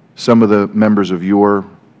some of the members of your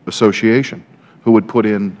association who would put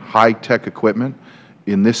in high-tech equipment,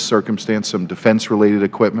 in this circumstance some defense-related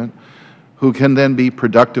equipment, who can then be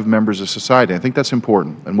productive members of society. I think that's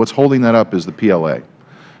important. And what's holding that up is the PLA.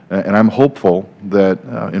 And I'm hopeful that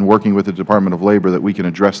in working with the Department of Labor that we can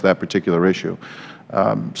address that particular issue.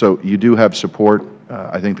 So you do have support.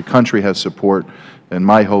 I think the country has support. And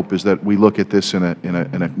my hope is that we look at this in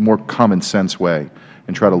a more common sense way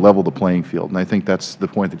and try to level the playing field. And I think that's the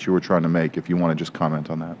point that you were trying to make, if you want to just comment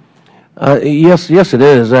on that. Yes, it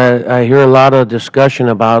is. I hear a lot of discussion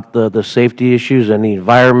about the safety issues and the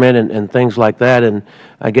environment and things like that. And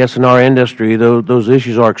I guess in our industry, those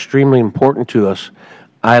issues are extremely important to us.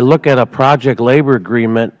 I look at a project labor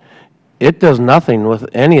agreement. It does nothing with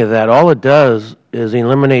any of that. All it does is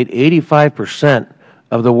eliminate 85%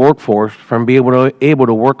 of the workforce from being able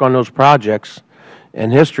to work on those projects.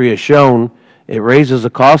 And history has shown it raises the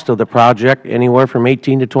cost of the project anywhere from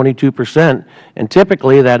 18 to 22%, and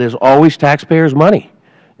typically that is always taxpayers' money.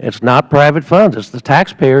 It's not private funds. It's the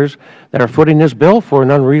taxpayers that are footing this bill for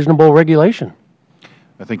an unreasonable regulation.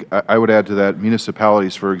 I think I would add to that,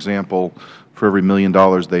 municipalities, for example, for every $1 million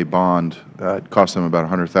they bond, it costs them about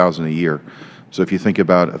 $100,000 a year. So if you think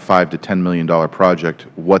about a $5 to $10 million project,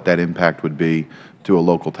 what that impact would be to a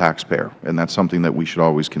local taxpayer, and that's something that we should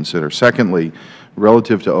always consider. Secondly,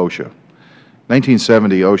 relative to OSHA.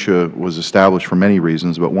 1970, OSHA was established for many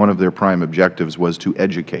reasons, but one of their prime objectives was to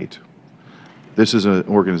educate. This is an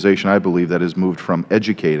organization, I believe, that has moved from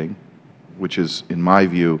educating, which is, in my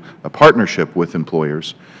view, a partnership with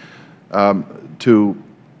employers, to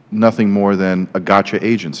nothing more than a gotcha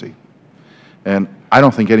agency. And I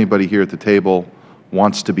don't think anybody here at the table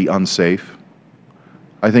wants to be unsafe.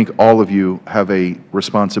 I think all of you have a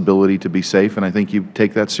responsibility to be safe, and I think you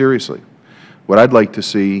take that seriously. What I'd like to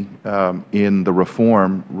see in the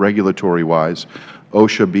reform, regulatory-wise,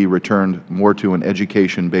 OSHA be returned more to an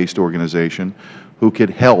education-based organization who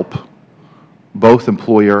could help both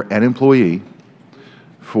employer and employee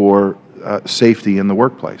for safety in the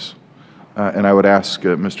workplace. And I would ask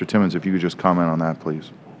Mr. Timmons if you could just comment on that,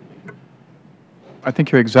 please. I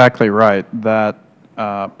think you're exactly right that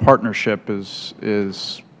partnership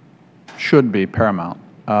should be paramount.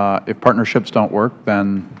 If partnerships don't work,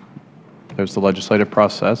 then there's the legislative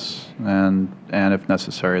process and if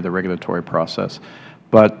necessary, the regulatory process.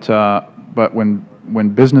 But when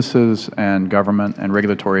businesses and government and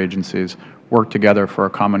regulatory agencies work together for a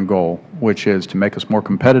common goal, which is to make us more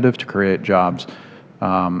competitive, to create jobs,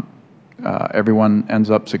 everyone ends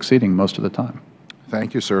up succeeding most of the time.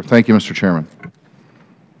 Thank you, sir. Thank you, Mr. Chairman.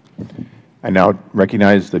 I now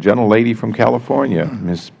recognize the gentlelady from California,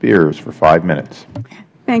 Ms. Spears, for 5 minutes.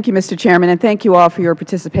 Thank you, Mr. Chairman, and thank you all for your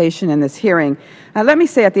participation in this hearing. Let me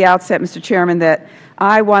say at the outset, Mr. Chairman, that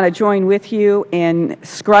I want to join with you in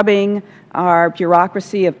scrubbing our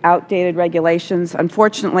bureaucracy of outdated regulations.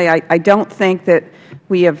 Unfortunately, I don't think that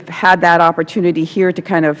we have had that opportunity here to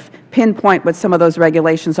kind of pinpoint what some of those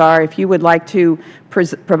regulations are. If you would like to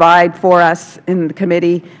provide for us in the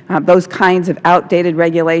committee those kinds of outdated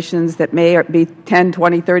regulations that may be 10,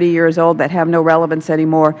 20, 30 years old that have no relevance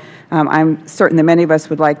anymore, I'm certain that many of us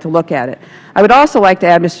would like to look at it. I would also like to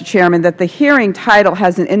add, Mr. Chairman, that the hearing title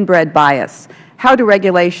has an inbred bias. How do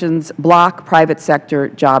regulations block private sector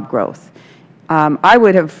job growth? I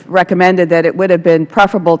would have recommended that it would have been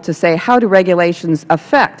preferable to say, how do regulations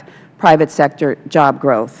affect private sector job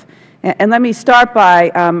growth? And let me start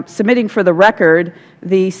by submitting for the record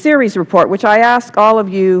the series report, which I ask all of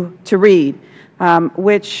you to read,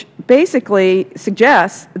 which basically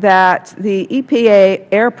suggests that the EPA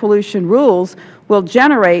air pollution rules will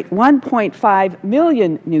generate 1.5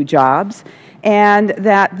 million new jobs, and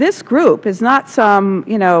that this group is not some,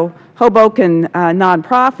 Hoboken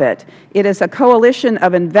nonprofit. It is a coalition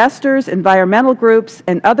of investors, environmental groups,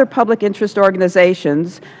 and other public interest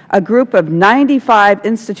organizations, a group of 95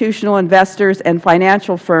 institutional investors and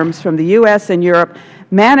financial firms from the U.S. and Europe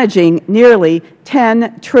managing nearly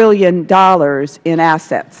 $10 trillion in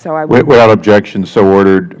assets. So I would Without objection, so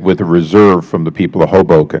ordered, with a reserve from the people of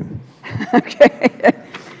Hoboken. Okay.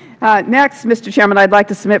 Next, Mr. Chairman, I'd like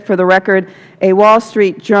to submit for the record a Wall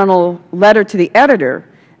Street Journal letter to the editor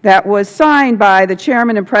that was signed by the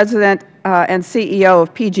Chairman and President and CEO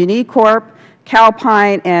of PG&E Corp.,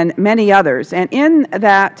 Calpine, and many others. And in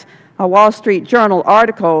that Wall Street Journal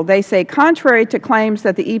article, they say, contrary to claims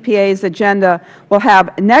that the EPA's agenda will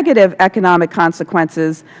have negative economic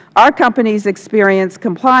consequences, our company's experience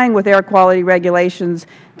complying with air quality regulations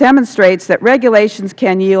demonstrates that regulations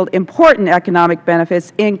can yield important economic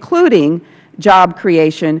benefits, including job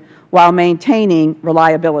creation, while maintaining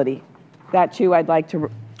reliability. That, too, I'd like to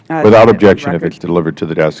Without objection, if it's delivered to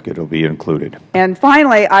the desk, it will be included. And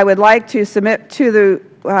finally, I would like to submit to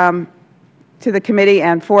the committee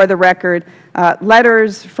and for the record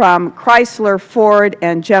letters from Chrysler, Ford,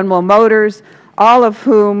 and General Motors, all of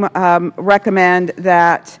whom recommend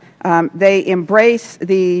that they embrace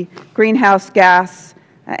the greenhouse gas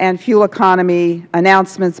and fuel economy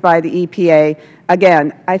announcements by the EPA.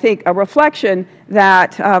 Again, I think a reflection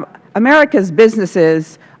that America's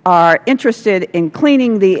businesses are interested in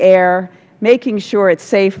cleaning the air, making sure it's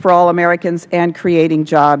safe for all Americans, and creating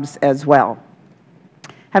jobs as well.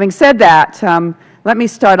 Having said that, let me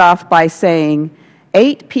start off by saying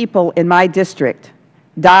 8 people in my district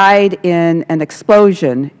died in an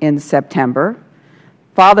explosion in September.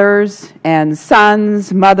 Fathers and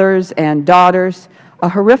sons, mothers and daughters, a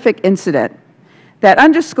horrific incident that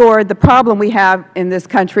underscored the problem we have in this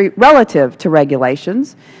country relative to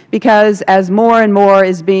regulations, because as more and more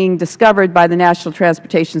is being discovered by the National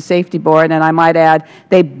Transportation Safety Board, and I might add,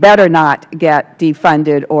 they better not get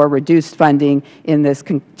defunded or reduced funding in this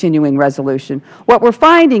continuing resolution, what we're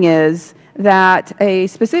finding is that a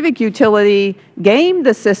specific utility gamed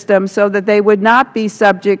the system so that they would not be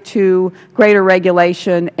subject to greater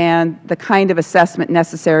regulation and the kind of assessment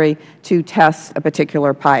necessary to test a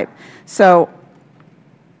particular pipe. So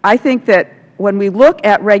I think that when we look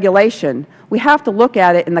at regulation, we have to look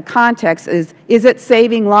at it in the context is it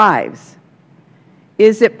saving lives?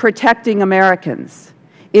 Is it protecting Americans?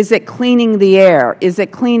 Is it cleaning the air? Is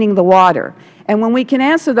it cleaning the water? And when we can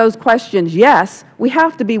answer those questions, yes, we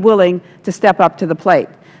have to be willing to step up to the plate.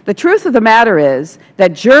 The truth of the matter is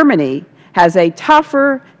that Germany has a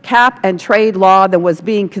tougher cap and trade law than was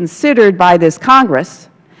being considered by this Congress,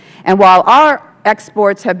 and while our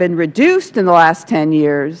exports have been reduced in the last 10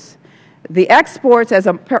 years, the exports as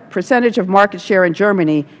a percentage of market share in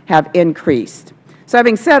Germany have increased. So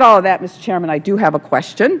having said all of that, Mr. Chairman, I do have a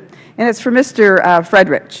question, and it's for Mr.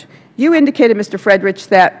 Fredrich. You indicated, Mr. Fredrich,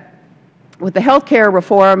 that with the health care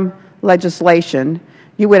reform legislation,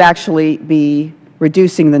 you would actually be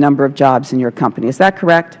reducing the number of jobs in your company. Is that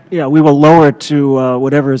correct? Yeah, we will lower it to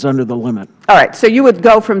whatever is under the limit. All right. So you would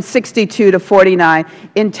go from 62 to 49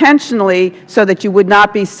 intentionally so that you would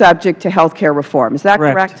not be subject to health care reform. Is that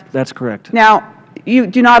correct? That's correct. Now, you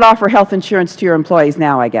do not offer health insurance to your employees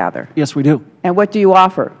now, I gather. Yes, we do. And what do you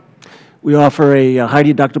offer? We offer a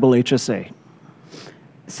high-deductible HSA.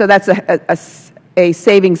 So that's a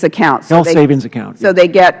savings account. Health savings account. So they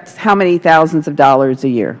get how many thousands of dollars a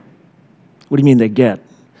year? What do you mean they get?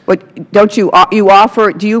 But don't you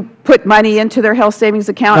offer? Do you put money into their health savings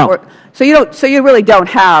account? No. Or, so you don't. So you really don't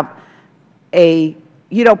have a.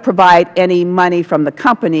 You don't provide any money from the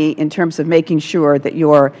company in terms of making sure that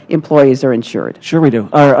your employees are insured. Sure, we do.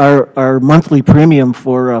 Our monthly premium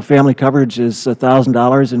for family coverage is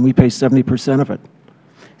 $1,000, and we pay 70% of it.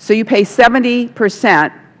 So you pay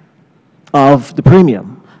 70%, of the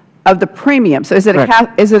premium. Of the premium. So is it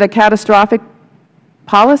a catastrophic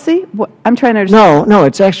policy? I'm trying to understand. No,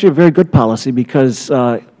 it's actually a very good policy because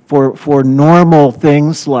for normal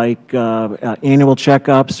things like annual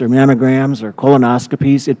checkups or mammograms or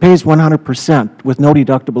colonoscopies, it pays 100% with no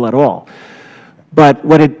deductible at all. But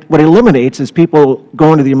what it eliminates is people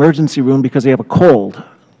going to the emergency room because they have a cold,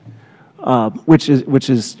 which is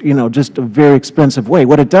just a very expensive way.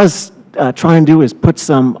 What it does try and do is put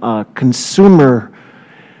some consumerism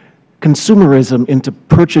into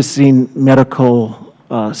purchasing medical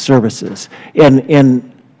services,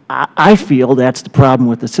 and I feel that's the problem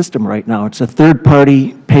with the system right now. It's a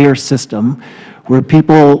third-party payer system where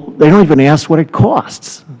people, they don't even ask what it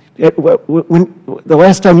costs. The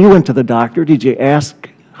last time you went to the doctor, did you ask,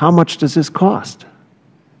 how much does this cost?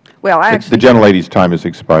 Well, I actually... The gentlelady's time has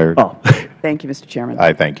expired. Oh. Thank you, Mr. Chairman.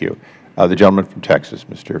 I thank you. The gentleman from Texas,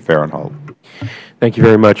 Mr. Farenthold. Thank you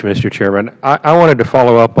very much, Mr. Chairman. I wanted to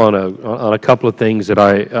follow up on a couple of things that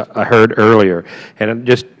I heard earlier. And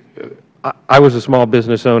I was a small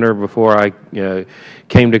business owner before I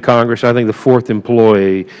came to Congress. I think the fourth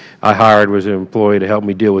employee I hired was an employee to help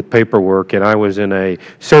me deal with paperwork, and I was in a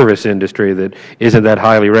service industry that isn't that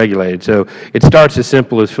highly regulated. So it starts as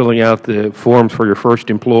simple as filling out the forms for your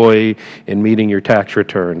first employee and meeting your tax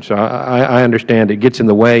return. So I understand it gets in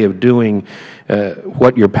the way of doing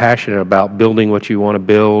what you're passionate about, building what you want to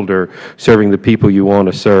build or serving the people you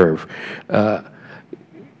want to serve.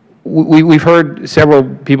 We've heard several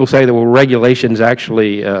people say that, well, regulations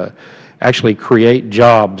actually create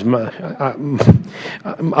jobs. I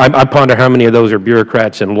ponder how many of those are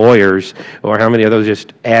bureaucrats and lawyers, or how many of those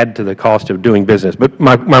just add to the cost of doing business. But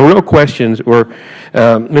my real questions were,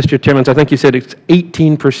 Mr. Timmons, I think you said it's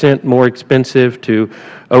 18% more expensive to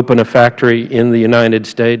open a factory in the United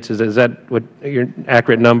States. Is that what your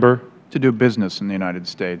accurate number? To do business in the United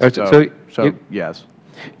States. Yes.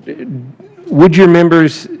 Would your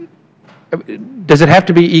members... Does it have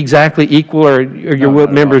to be exactly equal, or are your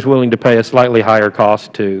members willing to pay a slightly higher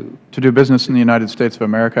cost to do business in the United States of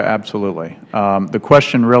America? Absolutely. The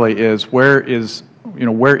question really is, where is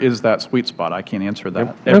that sweet spot? I can't answer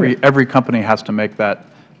that. Every company has to make that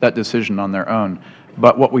decision on their own.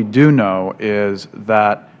 But what we do know is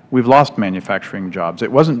that we've lost manufacturing jobs.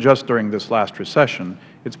 It wasn't just during this last recession.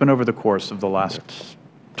 It's been over the course of the last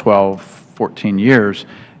 12, 14 years.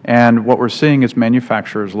 And what we're seeing is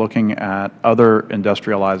manufacturers looking at other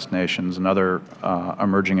industrialized nations and other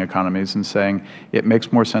emerging economies and saying it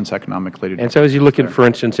makes more sense economically to do. And so as you look at, for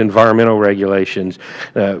instance, environmental regulations,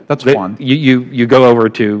 that's one. You go over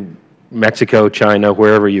to Mexico, China,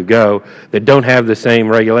 wherever you go, that don't have the same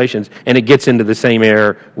regulations, and it gets into the same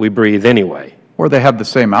air we breathe anyway. Or they have the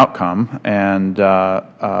same outcome, and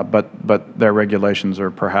but their regulations are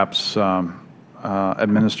perhaps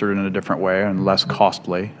administered in a different way and less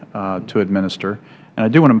costly to administer. And I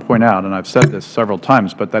do want to point out, and I've said this several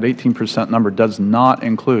times, but that 18% number does not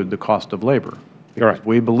include the cost of labor. Right.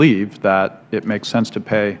 We believe that it makes sense to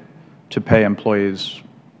pay employees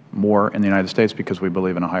more in the United States because we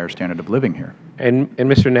believe in a higher standard of living here. And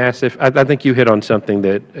Mr. Nassif, I think you hit on something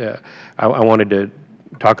that I wanted to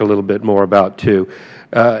talk a little bit more about too.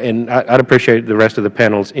 And I'd appreciate the rest of the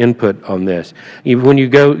panel's input on this. When you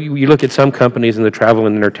look at some companies in the travel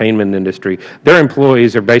and entertainment industry, their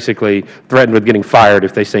employees are basically threatened with getting fired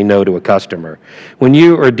if they say no to a customer. When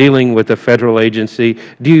you are dealing with a federal agency,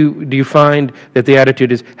 do you find that the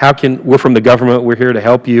attitude is, we're from the government, we're here to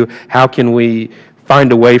help you, how can we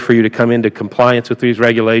find a way for you to come into compliance with these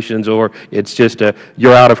regulations, or it's just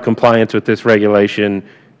you're out of compliance with this regulation,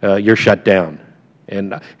 you're shut down?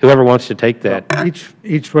 And whoever wants to take that.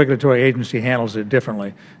 Each regulatory agency handles it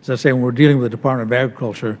differently. As I say, when we're dealing with the Department of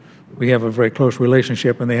Agriculture, we have a very close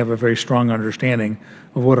relationship, and they have a very strong understanding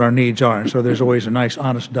of what our needs are. And so there's always a nice,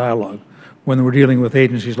 honest dialogue. When we're dealing with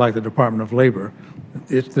agencies like the Department of Labor,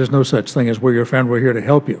 there's no such thing as we're your friend, we're here to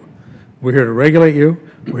help you. We're here to regulate you,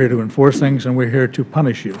 we're here to enforce things, and we're here to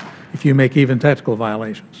punish you if you make even technical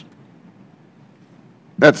violations.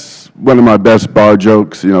 That's one of my best bar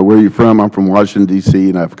jokes. Where are you from? I'm from Washington, D.C.,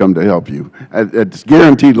 and I've come to help you. It's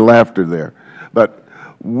guaranteed laughter there. But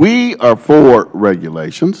we are for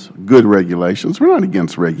regulations, good regulations. We're not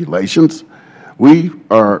against regulations. We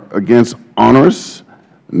are against onerous,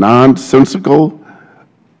 nonsensical,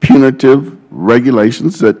 punitive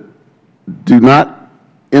regulations that do not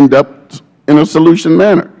end up in a solution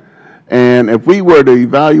manner. And if we were to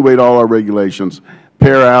evaluate all our regulations,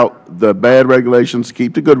 pare out the bad regulations,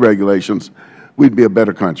 keep the good regulations, we'd be a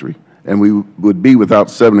better country, and we would be without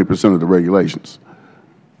 70% of the regulations.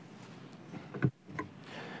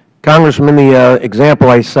 Congressman, the example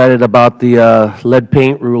I cited about the lead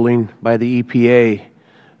paint ruling by the EPA,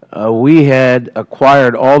 we had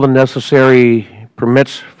acquired all the necessary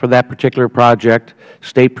permits for that particular project,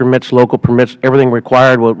 state permits, local permits, everything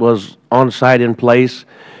required was on site in place,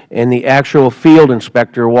 and the actual field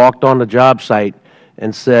inspector walked on the job site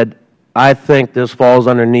and said, I think this falls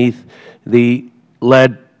underneath the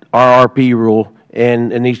lead RRP rule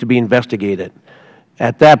and it needs to be investigated.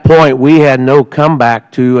 At that point, we had no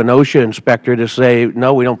comeback to an OSHA inspector to say,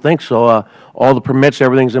 no, we don't think so. All the permits,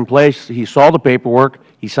 everything's in place. He saw the paperwork.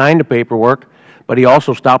 He signed the paperwork, but he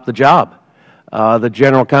also stopped the job. The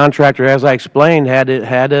general contractor, as I explained, had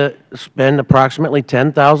to spend approximately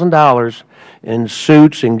 $10,000 in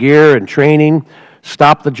suits and gear and training,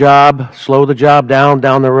 stop the job, slow the job down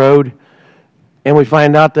the road, and we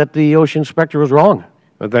find out that the OSHA inspector was wrong.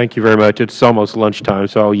 Well, thank you very much. It's almost lunchtime,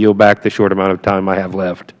 so I'll yield back the short amount of time I have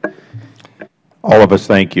left. All of us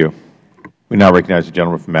thank you. We now recognize the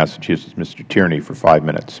gentleman from Massachusetts, Mr. Tierney, for 5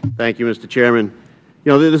 minutes. Thank you, Mr. Chairman.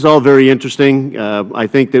 You know, this is all very interesting. I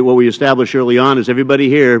think that what we established early on is everybody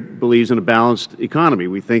here believes in a balanced economy.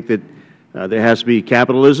 We think that there has to be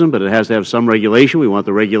capitalism, but it has to have some regulation. We want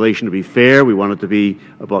the regulation to be fair. We want it to be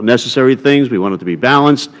about necessary things. We want it to be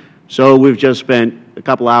balanced. So we've just spent a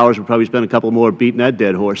couple hours. We'll probably spend a couple more beating that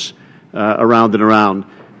dead horse around and around.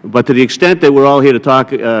 But to the extent that we're all here to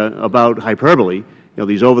talk about hyperbole, you know,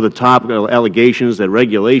 these over-the-top allegations that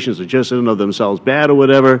regulations are just in and of themselves bad or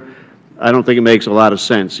whatever, I don't think it makes a lot of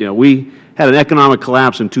sense. You know, we had an economic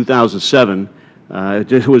collapse in 2007.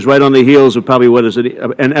 It was right on the heels of probably what is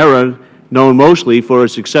an era known mostly for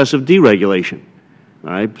its excessive deregulation. All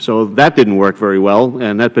right, so that didn't work very well,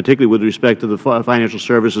 and that particularly with respect to the financial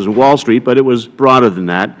services and Wall Street, but it was broader than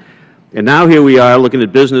that. And now here we are looking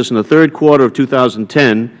at business in the third quarter of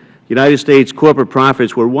 2010. United States corporate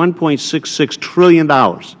profits were $1.66 trillion,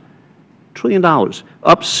 up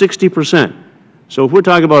 60%. So if we're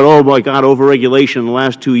talking about, oh my God, overregulation in the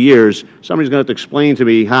last 2 years, somebody's going to have to explain to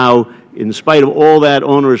me how, in spite of all that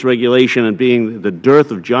onerous regulation and being the dearth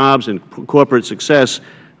of jobs and corporate success,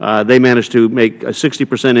 they managed to make a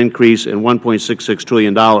 60% increase in $1.66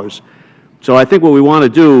 trillion. So I think what we want to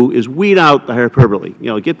do is weed out the hyperbole, you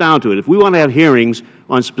know, get down to it. If we want to have hearings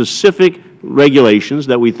on specific regulations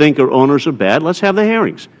that we think are onerous or bad, let's have the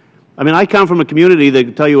hearings. I mean, I come from a community that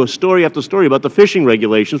can tell you a story after story about the fishing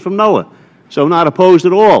regulations from NOAA. So I'm not opposed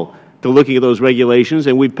at all to looking at those regulations,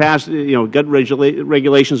 and we've passed, you know, got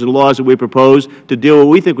regulations and laws that we proposed to deal with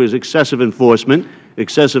what we think was excessive enforcement,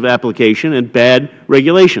 excessive application, and bad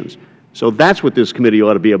regulations. So that's what this committee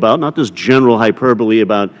ought to be about, not this general hyperbole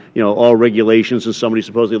about, you know, all regulations and somebody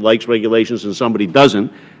supposedly likes regulations and somebody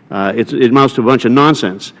doesn't. It amounts to a bunch of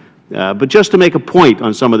nonsense. But just to make a point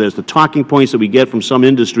on some of this, the talking points that we get from some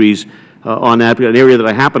industries on that, an area that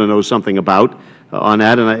I happen to know something about on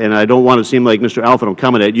that, and I don't want to seem like Mr. Alford, I'm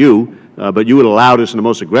coming at you, but you were the loudest and the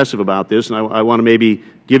most aggressive about this, and I want to maybe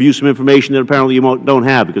give you some information that apparently you don't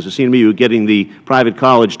have, because it seemed to me you were getting the private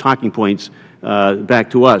college talking points back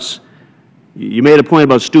to us. You made a point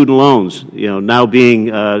about student loans, you know, now being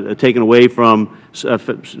taken away from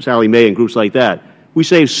Sallie Mae and groups like that. We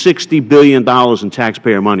saved $60 billion in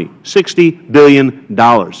taxpayer money, $60 billion.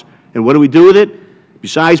 And what do we do with it?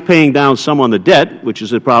 Besides paying down some on the debt, which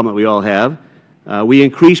is a problem that we all have, we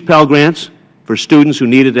increased Pell Grants for students who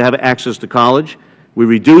needed to have access to college. We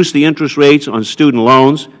reduced the interest rates on student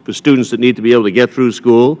loans for students that need to be able to get through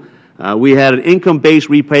school. We had an income-based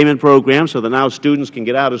repayment program so that now students can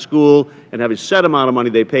get out of school and have a set amount of money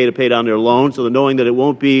they pay to pay down their loans, so that knowing that it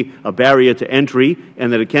won't be a barrier to entry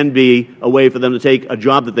and that it can be a way for them to take a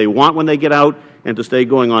job that they want when they get out and to stay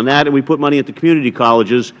going on that. And we put money into community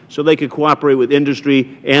colleges so they could cooperate with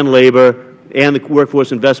industry and labor and the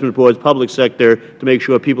workforce investment boards, public sector, to make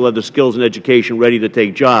sure people have the skills and education ready to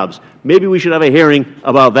take jobs. Maybe we should have a hearing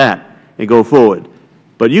about that and go forward.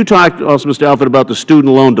 But you talked also, Mr. Alford, about the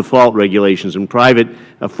student loan default regulations and private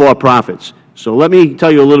for-profits. So let me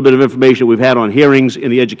tell you a little bit of information we've had on hearings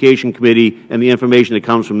in the Education Committee and the information that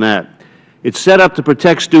comes from that. It's set up to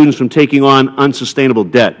protect students from taking on unsustainable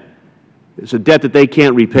debt. It's a debt that they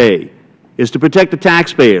can't repay. It's to protect the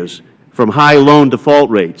taxpayers from high loan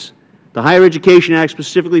default rates. The Higher Education Act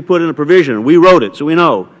specifically put in a provision, and we wrote it, so we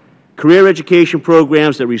know, career education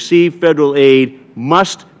programs that receive Federal aid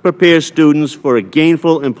must prepare students for a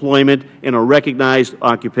gainful employment in a recognized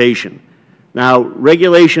occupation. Now,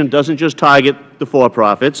 regulation doesn't just target the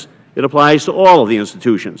for-profits. It applies to all of the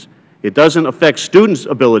institutions. It doesn't affect students'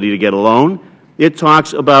 ability to get a loan. It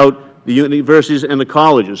talks about the universities and the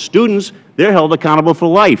colleges. Students, they're held accountable for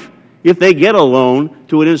life. If they get a loan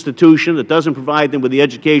to an institution that doesn't provide them with the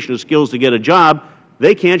education or skills to get a job,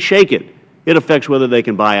 they can't shake it. It affects whether they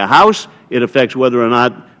can buy a house. It affects whether or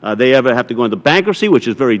not they ever have to go into bankruptcy, which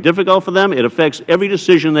is very difficult for them. It affects every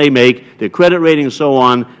decision they make, their credit rating and so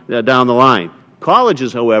on down the line.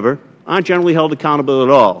 Colleges, however, aren't generally held accountable at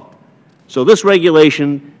all. So this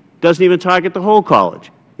regulation doesn't even target the whole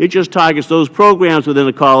college. It just targets those programs within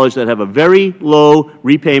the college that have a very low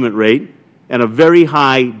repayment rate and a very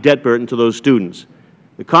high debt burden to those students.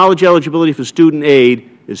 The college eligibility for student aid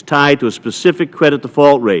is tied to a specific credit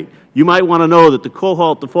default rate. You might want to know that the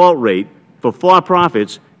cohort default rate for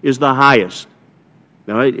for-profits is the highest.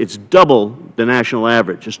 All right? It's double the national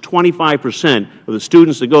average. It's 25% of the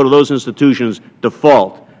students that go to those institutions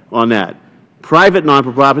default on that. Private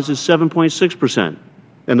non-for-profits is 7.6%,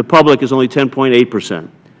 and the public is only 10.8%.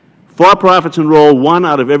 For-profits enroll 1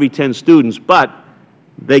 out of every 10 students, but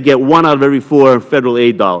they get 1 out of every 4 Federal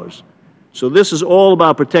aid dollars. So this is all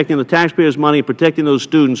about protecting the taxpayers' money and protecting those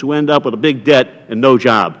students who end up with a big debt and no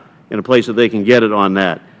job in a place that they can get it on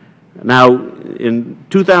that. Now, in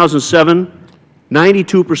 2007,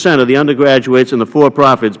 92% of the undergraduates and the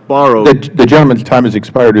for-profits borrowed. The gentleman's time has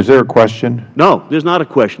expired. Is there a question? No, there's not a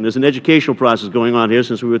question. There's an educational process going on here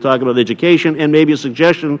since we were talking about education, and maybe a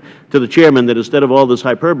suggestion to the Chairman that instead of all this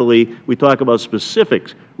hyperbole, we talk about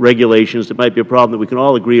specific regulations that might be a problem that we can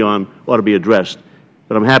all agree on ought to be addressed.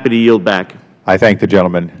 But I'm happy to yield back. I thank the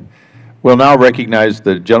gentleman. We'll now recognize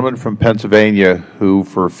the gentleman from Pennsylvania who,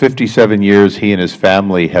 for 57 years, he and his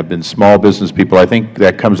family have been small business people. I think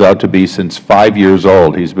that comes out to be since 5 years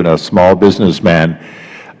old. He's been a small businessman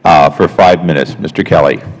for 5 minutes. Mr.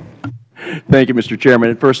 Kelly. Thank you, Mr.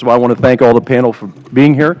 Chairman. And first of all, I want to thank all the panel for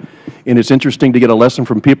being here. And it's interesting to get a lesson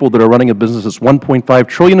from people that are running a business that's $1.5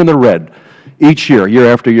 trillion in the red each year, year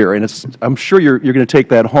after year. And I'm sure you're going to take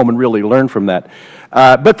that home and really learn from that.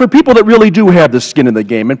 But for people that really do have the skin in the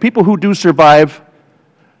game, and people who do survive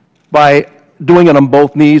by doing it on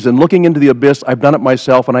both knees and looking into the abyss, I've done it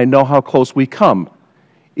myself, and I know how close we come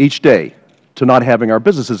each day to not having our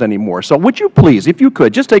businesses anymore. So would you please, if you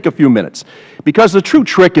could, just take a few minutes, because the true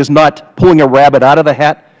trick is not pulling a rabbit out of the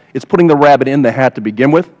hat, it's putting the rabbit in the hat to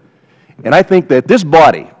begin with. And I think that this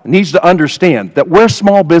body needs to understand that where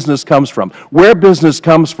small business comes from, where business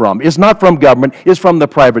comes from, is not from government, is from the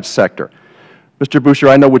private sector. Mr. Buschur,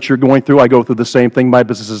 I know what you're going through. I go through the same thing. My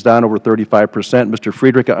business is down over 35%. Mr.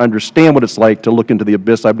 Fredrich, I understand what it's like to look into the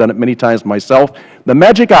abyss. I've done it many times myself. The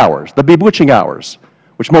magic hours, the bewitching hours,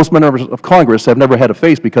 which most members of Congress have never had to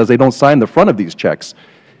face because they don't sign the front of these checks,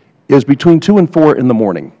 is between 2 and 4 in the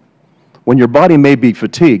morning, when your body may be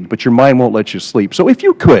fatigued, but your mind won't let you sleep. So if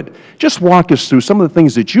you could, just walk us through some of the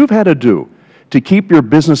things that you've had to do to keep your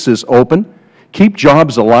businesses open, keep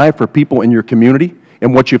jobs alive for people in your community,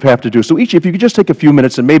 and what you have to do. So each, if you could just take a few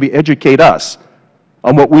minutes and maybe educate us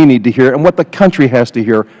on what we need to hear and what the country has to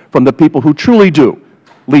hear from the people who truly do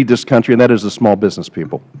lead this country, and that is the small business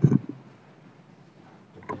people.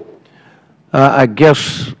 I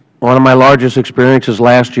guess one of my largest experiences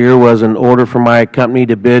last year was an order for my company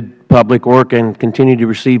to bid public work and continue to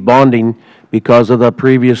receive bonding because of the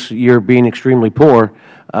previous year being extremely poor.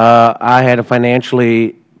 I had to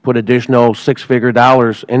financially put additional six-figure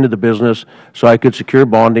dollars into the business so I could secure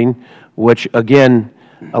bonding, which, again,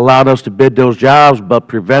 allowed us to bid those jobs but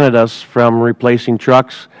prevented us from replacing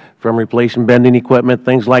trucks, from replacing bending equipment,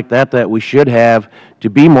 things like that that we should have to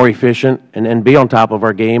be more efficient and be on top of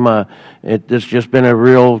our game. It's just been a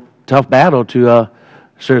real tough battle to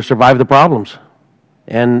survive the problems.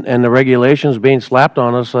 And the regulations being slapped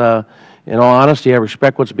on us, in all honesty, I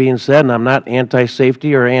respect what's being said, and I'm not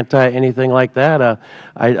anti-safety or anti-anything like that.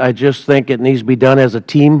 I just think it needs to be done as a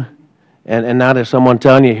team and not as someone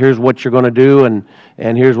telling you, here's what you're going to do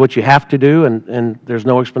and here's what you have to do, and there's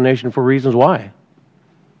no explanation for reasons why.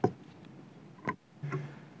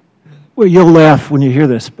 Well, you'll laugh when you hear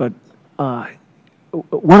this, but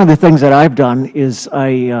one of the things that I've done is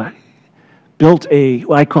I built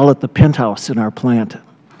I call it the penthouse in our plant.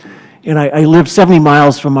 And I live 70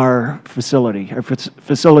 miles from our facility. Our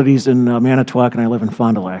facility's in Manitowoc, and I live in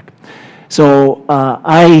Fond du Lac. So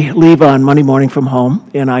I leave on Monday morning from home,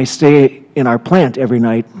 and I stay in our plant every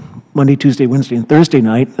night, Monday, Tuesday, Wednesday, and Thursday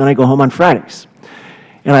night, and I go home on Fridays.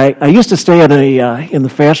 And I used to stay at in the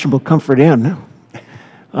fashionable Comfort Inn,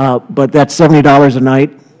 but that's $70 a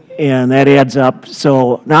night, and that adds up.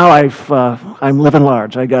 So now I'm living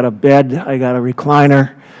large. I got a bed, I got a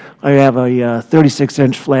recliner, I have a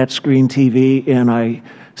 36-inch flat screen TV, and I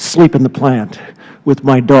sleep in the plant with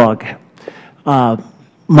my dog.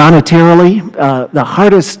 Monetarily, the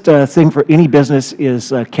hardest thing for any business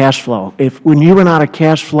is cash flow. When you run out of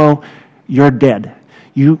cash flow, you're dead.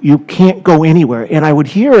 You can't go anywhere. And I would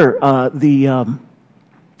hear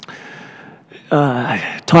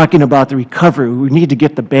talking about the recovery. We need to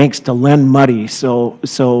get the banks to lend money so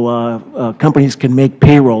companies can make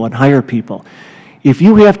payroll and hire people. If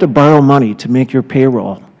you have to borrow money to make your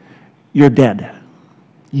payroll, you're dead,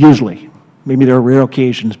 usually. Maybe there are rare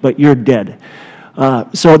occasions, but you're dead.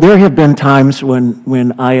 So there have been times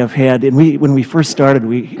when I have had, and when we first started,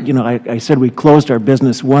 I said we closed our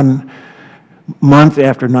business 1 month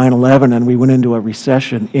after 9/11, and we went into a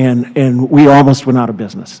recession, and we almost went out of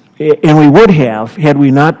business. And we would have had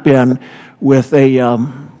we not been with a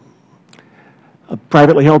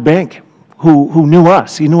privately held bank who knew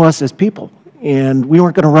us. He knew us as people, and we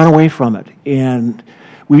weren't going to run away from it. And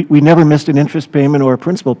we never missed an interest payment or a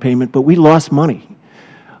principal payment, but we lost money.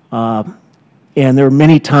 And there were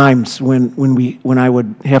many times when I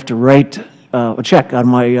would have to write a check on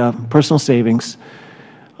my personal savings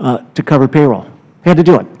to cover payroll. Had to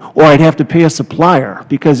do it. Or I'd have to pay a supplier,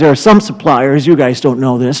 because there are some suppliers, you guys don't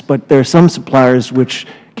know this, but there are some suppliers which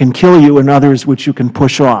can kill you and others which you can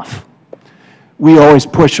push off. We always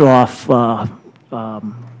push off,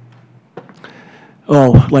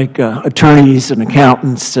 like attorneys and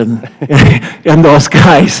accountants and, and those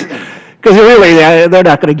guys. Because really, they're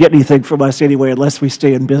not going to get anything from us anyway unless we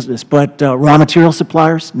stay in business. But raw material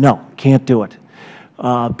suppliers, no, can't do it.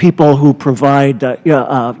 People who provide, you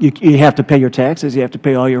have to pay your taxes. You have to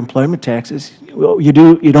pay all your employment taxes. Well, you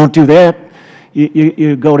don't do that,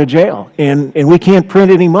 you go to jail. And we can't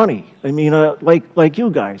print any money. I mean, like you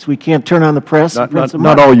guys, we can't turn on the press and print some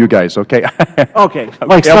money. Not all you guys, okay? Okay,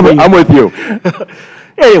 like some of you. I'm with you.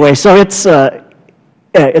 Anyway, so it's,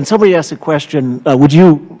 and somebody asked a question, would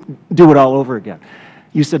you do it all over again?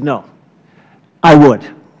 You said no. I would.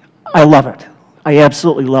 I love it. I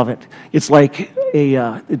absolutely love it. It's like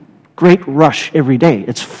a great rush every day.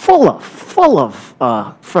 It's full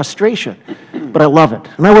of frustration, but I love it,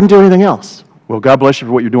 and I wouldn't do anything else. Well, God bless you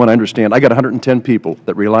for what you're doing. I understand. I got 110 people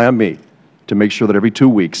that rely on me to make sure that every 2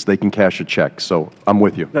 weeks they can cash a check, so I'm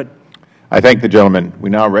with you. Good. I thank the gentleman. We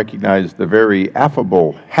now recognize the very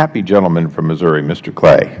affable, happy gentleman from Missouri, Mr.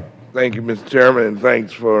 Clay. Thank you, Mr. Chairman, and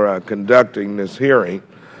thanks for conducting this hearing.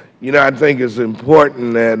 You know, I think it's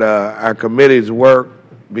important that our committee's work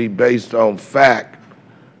be based on fact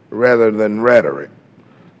rather than rhetoric.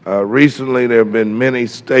 Recently, there have been many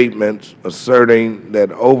statements asserting that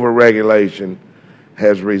overregulation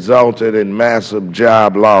has resulted in massive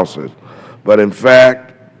job losses, but in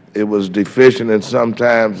fact, it was deficient and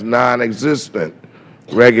sometimes non-existent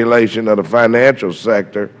regulation of the financial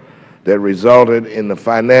sector that resulted in the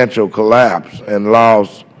financial collapse and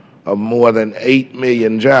loss of more than 8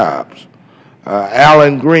 million jobs.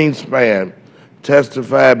 Alan Greenspan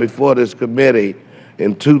testified before this committee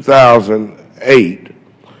in 2008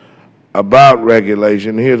 about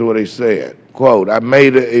regulation. Here's what he said, quote, "I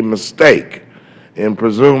made a mistake in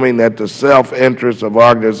presuming that the self-interest of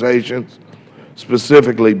organizations,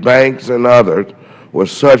 specifically banks and others, were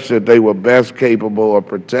such that they were best capable of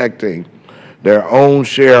protecting their own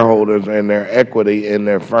shareholders and their equity in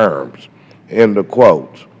their firms," end of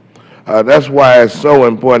quote. That's why it's so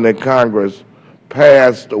important that Congress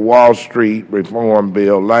passed the Wall Street Reform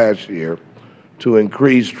Bill last year to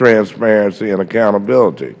increase transparency and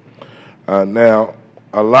accountability. Now,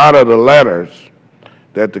 a lot of the letters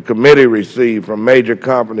that the committee received from major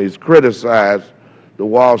companies criticized the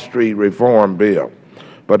Wall Street Reform Bill,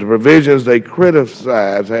 but the provisions they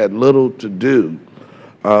criticized had little to do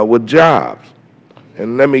with jobs.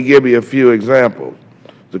 And let me give you a few examples.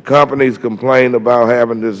 The companies complained about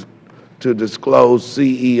having to disclose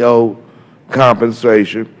CEO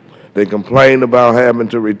compensation. They complained about having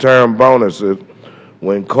to return bonuses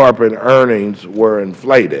when corporate earnings were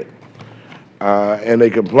inflated. And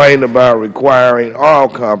they complained about requiring all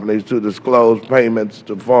companies to disclose payments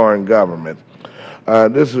to foreign governments.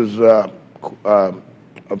 This is a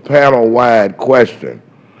panel-wide question.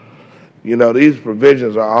 You know, these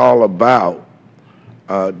provisions are all about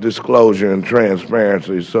disclosure and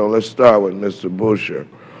transparency. So let's start with Mr. Buschur.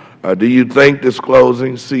 Do you think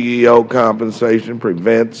disclosing CEO compensation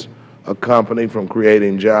prevents a company from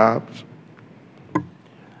creating jobs?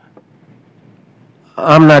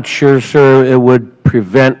 I'm not sure, sir, it would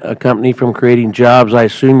prevent a company from creating jobs. I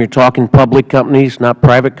assume you're talking public companies, not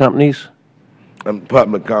private companies?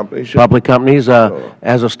 Public companies. Sure. Public companies.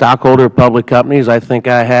 As a stockholder of public companies, I think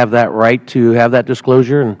I have that right to have that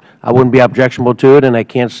disclosure, and I wouldn't be objectionable to it, and I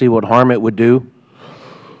can't see what harm it would do.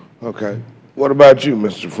 Okay. What about you,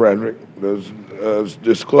 Mr. Fredrich? Does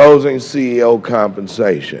disclosing CEO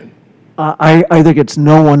compensation? I think it's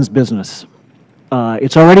no one's business.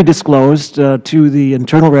 It's already disclosed to the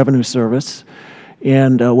Internal Revenue Service,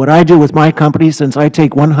 And what I do with my company, since I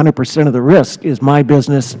take 100% of the risk, is my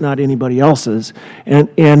business, not anybody else's. And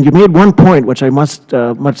you made one point, which I must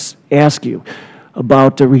ask you,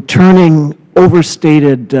 about returning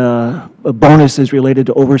overstated bonuses related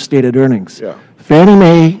to overstated earnings. Yeah. Fannie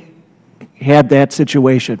Mae had that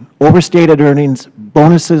situation. Overstated earnings,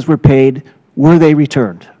 bonuses were paid. Were they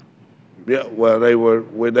returned? Yeah, well, they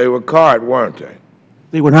were caught, weren't they?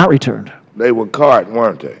 They were not returned. They were caught,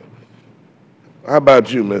 weren't they? How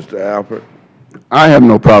about you, Mr. Alford? I have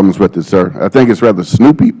no problems with it, sir. I think it's rather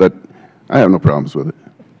snoopy, but I have no problems with it.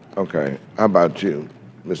 Okay. How about you,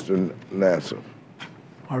 Mr. Nassif?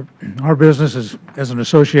 Our business is, as an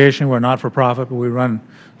association, we're not-for-profit, but we run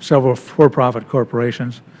several for-profit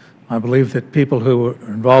corporations. I believe that people who are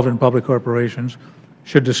involved in public corporations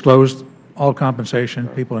should disclose all compensation.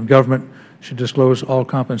 People in government should disclose all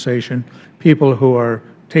compensation. People who are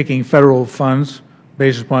taking federal funds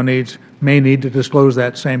based upon needs may need to disclose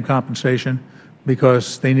that same compensation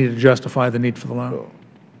because they need to justify the need for the loan.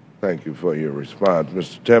 Thank you for your response.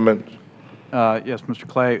 Mr. Timmons? Yes, Mr.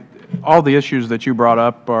 Clay. All the issues that you brought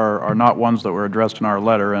up are not ones that were addressed in our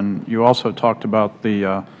letter, and you also talked about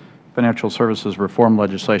the financial services reform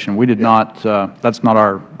legislation. We did not, that's not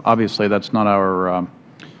our, obviously that's not our,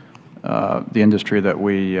 the industry that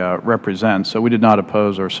we represent, so we did not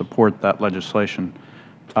oppose or support that legislation.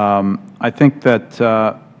 I think that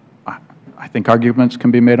I think arguments can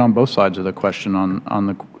be made on both sides of the question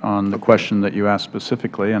on the question that you asked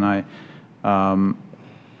specifically, and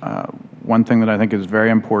one thing that I think is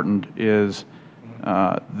very important is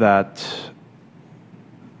that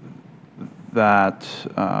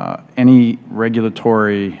any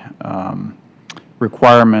regulatory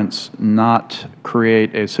requirements not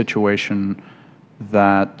create a situation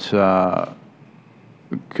that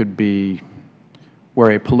could be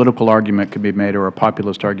where a political argument could be made or a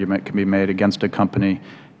populist argument can be made against a company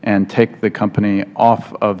and take the company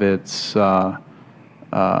off of its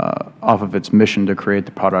mission to create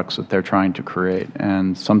the products that they're trying to create.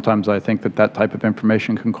 And sometimes I think that that type of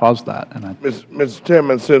information can cause that. And Mr.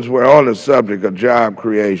 Timmons, since we're on the subject of job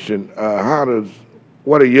creation,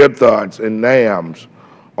 what are your thoughts and NAM's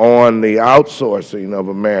on the outsourcing of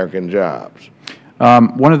American jobs?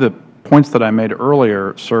 One of the points that I made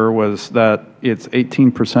earlier, sir, was that it's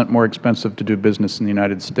 18% more expensive to do business in the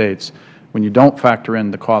United States when you don't factor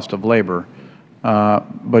in the cost of labor.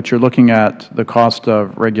 But you're looking at the cost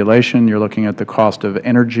of regulation, you're looking at the cost of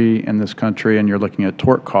energy in this country, and you're looking at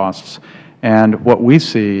tort costs. And what we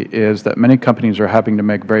see is that many companies are having to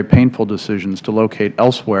make very painful decisions to locate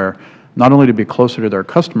elsewhere, not only to be closer to their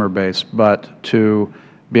customer base, but to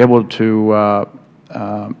be able to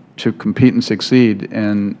compete and succeed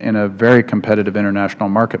in a very competitive international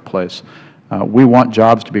marketplace. We want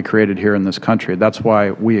jobs to be created here in this country. That's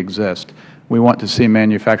why we exist. We want to see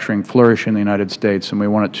manufacturing flourish in the United States, and we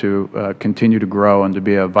want it to continue to grow and to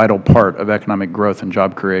be a vital part of economic growth and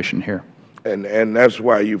job creation here. And that's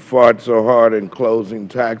why you fought so hard in closing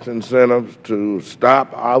tax incentives to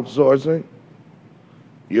stop outsourcing?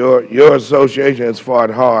 Your association has fought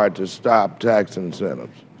hard to stop tax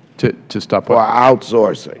incentives. To stop for what?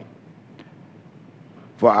 Outsourcing.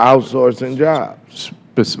 For outsourcing jobs.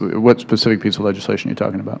 What specific piece of legislation are you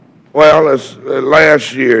talking about? Well,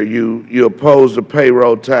 last year you opposed the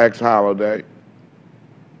payroll tax holiday.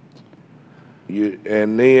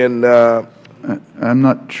 And then I'm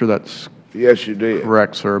not sure that's yes, you did.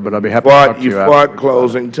 Correct, sir, but I'd be happy to talk to you afterwards. You fought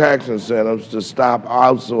closing tax incentives to stop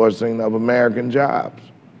outsourcing of American jobs.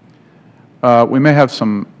 We may have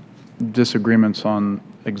some disagreements on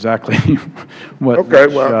exactly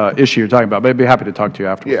what issue you're talking about, but I'd be happy to talk to you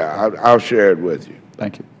afterwards. Yeah, I'll share it with you.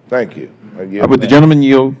 Thank you. Thank you. Would the gentleman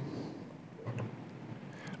yield?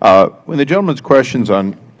 When the gentleman's questions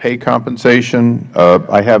on pay compensation,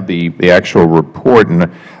 I have the actual report. And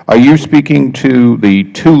are you speaking to the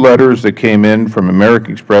 2 letters that came in from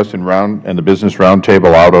American Express and the Business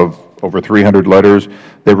Roundtable out of over 300 letters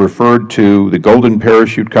that referred to the golden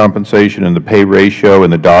parachute compensation and the pay ratio in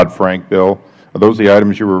the Dodd-Frank bill? Are those the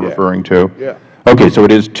items you were referring to? Yeah. Okay, so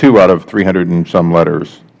it is 2 out of 300 and some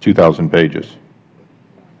letters, 2,000 pages.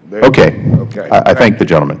 Okay. I thank the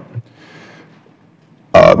gentleman.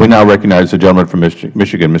 We now recognize the gentleman from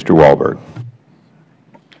Michigan, Mr. Walberg.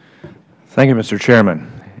 Thank you, Mr.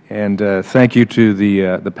 Chairman, and thank you to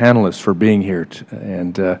the panelists for being here,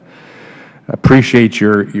 and appreciate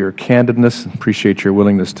your candidness, appreciate your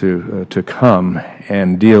willingness to come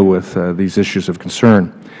and deal with these issues of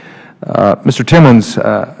concern. Mr. Timmons,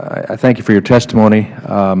 I thank you for your testimony.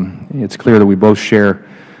 It's clear that we both share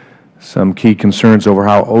some key concerns over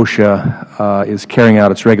how OSHA is carrying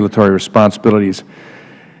out its regulatory responsibilities.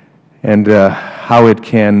 and how it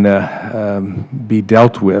can be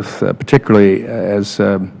dealt with, particularly as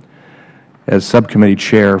Subcommittee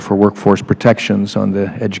Chair for Workforce Protections on the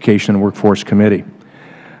Education and Workforce Committee.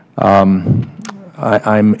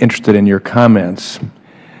 I'm interested in your comments.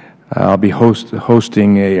 I'll be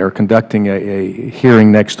conducting a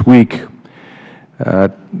hearing next week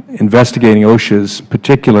investigating OSHA's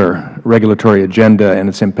particular regulatory agenda and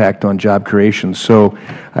its impact on job creation. So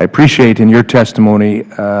I appreciate in your testimony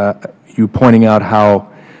you pointing out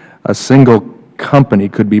how a single company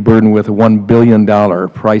could be burdened with a $1 billion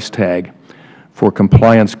price tag for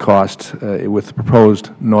compliance costs with the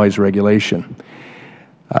proposed noise regulation.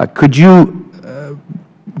 Could you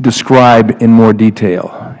describe in more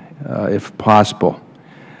detail, if possible,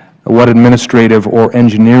 what administrative or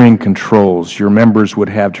engineering controls your members would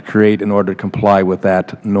have to create in order to comply with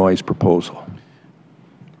that noise proposal?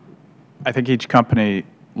 I think each company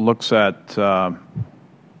looks at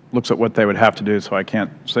what they would have to do, so I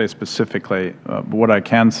can't say specifically. But what I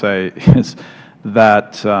can say is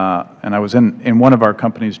that, and I was in one of our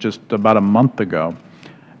companies just about a month ago,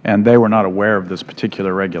 and they were not aware of this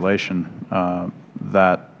particular regulation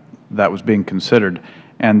that was being considered,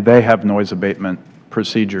 and they have noise abatement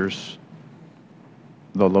procedures,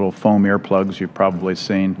 the little foam earplugs you've probably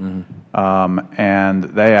seen, and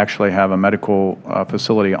they actually have a medical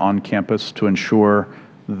facility on campus to ensure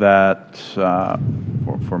that,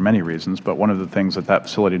 for many reasons, but one of the things that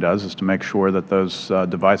facility does is to make sure that those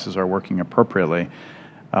devices are working appropriately.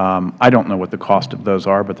 I don't know what the cost of those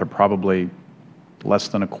are, but they're probably less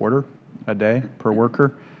than $0.25 a day per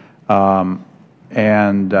worker.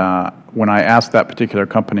 When I asked that particular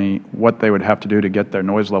company what they would have to do to get their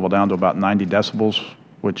noise level down to about 90 decibels,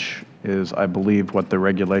 which is, I believe, what the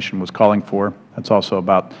regulation was calling for, that's also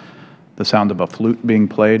about the sound of a flute being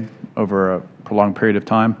played over a prolonged period of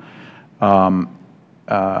time,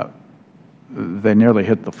 they nearly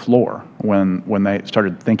hit the floor when they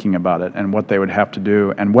started thinking about it and what they would have to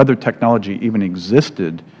do and whether technology even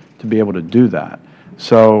existed to be able to do that.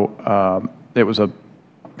 So it was a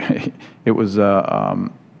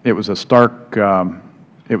stark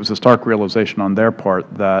realization on their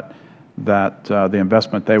part that the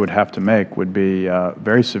investment they would have to make would be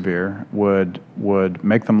very severe, would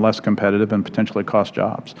make them less competitive and potentially cost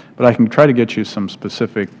jobs. But I can try to get you some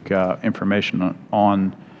specific information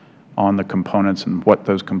on the components and what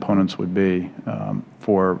those components would be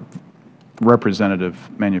for representative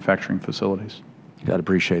manufacturing facilities. I'd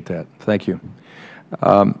appreciate that. Thank you.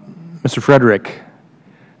 Mr. Fredrich,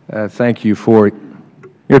 thank you for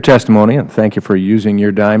your testimony, and thank you for using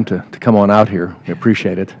your dime to come on out here. We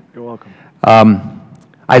appreciate it. You're welcome.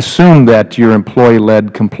 I assume that your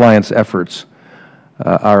employee-led compliance efforts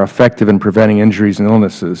are effective in preventing injuries and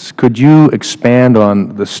illnesses. Could you expand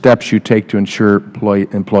on the steps you take to ensure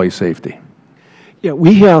employee safety? Yeah,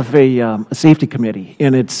 we have a safety committee,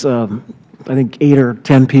 and it's, I think, 8 or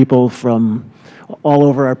 10 people from all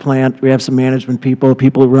over our plant. We have some management people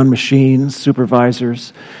who run machines,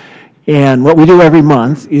 supervisors. And what we do every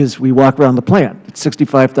month is we walk around the plant. It's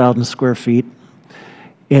 65,000 square feet,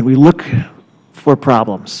 and we look for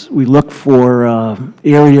problems. We look for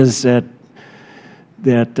areas that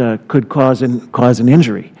could cause an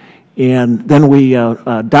injury. And then we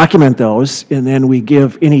document those, and then we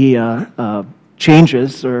give any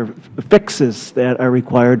changes or fixes that are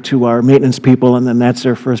required to our maintenance people, and then that's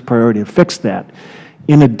their first priority, to fix that.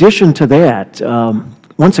 In addition to that,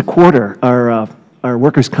 once a quarter, our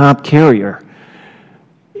workers' comp carrier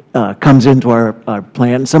comes into our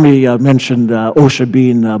plant. Somebody mentioned OSHA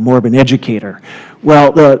being more of an educator.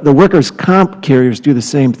 Well, the workers' comp carriers do the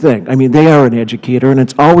same thing. I mean, they are an educator, and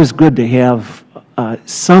it's always good to have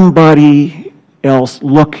somebody else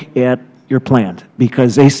look at your plant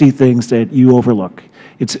because they see things that you overlook.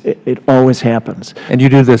 It always happens. And you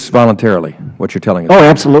do this voluntarily, what you're telling us? Oh,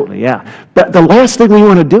 absolutely, yeah. But the last thing we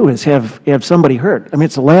want to do is have somebody hurt. I mean,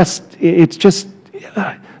 it's just,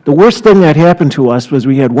 the worst thing that happened to us was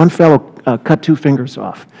we had one fellow cut 2 fingers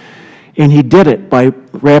off. And he did it by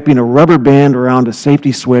wrapping a rubber band around a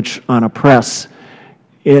safety switch on a press.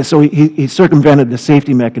 And so he circumvented the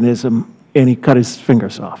safety mechanism, and he cut his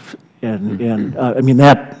fingers off. And I mean,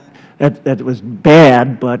 that was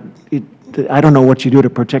bad, but I don't know what you do to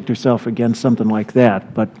protect yourself against something like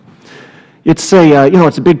that. But it's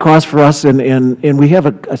it's a big cost for us, and we have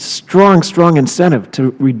a strong incentive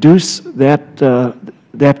to reduce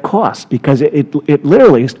that cost because it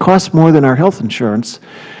literally costs more than our health insurance,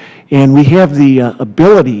 and we have the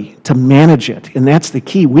ability to manage it, and that's the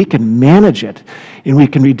key. We can manage it, and we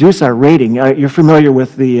can reduce our rating. You're familiar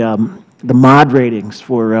with the MOD ratings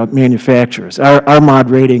for manufacturers. Our MOD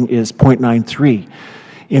rating is 0.93.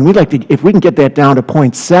 And we'd like to, if we can get that down to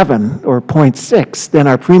 0.7 or 0.6, then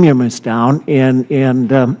our premium is down, and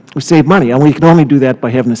we save money. And we can only do that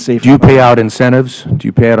by having a safe. Do you pay out incentives? Do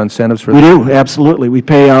you pay out incentives for We that? do, absolutely. We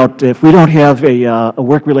pay out, if we don't have a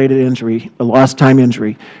work-related injury, a lost time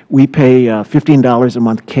injury, we pay $15 a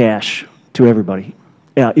month cash to everybody.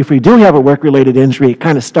 If we do have a work-related injury, it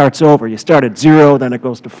kind of starts over. You start at 0, then it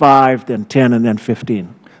goes to 5, then 10, and then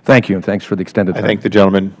 15. Thank you, and thanks for the extended time. I thank the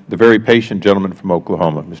gentleman, the very patient gentleman from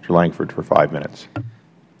Oklahoma, Mr. Langford, for 5 minutes.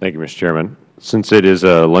 Thank you, Mr. Chairman. Since it is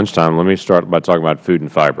lunchtime, let me start by talking about food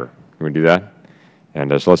and fiber. Can we do that?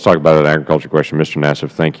 And so let's talk about an agriculture question. Mr. Nassif,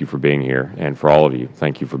 thank you for being here, and for all of you,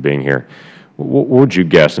 thank you for being here. What would you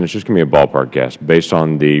guess, and it's just going to be a ballpark guess, based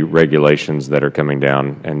on the regulations that are coming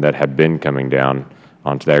down and that have been coming down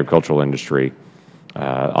onto the agricultural industry,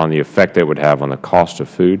 on the effect it would have on the cost of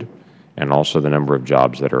food and also the number of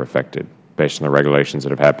jobs that are affected based on the regulations that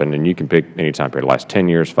have happened? And you can pick any time period, the last 10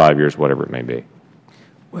 years, 5 years, whatever it may be.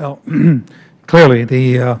 Well, clearly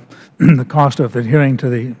the cost of adhering to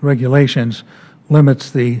the regulations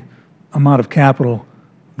limits the amount of capital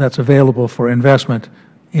that's available for investment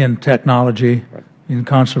in technology, in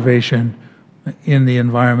conservation, in the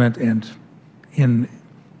environment, and in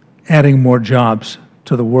adding more jobs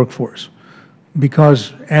to the workforce.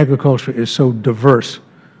 Because agriculture is so diverse,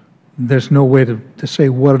 there's no way to say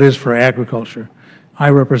what it is for agriculture. I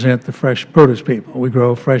represent the fresh produce people. We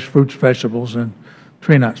grow fresh fruits, vegetables, and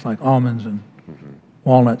tree nuts like almonds and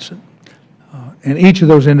walnuts. And each of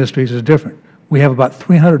those industries is different. We have about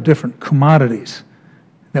 300 different commodities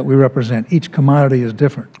that we represent. Each commodity is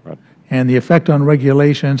different. Right. And the effect on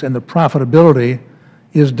regulations and the profitability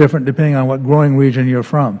is different depending on what growing region you're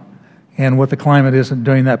from and what the climate is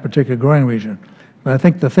during that particular growing region. But I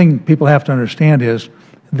think the thing people have to understand is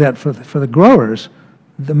that for the growers,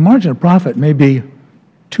 the margin of profit may be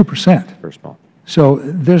 2%. Very small. So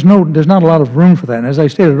there's not a lot of room for that. And as I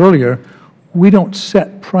stated earlier, we don't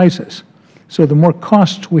set prices. So the more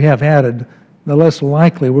costs we have added, the less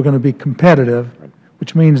likely we're going to be competitive,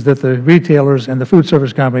 which means that the retailers and the food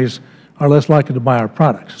service companies are less likely to buy our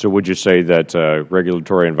products. So would you say that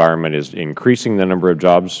regulatory environment is increasing the number of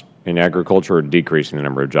jobs in agriculture or decreasing the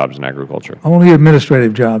number of jobs in agriculture? Only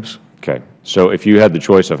administrative jobs. Okay. So if you had the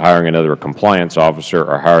choice of hiring another compliance officer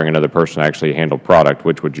or hiring another person to actually handle product,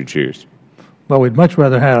 which would you choose? Well, we'd much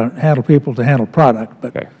rather handle people to handle product,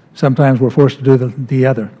 but sometimes we're forced to do the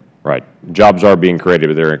other. Right. Jobs are being created,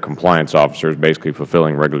 but they're compliance officers basically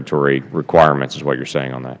fulfilling regulatory requirements is what you're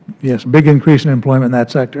saying on that. Yes, big increase in employment in that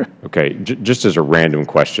sector. Okay. Just as a random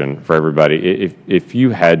question for everybody, if you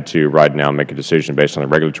had to right now make a decision based on the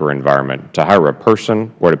regulatory environment to hire a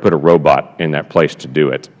person or to put a robot in that place to do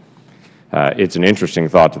it, it's an interesting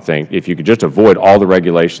thought to think, if you could just avoid all the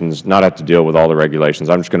regulations, not have to deal with all the regulations,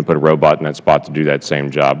 I'm just going to put a robot in that spot to do that same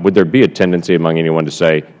job. Would there be a tendency among anyone to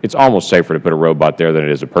say, it's almost safer to put a robot there than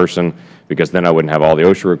it is a person, because then I wouldn't have all the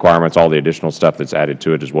OSHA requirements, all the additional stuff that's added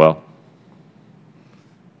to it as well?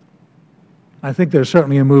 I think there's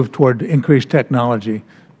certainly a move toward increased technology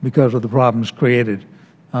because of the problems created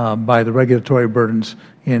by the regulatory burdens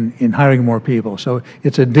in hiring more people. So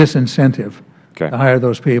it's a disincentive to hire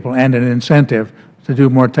those people and an incentive to do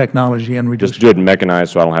more technology and reduce. Just do it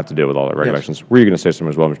mechanized so I don't have to deal with all the regulations. Yes. Were you going to say something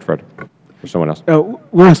as well, Mr. Fred? Or someone else?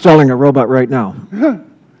 We're installing a robot right now.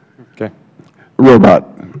 Okay. Robot.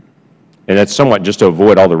 And that's somewhat just to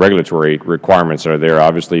avoid all the regulatory requirements that are there.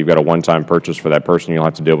 Obviously, you've got a one-time purchase for that person. You'll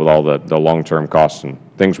have to deal with all the long-term costs and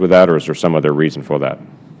things with that, or is there some other reason for that?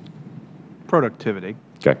 Productivity.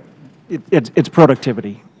 Okay. It's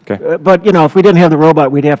productivity. Okay. But, you know, if we didn't have the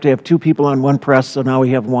robot, we'd have to have 2 people on one press, so now we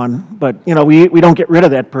have 1. But, you know, we don't get rid of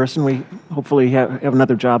that person. We hopefully have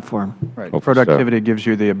another job for him. Right. Productivity gives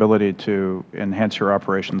you the ability to enhance your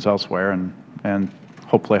operations elsewhere and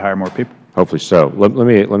hopefully hire more people. Hopefully so.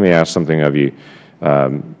 Let me ask something of you.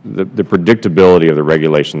 The predictability of the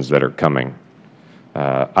regulations that are coming.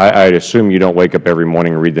 I'd assume you don't wake up every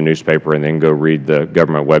morning and read the newspaper and then go read the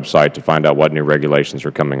government website to find out what new regulations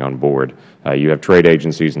are coming on board. You have trade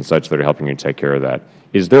agencies and such that are helping you take care of that.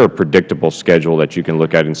 Is there a predictable schedule that you can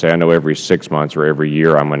look at and say, I know every 6 months or every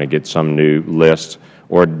year I'm going to get some new list,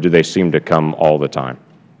 or do they seem to come all the time?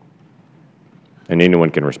 And anyone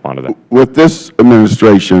can respond to that. With this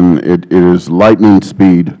administration, it is lightning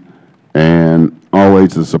speed and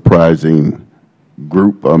always a surprising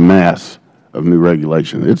group, a mass of new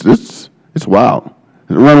regulation. It's wild.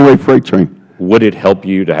 It's a runaway freight train. Would it help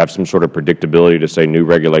you to have some sort of predictability to say new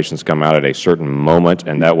regulations come out at a certain moment,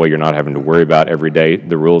 and that way you're not having to worry about every day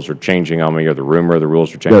the rules are changing on me or the rumor the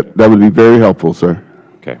rules are changing? That would be very helpful, sir.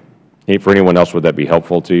 Okay. For anyone else, would that be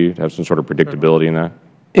helpful to you to have some sort of predictability in that?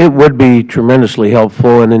 It would be tremendously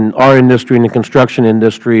helpful, and in our industry, in the construction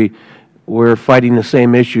industry, we're fighting the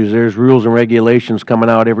same issues. There's rules and regulations coming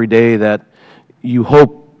out every day that you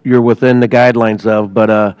hope you're within the guidelines of,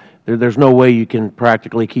 but there's no way you can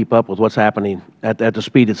practically keep up with what's happening at the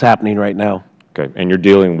speed it's happening right now. Okay. And you're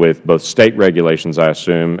dealing with both state regulations, I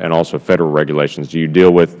assume, and also federal regulations. Do you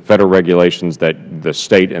deal with federal regulations that the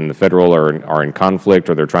state and the federal are in conflict,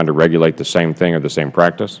 or they're trying to regulate the same thing or the same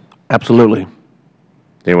practice? Absolutely.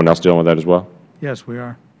 Anyone else dealing with that as well? Yes, we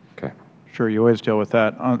are. Okay. Sure, you always deal with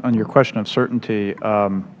that. On your question of certainty,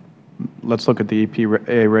 let's look at the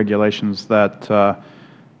EPA regulations that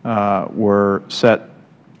were set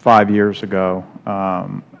 5 years ago,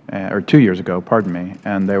 or 2 years ago, pardon me,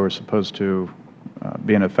 and they were supposed to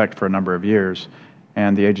be in effect for a number of years,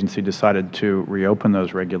 and the agency decided to reopen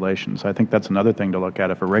those regulations. I think that's another thing to look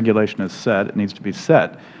at. If a regulation is set, it needs to be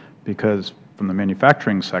set, because from the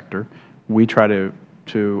manufacturing sector, we try to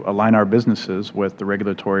align our businesses with the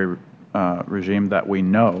regulatory regime that we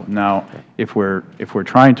know. Now, if we're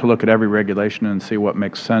trying to look at every regulation and see what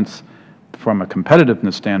makes sense from a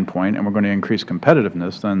competitiveness standpoint, and we're going to increase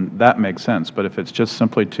competitiveness, then that makes sense. But if it's just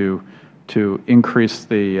simply to increase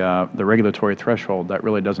the regulatory threshold, that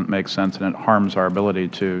really doesn't make sense, and it harms our ability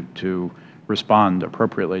to respond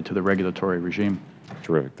appropriately to the regulatory regime.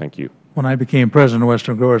 Terrific. Thank you. When I became president of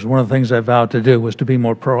Western Growers, one of the things I vowed to do was to be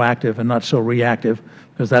more proactive and not so reactive,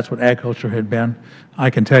 because that's what agriculture had been. I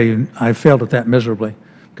can tell you I failed at that miserably,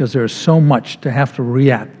 because there is so much to have to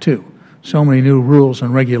react to, so many new rules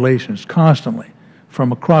and regulations constantly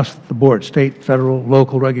from across the board, state, federal,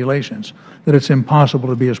 local regulations, that it's impossible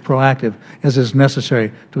to be as proactive as is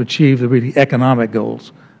necessary to achieve the really economic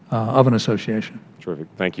goals of an association. Terrific.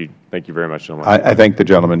 Thank you. Thank you very much, gentlemen. I thank the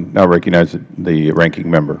gentleman. Now recognize the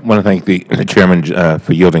ranking member. I want to thank the Chairman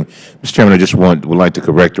for yielding. Mr. Chairman, I just would like to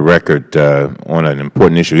correct the record on an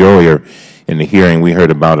important issue. Earlier in the hearing, we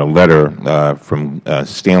heard about a letter from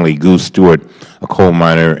Stanley Goose Stewart, a coal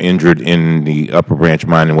miner injured in the Upper Branch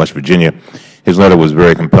mine in West Virginia. His letter was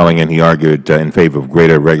very compelling, and he argued in favor of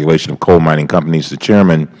greater regulation of coal mining companies. The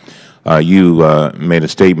Chairman, you made a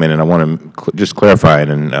statement, and I want to just clarify it.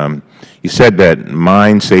 And you said that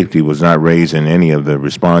mine safety was not raised in any of the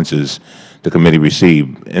responses the committee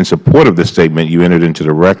received. In support of this statement, you entered into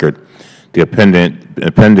the record the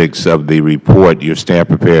appendix of the report your staff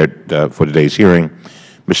prepared for today's hearing.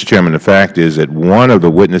 Mr. Chairman, the fact is that one of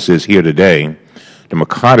the witnesses here today, the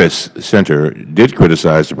Mercatus Center, did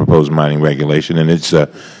criticize the proposed mining regulation in its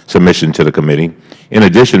submission to the committee. In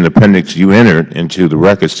addition, the appendix you entered into the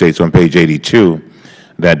record states on page 82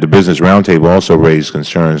 that the Business Roundtable also raised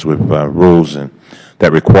concerns with rules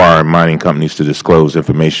that require mining companies to disclose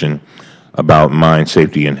information about mine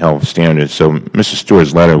safety and health standards. So Mr.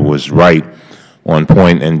 Stewart's letter was right on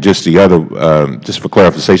point. And just the other, just for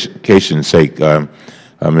clarification's sake,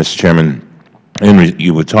 Mr. Chairman,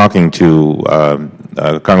 you were talking to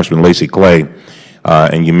Congressman Lacy Clay,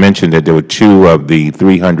 and you mentioned that there were 2 of the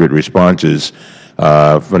 300 responses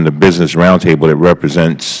from the Business Roundtable that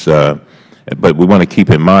represents, but we want to keep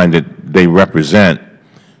in mind that they represent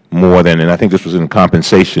more than, and I think this was in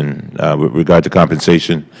compensation, with regard to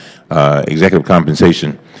compensation, executive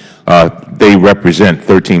compensation. They represent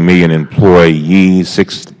 13 million employees,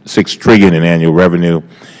 6 trillion in annual revenue,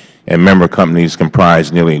 and member companies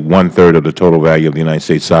comprise nearly 1/3 of the total value of the United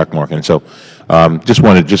States stock market. And so just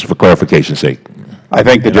for clarification's sake. I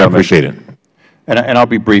thank the gentleman. I appreciate it. And I'll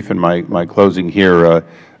be brief in my closing here.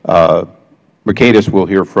 Mercatus we'll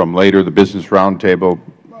hear from later. The Business Roundtable,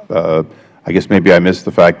 I guess maybe I missed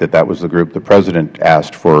the fact that that was the group the President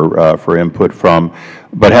asked for input from.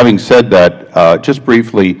 But having said that, just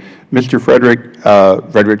briefly, Mr.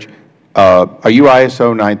 Fredrich, are you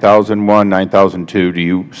ISO 9001, 9002? Do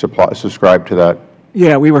you subscribe to that?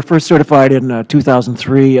 Yeah, we were first certified in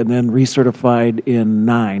 2003 and then recertified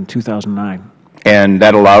in 2009. And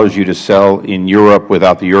that allows you to sell in Europe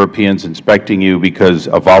without the Europeans inspecting you, because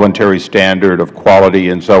a voluntary standard of quality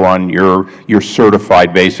and so on, you're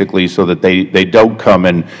certified basically so that they don't come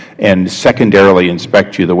and secondarily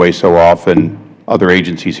inspect you the way so often other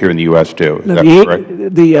agencies here in the U.S. do. Is that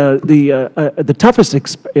correct? The toughest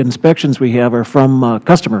inspections we have are from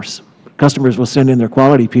customers. Customers will send in their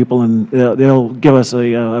quality people, and they'll give us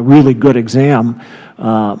a really good exam.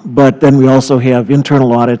 But then we also have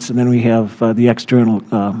internal audits, and then we have the external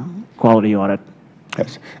quality audit.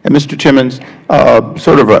 Yes. And Mr. Timmons,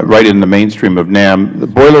 sort of right in the mainstream of NAM, the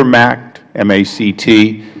Boiler MACT,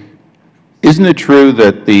 M-A-C-T, isn't it true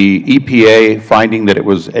that the EPA, finding that it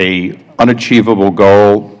was an unachievable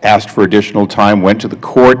goal, asked for additional time, went to the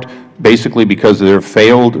court basically because of their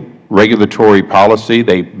failed regulatory policy.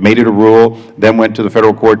 They made it a rule, then went to the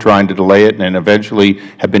Federal Court trying to delay it, and eventually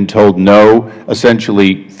have been told, no,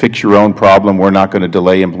 essentially fix your own problem. We're not going to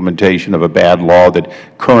delay implementation of a bad law that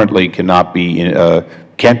currently cannot be,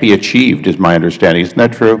 can't be achieved, is my understanding. Isn't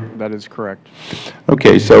that true? That is correct.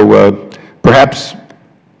 Okay, so perhaps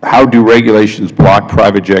how do regulations block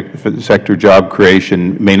private sector job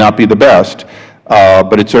creation may not be the best,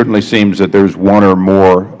 but it certainly seems that there's one or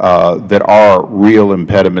more that are real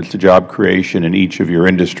impediments to job creation in each of your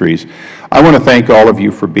industries. I want to thank all of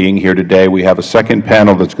you for being here today. We have a second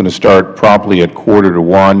panel that's going to start promptly at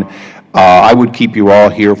 1:45. I would keep you all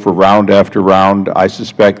here for round after round. I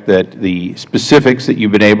suspect that the specifics that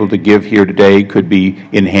you've been able to give here today could be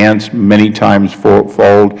enhanced many times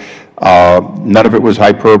fold. None of it was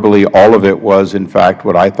hyperbole. All of it was, in fact,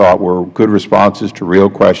 what I thought were good responses to real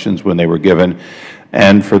questions when they were given.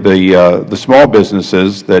 And for the small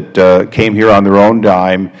businesses that came here on their own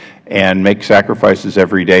dime and make sacrifices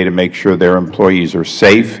every day to make sure their employees are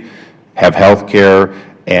safe, have health care,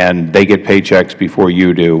 and they get paychecks before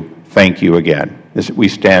you do, thank you again. We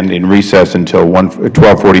stand in recess until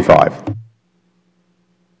 12:45.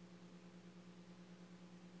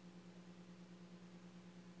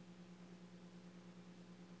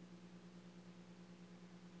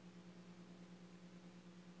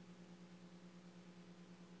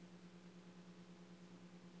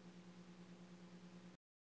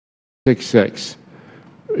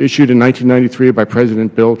 Issued in 1993 by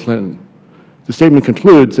President Bill Clinton. The statement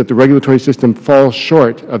concludes that the regulatory system falls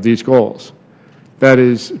short of these goals. That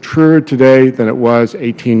is truer today than it was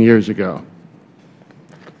 18 years ago.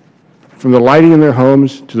 From the lighting in their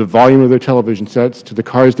homes to the volume of their television sets to the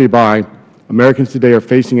cars they buy, Americans today are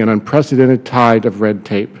facing an unprecedented tide of red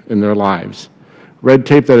tape in their lives. Red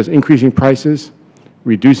tape that is increasing prices,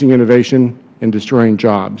 reducing innovation, and destroying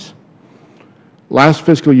jobs. Last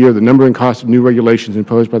fiscal year, the number and cost of new regulations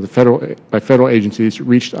imposed by federal agencies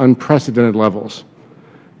reached unprecedented levels.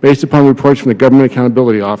 Based upon reports from the Government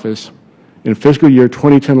Accountability Office, in fiscal year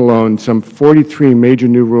 2010 alone, some 43 major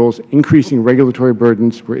new rules increasing regulatory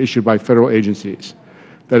burdens were issued by federal agencies.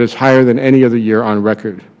 That is higher than any other year on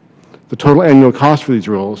record. The total annual cost for these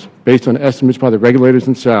rules, based on estimates by the regulators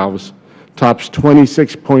themselves, tops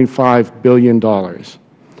 $26.5 billion.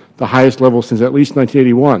 The highest level since at least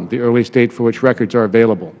 1981, the earliest date for which records are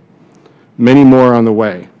available. Many more on the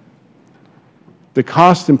way. The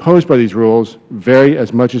costs imposed by these rules vary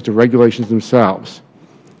as much as the regulations themselves.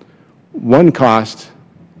 One cost,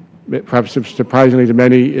 perhaps surprisingly to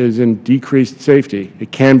many, is in decreased safety.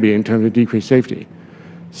 It can be in terms of decreased safety.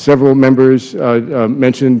 Several members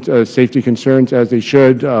mentioned safety concerns, as they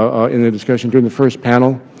should, in the discussion during the first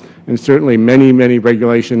panel, and certainly many, many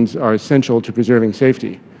regulations are essential to preserving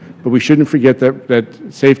safety. But we shouldn't forget that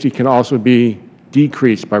safety can also be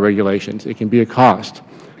decreased by regulations. It can be a cost.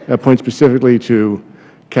 That points specifically to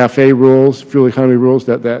CAFE rules, fuel economy rules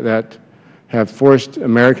that have forced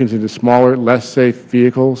Americans into smaller, less safe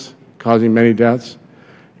vehicles, causing many deaths,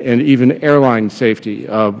 and even airline safety,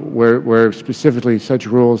 where specifically such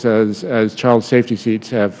rules as child safety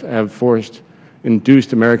seats have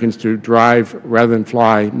induced Americans to drive rather than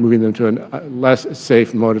fly, moving them to a less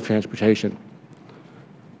safe mode of transportation.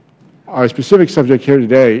 Our specific subject here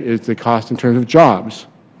today is the cost in terms of jobs.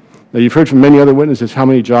 Now, you've heard from many other witnesses how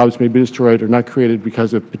many jobs may be destroyed or not created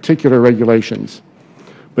because of particular regulations.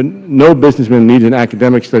 But no businessman needs an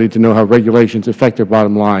academic study to know how regulations affect their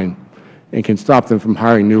bottom line and can stop them from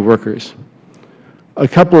hiring new workers. A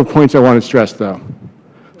couple of points I want to stress, though.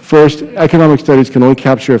 First, economic studies can only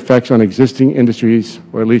capture effects on existing industries,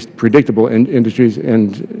 or at least predictable industries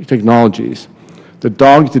and technologies. The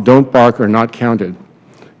dogs that don't bark are not counted.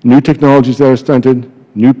 New technologies that are stunted,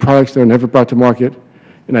 new products that are never brought to market,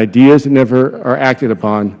 and ideas that never are acted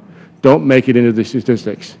upon don't make it into the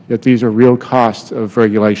statistics, yet these are real costs of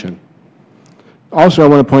regulation. Also, I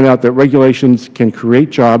want to point out that regulations can create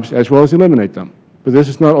jobs as well as eliminate them, but this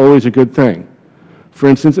is not always a good thing. For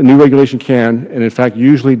instance, a new regulation can, and in fact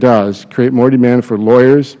usually does, create more demand for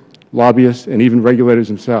lawyers, lobbyists, and even regulators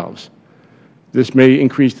themselves. This may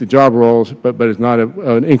increase the job roles, but is not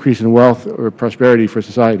an increase in wealth or prosperity for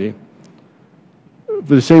society.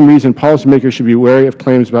 For the same reason, policymakers should be wary of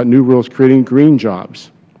claims about new rules creating green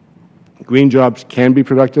jobs. Green jobs can be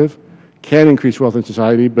productive, can increase wealth in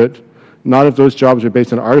society, but not if those jobs are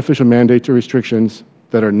based on artificial mandates or restrictions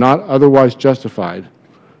that are not otherwise justified.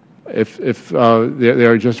 If they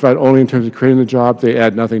are justified only in terms of creating the job, they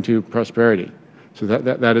add nothing to prosperity. So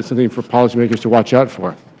that is something for policymakers to watch out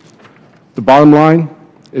for. The bottom line,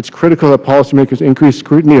 it's critical that policymakers increase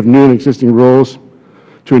scrutiny of new and existing rules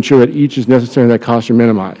to ensure that each is necessary and that costs are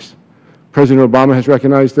minimized. President Obama has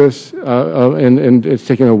recognized this, and it's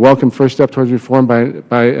taken a welcome first step towards reform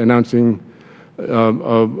by announcing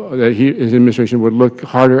that his administration would look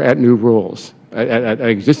harder at new rules, at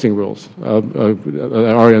existing rules that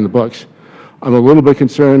are already on the books. I'm a little bit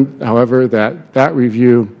concerned, however, that that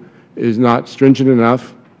review is not stringent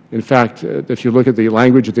enough. In fact, if you look at the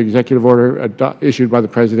language of the executive order issued by the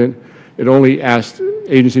President, it only asked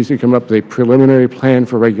agencies to come up with a preliminary plan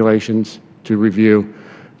for regulations to review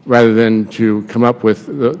rather than to come up with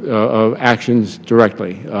actions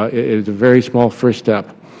directly. It is a very small first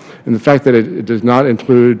step. And the fact that it does not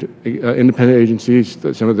include independent agencies,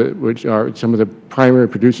 which are some of the primary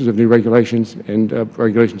producers of new regulations and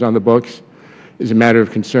regulations on the books, is a matter of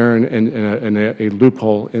concern and a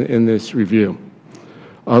loophole in this review.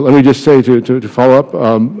 Let me just say to follow up,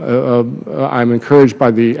 I'm encouraged by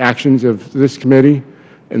the actions of this committee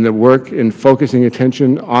and the work in focusing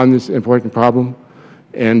attention on this important problem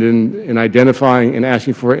and in identifying and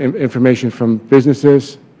asking for information from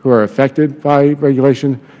businesses who are affected by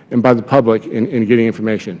regulation and by the public in getting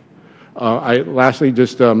information. Lastly,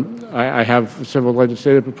 I have several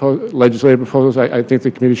legislative proposals I think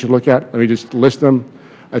the committee should look at. Let me just list them.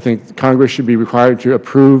 I think Congress should be required to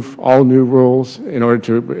approve all new rules in order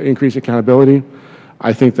to increase accountability.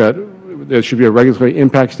 I think that there should be a regulatory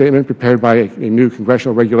impact statement prepared by a new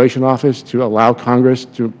Congressional Regulation Office to allow Congress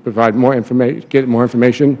to provide more information, get more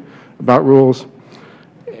information about rules.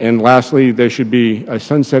 And lastly, there should be a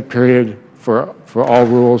sunset period for all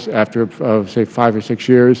rules after, say, 5 or 6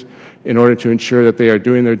 years in order to ensure that they are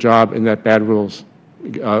doing their job and that bad rules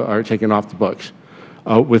are taken off the books.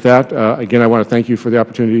 With that, again, I want to thank you for the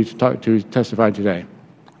opportunity to testify today.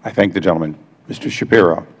 I thank the gentleman. Mr.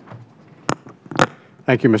 Shapiro.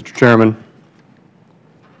 Thank you, Mr. Chairman.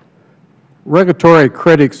 Regulatory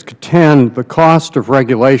critics contend the cost of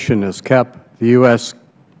regulation has kept the U.S.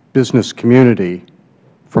 business community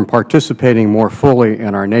from participating more fully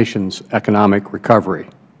in our nation's economic recovery.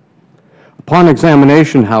 Upon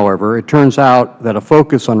examination, however, it turns out that a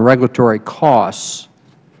focus on regulatory costs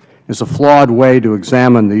is a flawed way to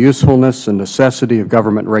examine the usefulness and necessity of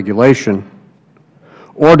government regulation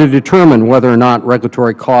or to determine whether or not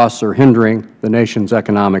regulatory costs are hindering the nation's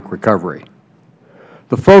economic recovery.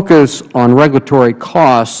 The focus on regulatory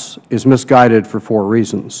costs is misguided for 4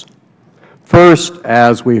 reasons. First,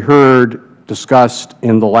 as we heard discussed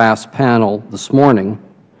in the last panel this morning,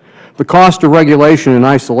 the cost of regulation in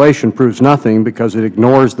isolation proves nothing because it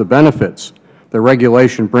ignores the benefits that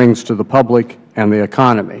regulation brings to the public and the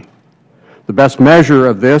economy. The best measure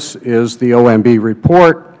of this is the OMB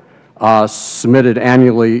report submitted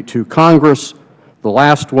annually to Congress. The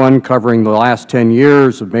last one, covering the last 10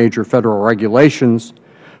 years of major Federal regulations,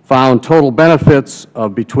 found total benefits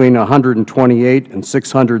of between $128 and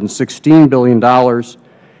 $616 billion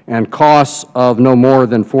and costs of no more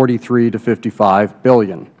than $43 to $55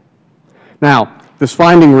 billion. Now, this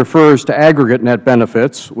finding refers to aggregate net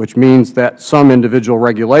benefits, which means that some individual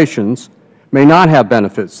regulations may not have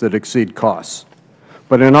benefits that exceed costs.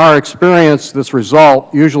 But in our experience, this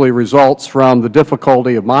result usually results from the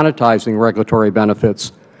difficulty of monetizing regulatory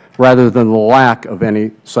benefits rather than the lack of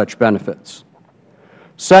any such benefits.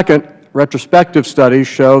 Second, retrospective studies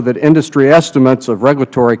show that industry estimates of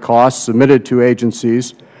regulatory costs submitted to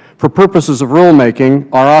agencies for purposes of rulemaking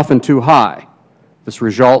are often too high. This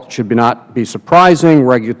result should not be surprising.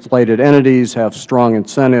 Regulated entities have strong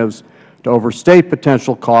incentives to overstate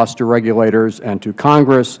potential costs to regulators and to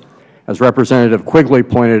Congress. As Representative Quigley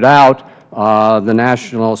pointed out, the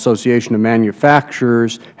National Association of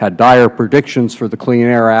Manufacturers had dire predictions for the Clean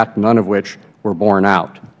Air Act, none of which were borne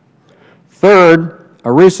out. Third,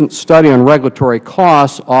 a recent study on regulatory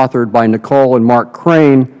costs authored by Nicole and Mark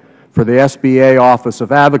Crane for the SBA Office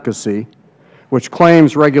of Advocacy, which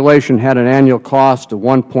claims regulation had an annual cost of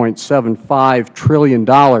 $1.75 trillion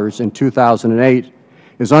in 2008,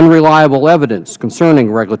 is unreliable evidence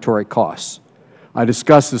concerning regulatory costs. I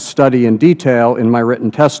discussed this study in detail in my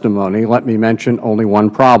written testimony. Let me mention only one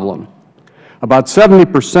problem. About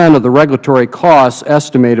 70% of the regulatory costs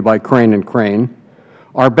estimated by Crane and Crane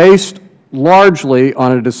are based largely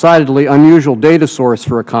on a decidedly unusual data source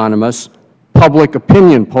for economists, public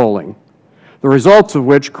opinion polling, the results of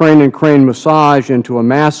which Crane and Crane massage into a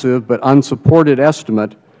massive but unsupported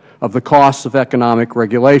estimate of the costs of economic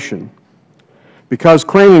regulation. Because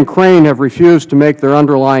Crane and Crane have refused to make their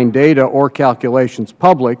underlying data or calculations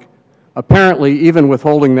public, apparently even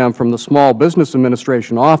withholding them from the Small Business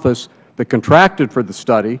Administration office that contracted for the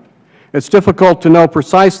study, it's difficult to know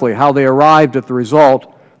precisely how they arrived at the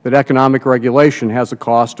result that economic regulation has a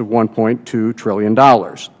cost of $1.2 trillion.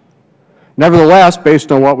 Nevertheless,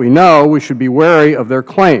 based on what we know, we should be wary of their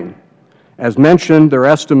claim. As mentioned, their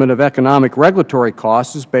estimate of economic regulatory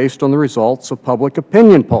costs is based on the results of public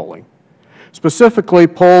opinion polling, specifically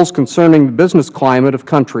polls concerning the business climate of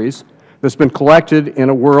countries that's been collected in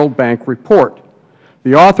a World Bank report.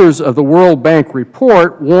 The authors of the World Bank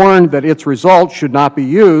report warned that its results should not be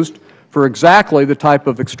used for exactly the type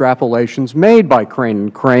of extrapolations made by Crane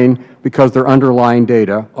 & Crane because their underlying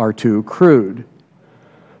data are too crude.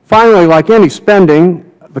 Finally, like any spending,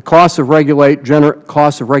 the costs of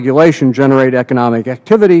regulation generate economic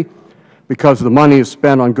activity because the money is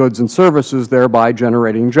spent on goods and services, thereby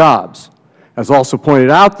generating jobs. As also pointed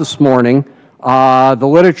out this morning, the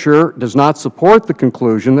literature does not support the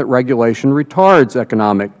conclusion that regulation retards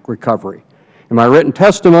economic recovery. In my written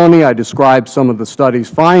testimony, I described some of the studies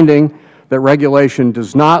finding that regulation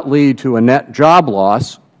does not lead to a net job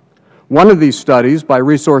loss. One of these studies, by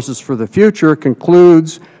Resources for the Future,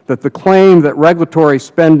 concludes that the claim that regulatory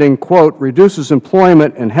spending, quote, reduces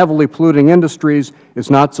employment in heavily polluting industries is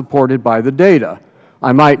not supported by the data.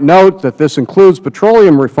 I might note that this includes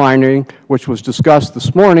petroleum refining, which was discussed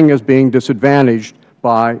this morning as being disadvantaged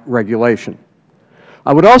by regulation.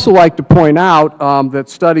 I would also like to point out that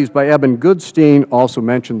studies by Eben Goodstein, also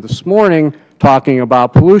mentioned this morning, talking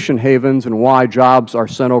about pollution havens and why jobs are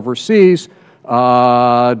sent overseas.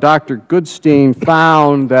 Dr. Goodstein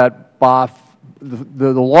found that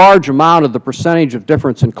the large amount of the percentage of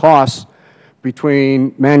difference in costs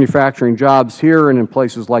between manufacturing jobs here and in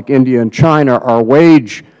places like India and China are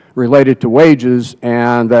related to wages,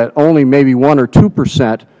 and that only maybe 1 or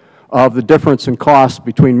 2% of the difference in costs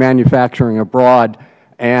between manufacturing abroad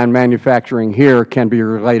and manufacturing here can be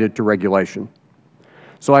related to regulation.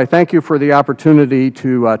 So I thank you for the opportunity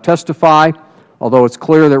to testify. Although it's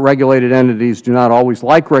clear that regulated entities do not always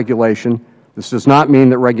like regulation, this does not mean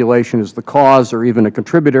that regulation is the cause or even a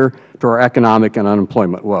contributor to our economic and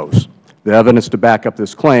unemployment woes. The evidence to back up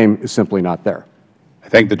this claim is simply not there. I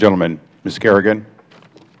thank the gentleman. Ms. Kerrigan.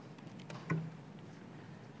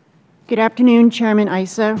 Good afternoon, Chairman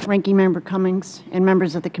Issa, Ranking Member Cummings, and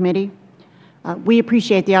members of the committee. We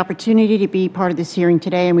appreciate the opportunity to be part of this hearing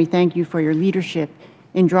today, and we thank you for your leadership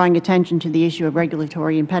in drawing attention to the issue of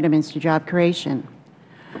regulatory impediments to job creation.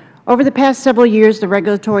 Over the past several years, the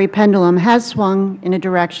regulatory pendulum has swung in a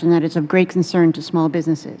direction that is of great concern to small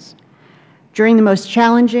businesses. During the most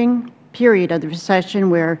challenging period of the recession,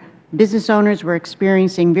 where business owners were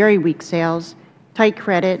experiencing very weak sales, tight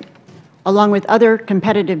credit, along with other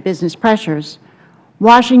competitive business pressures,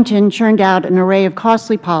 Washington churned out an array of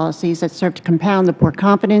costly policies that served to compound the poor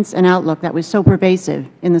confidence and outlook that was so pervasive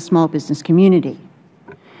in the small business community.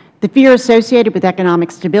 The fear associated with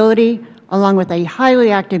economic stability, along with a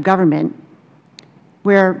highly active government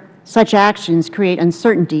where such actions create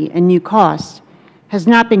uncertainty and new costs, has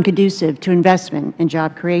not been conducive to investment and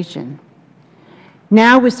job creation.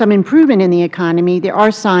 Now, with some improvement in the economy, there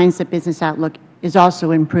are signs that business outlook is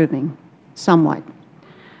also improving somewhat.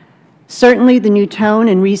 Certainly, the new tone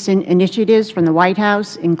and recent initiatives from the White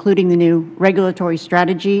House, including the new regulatory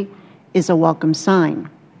strategy, is a welcome sign.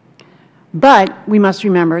 But we must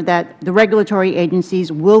remember that the regulatory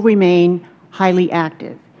agencies will remain highly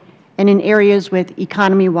active and in areas with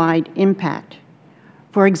economy-wide impact.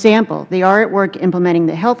 For example, they are at work implementing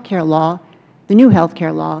the health care law, the new health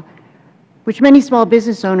care law, which many small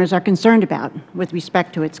business owners are concerned about with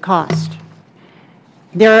respect to its cost.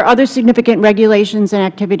 There are other significant regulations and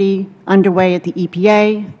activity underway at the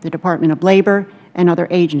EPA, the Department of Labor, and other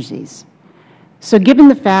agencies. So given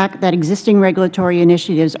the fact that existing regulatory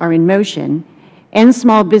initiatives are in motion and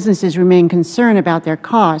small businesses remain concerned about their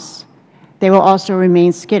costs, they will also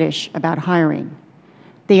remain skittish about hiring.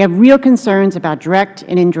 They have real concerns about direct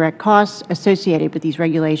and indirect costs associated with these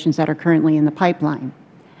regulations that are currently in the pipeline.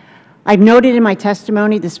 I have noted in my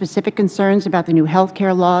testimony the specific concerns about the new health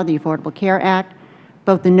care law, the Affordable Care Act,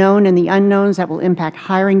 both the known and the unknowns that will impact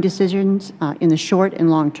hiring decisions in the short and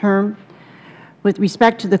long term. With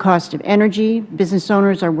respect to the cost of energy, business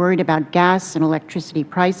owners are worried about gas and electricity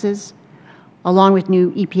prices. Along with new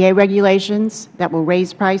EPA regulations that will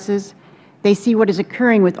raise prices, they see what is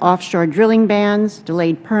occurring with offshore drilling bans,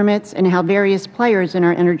 delayed permits, and how various players in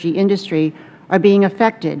our energy industry are being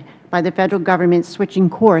affected by the Federal Government switching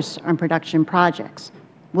course on production projects,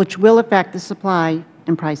 which will affect the supply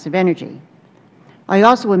and price of energy. I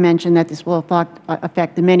also would mention that this will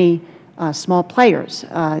affect the many small players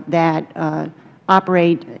that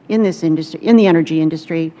operate in this industry, in the energy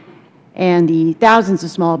industry, and the thousands of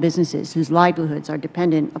small businesses whose livelihoods are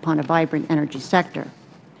dependent upon a vibrant energy sector.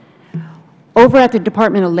 Over at the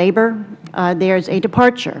Department of Labor, there is a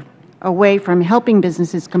departure away from helping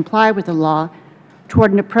businesses comply with the law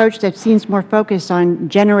toward an approach that seems more focused on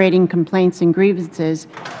generating complaints and grievances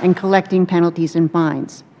and collecting penalties and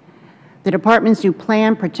fines. The Department's new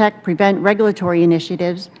plan, Protect, Prevent regulatory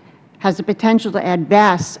initiatives has the potential to add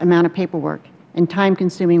vast amount of paperwork and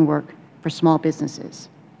time-consuming work for small businesses.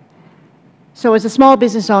 So as a small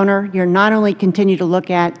business owner, you're not only continue to look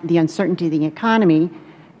at the uncertainty of the economy,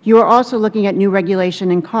 you are also looking at new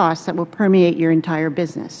regulation and costs that will permeate your entire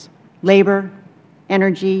business: labor,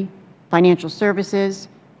 energy, financial services,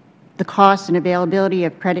 the cost and availability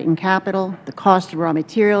of credit and capital, the cost of raw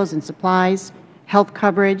materials and supplies, health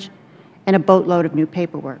coverage, and a boatload of new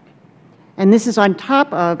paperwork. And this is on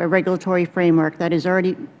top of a regulatory framework that is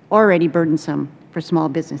already burdensome for small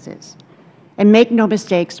businesses. And make no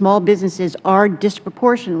mistake, small businesses are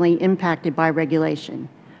disproportionately impacted by regulation.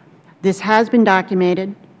 This has been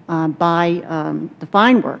documented by the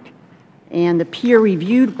fine work and the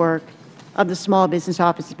peer-reviewed work of the Small Business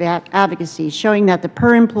Office of Advocacy, showing that the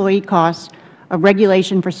per-employee cost of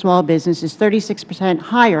regulation for small business is 36%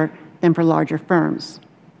 higher than for larger firms.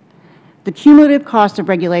 The cumulative cost of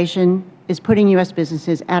regulation is putting U.S.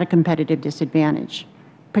 businesses at a competitive disadvantage.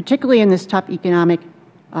 Particularly in this tough economic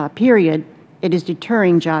period, it is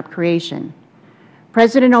deterring job creation.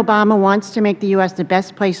 President Obama wants to make the U.S. the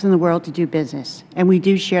best place in the world to do business, and we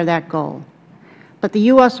do share that goal. But the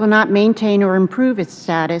U.S. will not maintain or improve its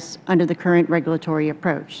status under the current regulatory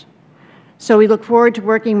approach. So we look forward to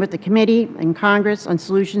working with the committee and Congress on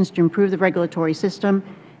solutions to improve the regulatory system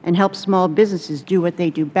and help small businesses do what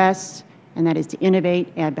they do best, and that is to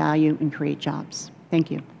innovate, add value, and create jobs.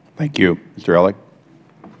 Thank you. Thank you. Mr. Ellig.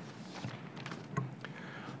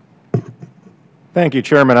 Thank you,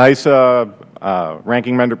 Chairman Issa,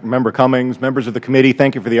 Ranking Member Cummings, members of the committee.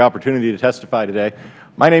 Thank you for the opportunity to testify today.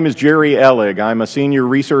 My name is Jerry Ellig. I'm a senior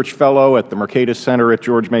research fellow at the Mercatus Center at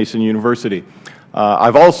George Mason University.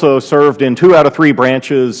 I've also served in 2 out of 3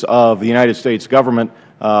 branches of the United States government.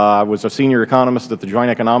 I was a senior economist at the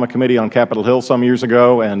Joint Economic Committee on Capitol Hill some years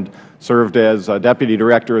ago and served as Deputy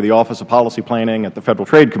Director of the Office of Policy Planning at the Federal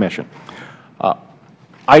Trade Commission.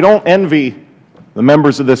 I don't envy the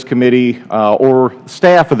members of this committee or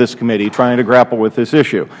staff of this committee trying to grapple with this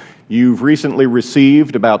issue. You've recently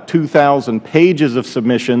received about 2,000 pages of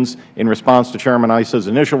submissions in response to Chairman Issa's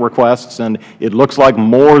initial requests, and it looks like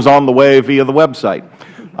more is on the way via the website.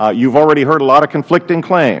 You've already heard a lot of conflicting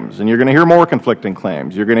claims, and you're going to hear more conflicting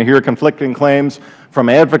claims. You're going to hear conflicting claims from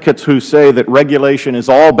advocates who say that regulation is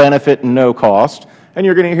all benefit and no cost, and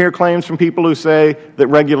you're going to hear claims from people who say that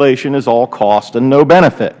regulation is all cost and no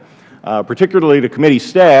benefit. Particularly to committee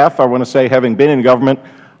staff, I want to say, having been in government,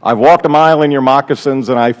 I've walked a mile in your moccasins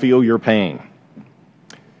and I feel your pain.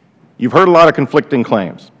 You've heard a lot of conflicting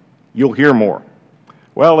claims. You'll hear more.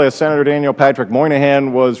 Well, as Senator Daniel Patrick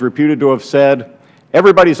Moynihan was reputed to have said,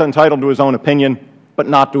 everybody's entitled to his own opinion, but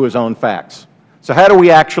not to his own facts. So how do we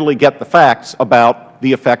actually get the facts about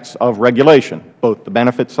the effects of regulation, both the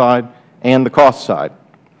benefit side and the cost side?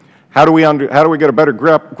 How do we get a better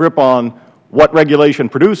grip on what regulation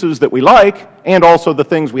produces that we like, and also the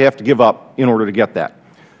things we have to give up in order to get that?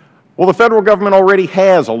 Well, the Federal Government already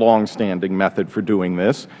has a long-standing method for doing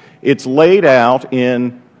this. It's laid out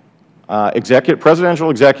in presidential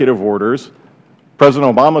executive orders.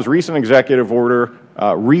 President Obama's recent executive order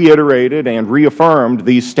reiterated and reaffirmed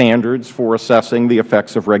these standards for assessing the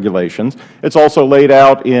effects of regulations. It's also laid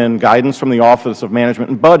out in guidance from the Office of Management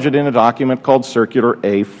and Budget in a document called Circular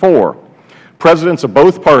A4. Presidents of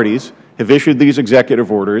both parties have issued these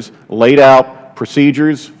executive orders, laid out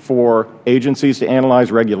procedures for agencies to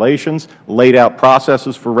analyze regulations, laid out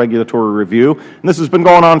processes for regulatory review, and this has been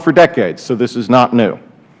going on for decades, so this is not new.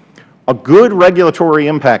 A good regulatory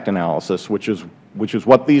impact analysis, which is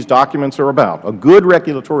what these documents are about, a good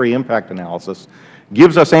regulatory impact analysis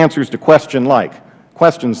gives us answers to questions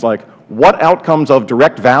like, what outcomes of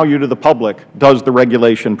direct value to the public does the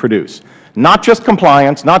regulation produce? Not just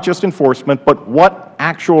compliance, not just enforcement, but what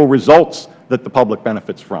actual results that the public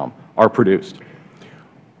benefits from are produced.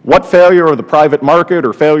 What failure of the private market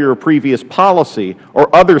or failure of previous policy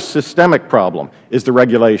or other systemic problem is the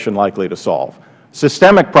regulation likely to solve?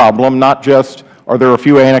 Systemic problem, not just are there a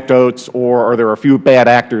few anecdotes or are there a few bad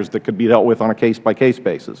actors that could be dealt with on a case-by-case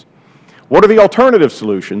basis? What are the alternative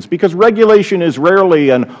solutions? Because regulation is rarely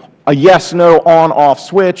a yes-no on-off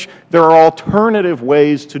switch. There are alternative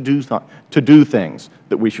ways to do things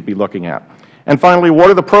that we should be looking at. And finally, what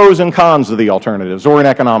are the pros and cons of the alternatives, or in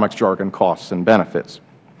economics jargon, costs and benefits?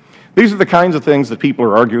 These are the kinds of things that people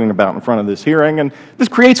are arguing about in front of this hearing, and this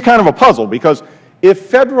creates kind of a puzzle, because if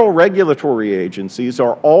Federal regulatory agencies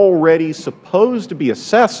are already supposed to be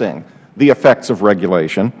assessing the effects of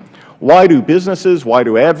regulation, Why do businesses, why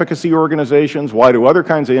do advocacy organizations, why do other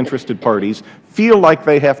kinds of interested parties feel like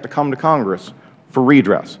they have to come to Congress for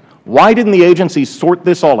redress? Why didn't the agencies sort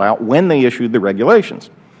this all out when they issued the regulations?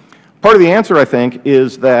 Part of the answer, I think,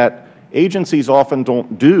 is that agencies often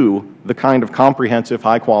don't do the kind of comprehensive,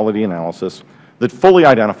 high-quality analysis that fully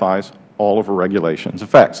identifies all of a regulation's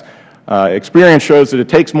effects. Experience shows that it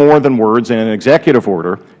takes more than words in an executive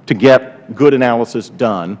order to get good analysis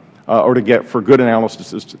done, or for good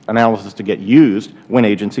analysis to get used when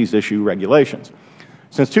agencies issue regulations.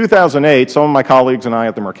 Since 2008, some of my colleagues and I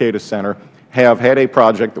at the Mercatus Center have had a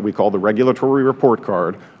project that we call the Regulatory Report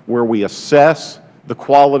Card, where we assess the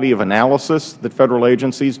quality of analysis that Federal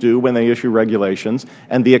agencies do when they issue regulations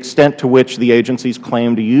and the extent to which the agencies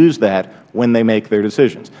claim to use that when they make their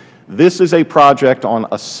decisions. This is a project on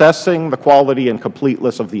assessing the quality and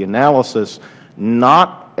completeness of the analysis,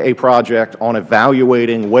 not a project on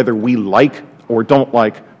evaluating whether we like or don't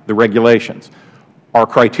like the regulations. Our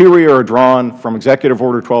criteria are drawn from Executive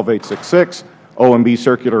Order 12866, OMB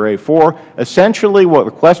Circular A4. Essentially, what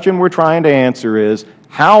the question we're trying to answer is,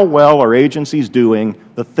 how well are agencies doing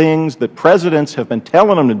the things that presidents have been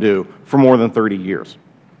telling them to do for more than 30 years?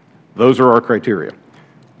 Those are our criteria.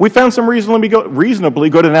 We found some reasonably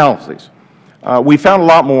good analyses. We found a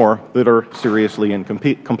lot more that are seriously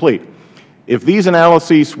incomplete. If these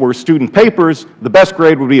analyses were student papers, the best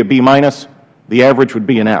grade would be a B-, the average would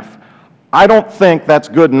be an F. I don't think that's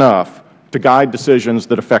good enough to guide decisions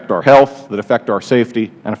that affect our health, that affect our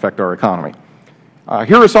safety, and affect our economy.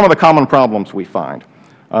 Here are some of the common problems we find.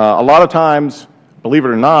 A lot of times, believe it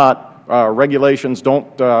or not, regulations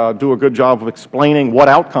don't do a good job of explaining what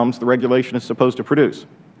outcomes the regulation is supposed to produce.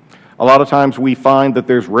 A lot of times we find that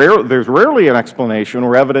there's rarely an explanation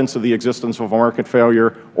or evidence of the existence of a market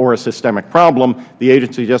failure or a systemic problem. The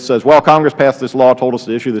agency just says, well, Congress passed this law, told us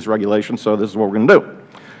to issue this regulation, so this is what we're going to do.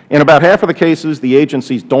 In about half of the cases, the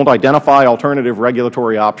agencies don't identify alternative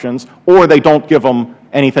regulatory options, or they don't give them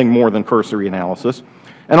anything more than cursory analysis.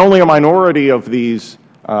 And only a minority of these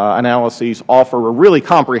analyses offer a really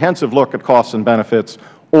comprehensive look at costs and benefits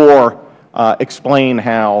or explain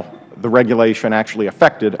how the regulation actually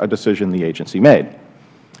affected a decision the agency made.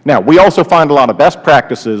 Now, we also find a lot of best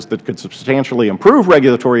practices that could substantially improve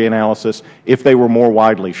regulatory analysis if they were more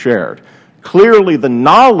widely shared. Clearly, the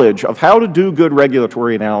knowledge of how to do good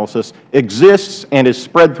regulatory analysis exists and is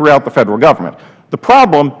spread throughout the Federal Government. The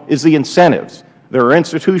problem is the incentives. There are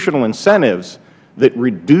institutional incentives that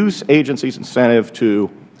reduce agencies' incentive to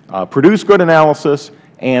produce good analysis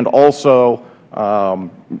and also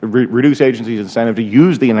reduce agencies' incentive to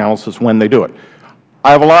use the analysis when they do it.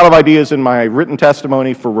 I have a lot of ideas in my written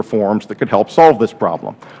testimony for reforms that could help solve this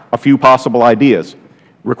problem. A few possible ideas.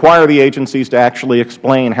 Require the agencies to actually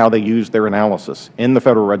explain how they use their analysis in the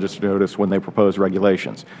Federal Register notice when they propose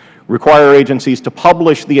regulations. Require agencies to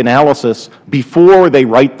publish the analysis before they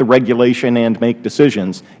write the regulation and make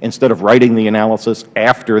decisions, instead of writing the analysis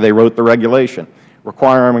after they wrote the regulation.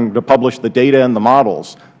 Require them to publish the data and the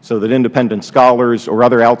models so that independent scholars or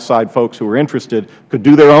other outside folks who are interested could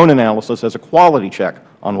do their own analysis as a quality check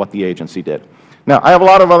on what the agency did. Now, I have a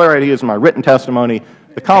lot of other ideas in my written testimony.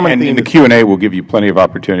 The common theme in the Q&A, we'll give you plenty of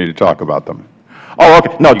opportunity to talk about them. Oh,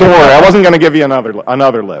 okay. No, don't worry. I wasn't going to give you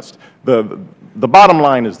another list. The bottom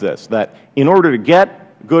line is this, that in order to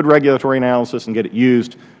get good regulatory analysis and get it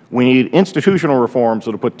used, we need institutional reforms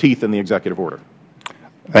that will put teeth in the executive order.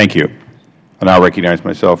 Thank you. I now recognize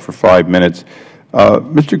myself for 5 minutes.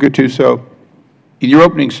 Mr. Gattuso, in your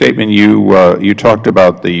opening statement, you talked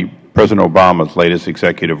about the President Obama's latest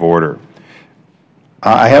executive order.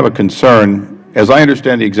 I have a concern. As I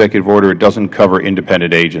understand the executive order, it doesn't cover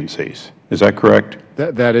independent agencies. Is that correct?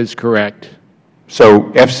 That is correct. So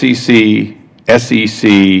FCC, SEC,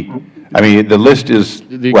 I mean, the list is,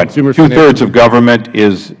 what, two-thirds of government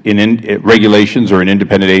is in regulations or in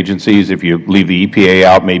independent agencies. If you leave the EPA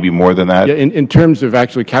out, maybe more than that? Yeah, in terms of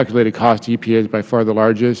actually calculated cost, EPA is by far the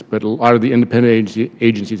largest, but a lot of the independent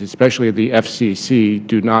agencies, especially the FCC,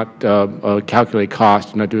 do not calculate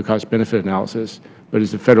cost, do not do a cost-benefit analysis. But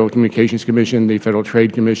it's the Federal Communications Commission, the Federal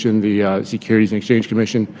Trade Commission, the Securities and Exchange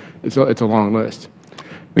Commission. It's a long list.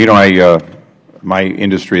 You know, my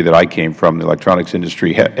industry that I came from, the electronics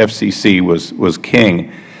industry, FCC was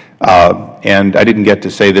king. And I didn't get to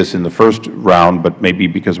say this in the first round, but maybe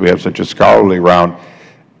because we have such a scholarly round,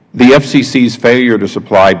 the FCC's failure to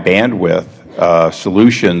supply bandwidth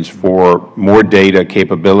solutions for more data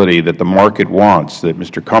capability that the market wants, that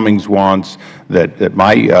Mr. Cummings wants, that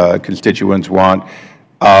my constituents want,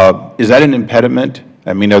 is that an impediment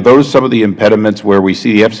I mean, are those some of the impediments where we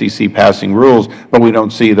see the FCC passing rules, but we don't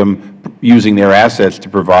see them using their assets to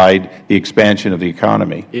provide the expansion of the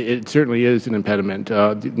economy? It certainly is an impediment.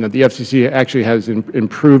 The FCC actually has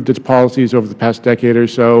improved its policies over the past decade or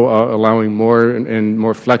so, allowing more and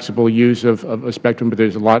more flexible use of a spectrum, but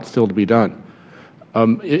there's a lot still to be done.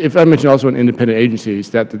 If I mention also in independent agencies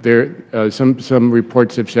that some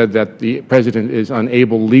reports have said that the President is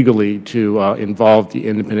unable legally to involve the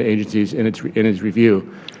independent agencies in his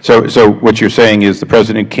review. So what you're saying is the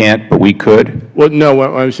President can't, but we could? Well, no.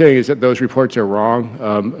 What I'm saying is that those reports are wrong.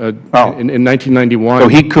 In 1991, so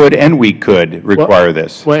he could and we could require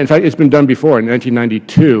this. Well, in fact, it's been done before. In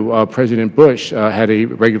 1992, President Bush had a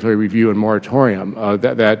regulatory review and moratorium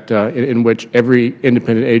in which every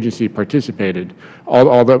independent agency participated.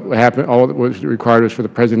 All that was required was for the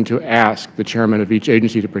President to ask the chairman of each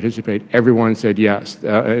agency to participate. Everyone said yes,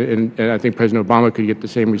 and I think President Obama could get the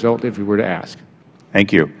same result if he were to ask.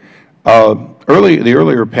 Thank you. The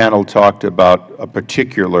earlier panel talked about a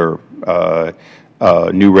particular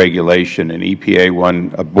new regulation, an EPA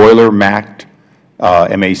one, a boiler MACT,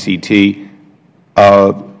 M-A-C-T.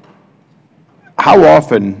 How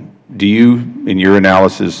often do you, in your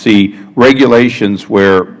analysis, see regulations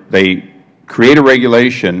where they create a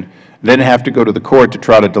regulation, then have to go to the court to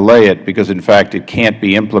try to delay it because, in fact, it can't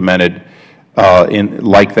be implemented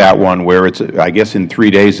like that one where it's, I guess in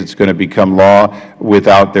 3 days it's going to become law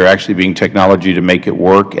without there actually being technology to make it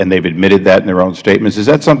work, and they've admitted that in their own statements? Is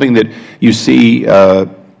that something that you see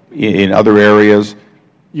in other areas?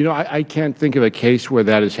 You know, I can't think of a case where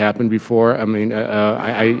that has happened before. I mean,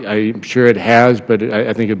 I'm sure it has, but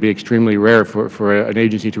I think it would be extremely rare for an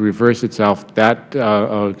agency to reverse itself that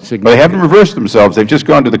significantly. Well, they haven't reversed themselves. They've just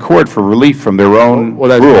gone to the court for relief from their own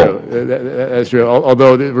rule. True. That's true.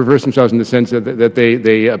 Although they reversed themselves in the sense that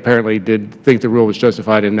they apparently did think the rule was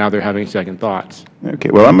justified, and now they're having second thoughts. Okay.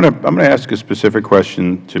 Well, I'm going to ask a specific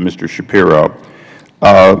question to Mr. Shapiro.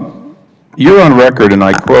 You're on record, and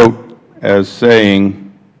I quote, as saying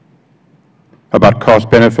about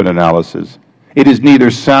cost-benefit analysis, "It is neither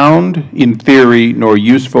sound in theory nor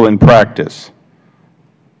useful in practice."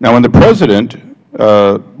 Now, when the President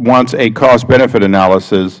wants a cost-benefit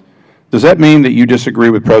analysis, does that mean that you disagree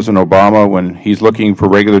with President Obama when he's looking for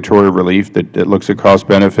regulatory relief that looks at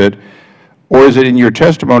cost-benefit? Or is it in your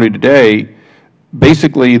testimony today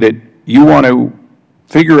basically that you want to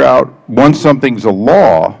figure out, once something's a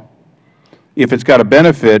law, if it's got a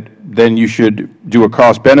benefit, then you should do a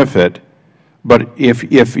cost-benefit, but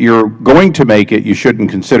if you're going to make it, you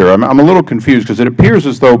shouldn't consider? I'm a little confused because it appears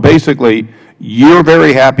as though basically you're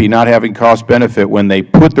very happy not having cost-benefit when they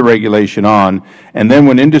put the regulation on, and then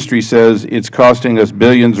when industry says it's costing us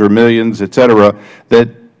billions or millions, et cetera, that,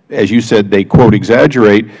 as you said, they, quote,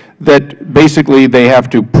 exaggerate, that basically they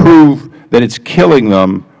have to prove that it's killing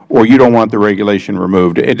them or you don't want the regulation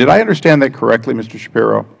removed. Did I understand that correctly, Mr.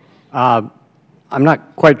 Shapiro? I'm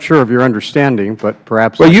not quite sure of your understanding, but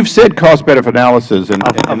perhaps. Well, you've said cost-benefit analysis, and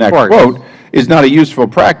that quote is not a useful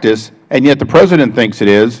practice, and yet the President thinks it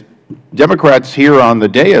is. Democrats here on the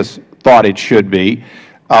dais thought it should be.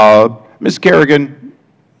 Ms. Kerrigan,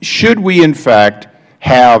 should we in fact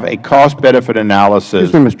have a cost-benefit analysis?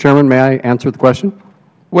 Excuse me, Mr. Chairman, may I answer the question?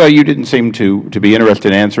 Well, you didn't seem to be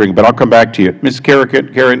interested in answering, but I'll come back to you. Ms.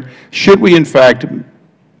 Kerrigan, should we in fact,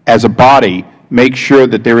 as a body, make sure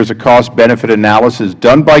that there is a cost-benefit analysis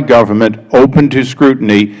done by government, open to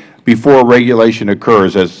scrutiny, before regulation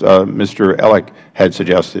occurs, as Mr. Ellig had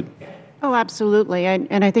suggested? Oh, absolutely.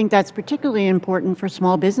 And I think that's particularly important for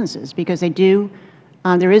small businesses because they do,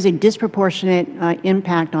 there is a disproportionate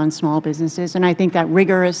impact on small businesses, and I think that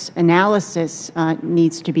rigorous analysis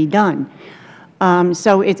needs to be done.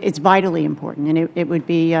 So it's vitally important, and it would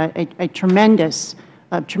be a tremendous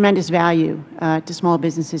value to small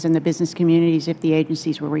businesses and the business communities if the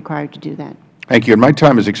agencies were required to do that. Thank you. And my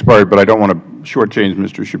time has expired, but I don't want to shortchange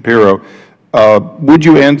Mr. Shapiro. Would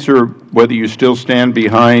you answer whether you still stand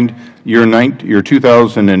behind your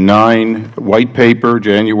 2009 white paper,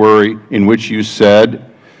 January, in which you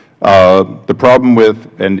said the problem with,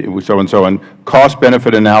 and so and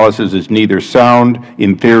cost-benefit analysis is neither sound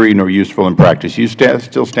in theory nor useful in practice? You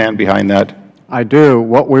still stand behind that? I do.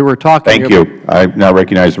 What we were talking about. Thank you. I now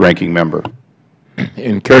recognize the ranking member.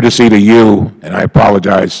 In courtesy to you, and I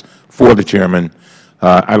apologize for the Chairman,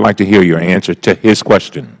 I'd like to hear your answer to his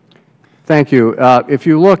question. Thank you. If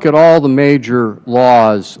you look at all the major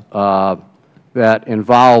laws that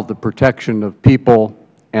involve the protection of people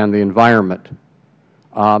and the environment,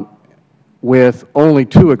 with only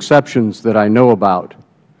 2 exceptions that I know about,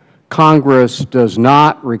 Congress does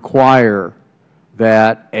not require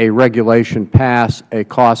that a regulation pass a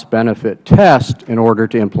cost-benefit test in order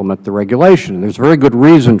to implement the regulation. There's a very good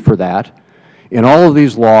reason for that. In all of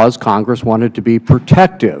these laws, Congress wanted to be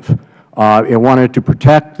protective. It wanted to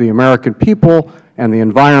protect the American people and the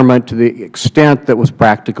environment to the extent that was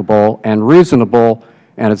practicable and reasonable,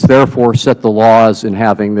 and it's therefore set the laws in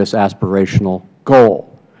having this aspirational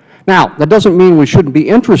goal. Now, that doesn't mean we shouldn't be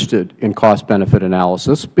interested in cost-benefit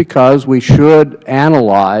analysis, because we should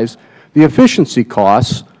analyze the efficiency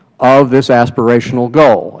costs of this aspirational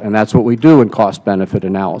goal, and that's what we do in cost-benefit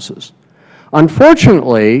analysis.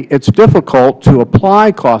 Unfortunately, it's difficult to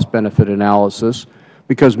apply cost-benefit analysis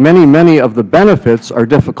because many of the benefits are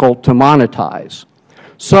difficult to monetize.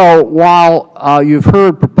 So while you've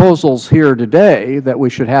heard proposals here today that we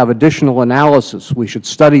should have additional analysis, we should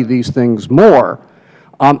study these things more,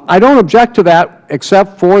 I don't object to that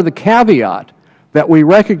except for the caveat that we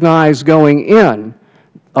recognize going in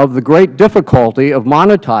of the great difficulty of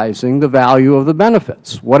monetizing the value of the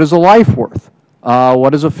benefits. What is a life worth?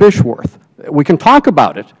 What is a fish worth? We can talk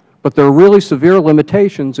about it, but there are really severe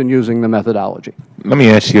limitations in using the methodology. Let me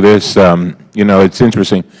ask you this. You know, it's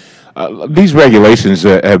interesting. These regulations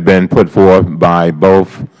have been put forth by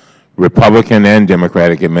both Republican and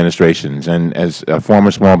Democratic administrations, and as a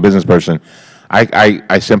former small business person,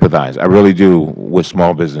 I sympathize. I really do with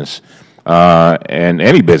small business and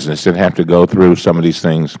any business that have to go through some of these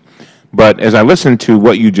things. But as I listen to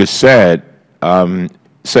what you just said,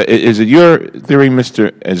 so is it your theory,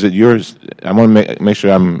 is it yours? I want to make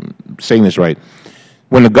sure I'm saying this right.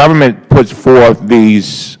 When the government puts forth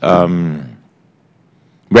these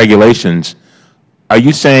regulations, are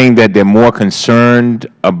you saying that they're more concerned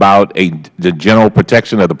about the general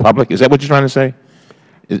protection of the public? Is that what you're trying to say?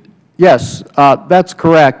 Yes, that's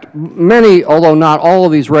correct. Many, although not all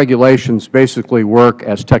of these regulations, basically work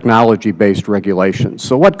as technology-based regulations.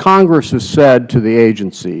 So what Congress has said to the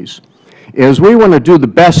agencies is we want to do the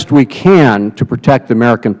best we can to protect the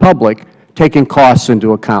American public, taking costs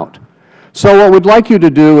into account. So what we'd like you to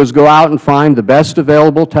do is go out and find the best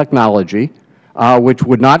available technology, which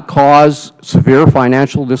would not cause severe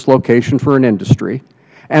financial dislocation for an industry,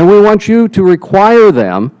 and we want you to require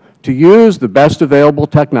them to use the best available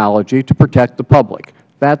technology to protect the public.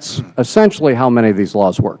 That's essentially how many of these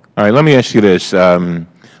laws work. All right, let me ask you this. A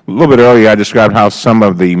little bit earlier, I described how some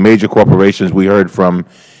of the major corporations we heard from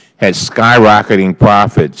had skyrocketing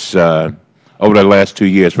profits over the last 2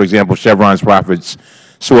 years. For example, Chevron's profits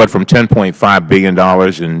soared from $10.5 billion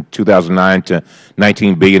in 2009 to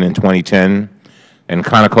 $19 billion in 2010. And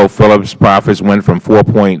ConocoPhillips' profits went from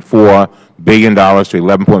 $4.4 billion to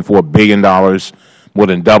 $11.4 billion, more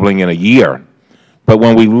than doubling in a year. But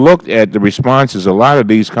when we looked at the responses, a lot of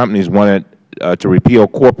these companies wanted to repeal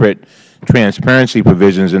corporate transparency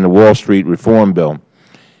provisions in the Wall Street reform bill.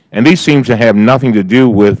 And these seem to have nothing to do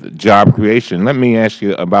with job creation. Let me ask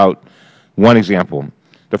you about one example.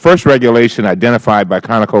 The first regulation identified by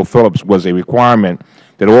ConocoPhillips was a requirement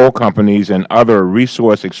that oil companies and other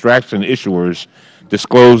resource extraction issuers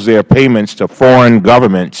disclose their payments to foreign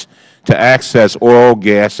governments to access oil,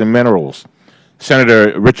 gas, and minerals.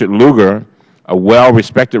 Senator Richard Lugar, a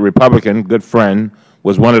well-respected Republican, good friend,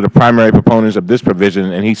 was one of the primary proponents of this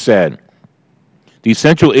provision, and he said, "The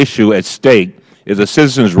essential issue at stake is a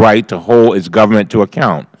citizen's right to hold its government to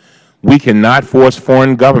account. We cannot force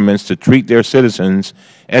foreign governments to treat their citizens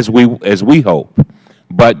as we hope,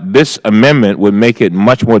 but this amendment would make it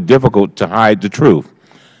much more difficult to hide the truth."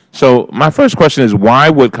 So my first question is, why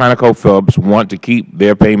would ConocoPhillips want to keep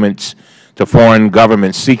their payments to foreign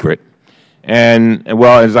governments secret? And,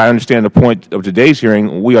 well, as I understand the point of today's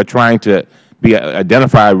hearing, we are trying to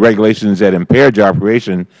identify regulations that impair job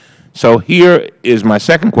creation. So here is my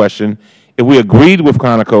second question. If we agreed with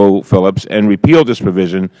ConocoPhillips and repealed this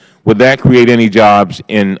provision, would that create any jobs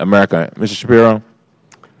in America? Mr. Shapiro?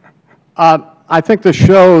 I think this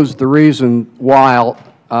shows the reason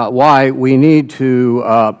why we need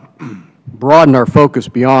to broaden our focus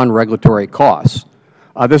beyond regulatory costs.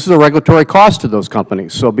 This is a regulatory cost to those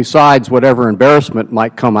companies. So besides whatever embarrassment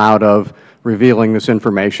might come out of revealing this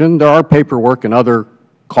information, there are paperwork and other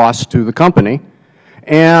costs to the company.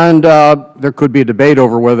 And there could be a debate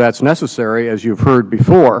over whether that's necessary, as you've heard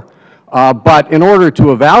before. But in order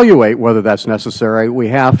to evaluate whether that's necessary, we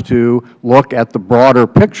have to look at the broader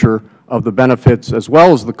picture of the benefits as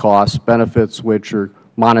well as the costs, benefits which are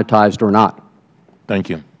monetized or not. Thank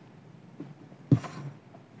you.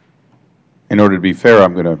 In order to be fair,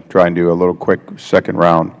 I'm going to try and do a little quick second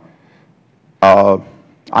round.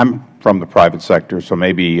 I'm from the private sector, so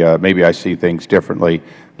maybe I see things differently.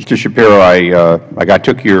 Mr. Shapiro, I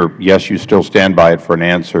took your yes, you still stand by it for an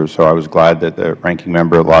answer, so I was glad that the ranking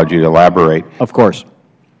member allowed you to elaborate. Of course.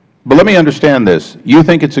 But let me understand this. You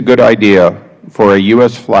think it's a good idea for a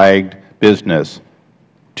U.S. flagged business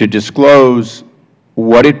to disclose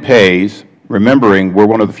what it pays, remembering we're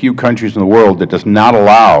one of the few countries in the world that does not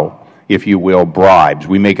allow, if you will, bribes.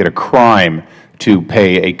 We make it a crime to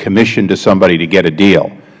pay a commission to somebody to get a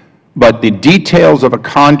deal. But the details of a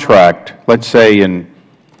contract, let's say in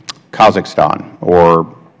Kazakhstan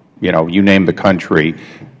or, you name the country,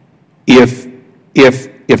 if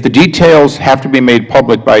the details have to be made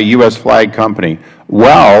public by a U.S. flagged company,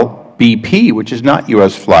 well, BP, which is not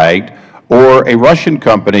U.S. flagged, or a Russian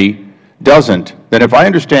company doesn't, then if I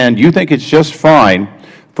understand, you think it's just fine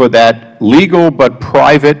for that legal but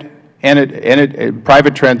private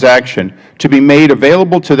private transaction to be made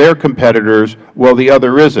available to their competitors while the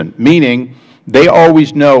other isn't, meaning they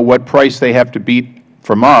always know what price they have to beat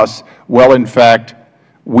from us. Well, in fact,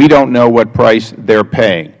 we don't know what price they're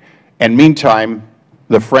paying. And meantime,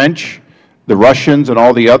 the French, the Russians, and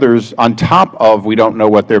all the others, on top of we don't know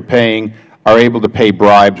what they're paying, are able to pay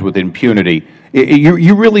bribes with impunity.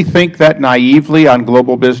 You really think that naively on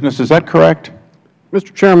global business? Is that correct?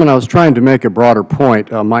 Mr. Chairman, I was trying to make a broader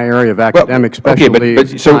point. My area of academic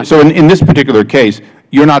specialty so in this particular case,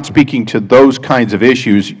 you're not speaking to those kinds of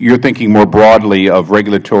issues. You're thinking more broadly of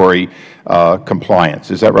regulatory compliance.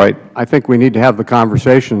 Is that right? I think we need to have the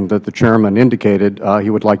conversation that the Chairman indicated he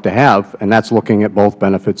would like to have, and that's looking at both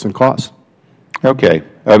benefits and costs. Okay.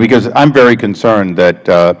 Because I'm very concerned that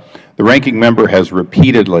the ranking member has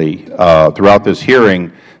repeatedly throughout this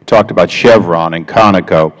hearing talked about Chevron and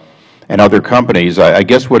Conoco and other companies. I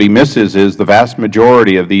guess what he misses is the vast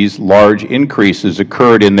majority of these large increases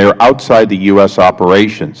occurred in their outside the U.S.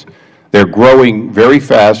 operations. They're growing very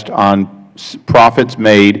fast on profits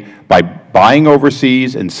made by buying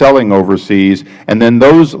overseas and selling overseas, and then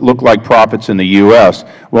those look like profits in the U.S.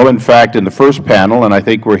 Well, in fact, in the first panel, and I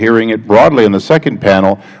think we're hearing it broadly in the second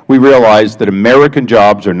panel, we realized that American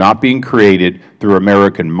jobs are not being created through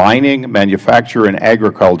American mining, manufacture, and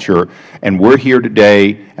agriculture. And we're here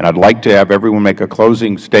today, and I'd like to have everyone make a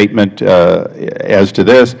closing statement as to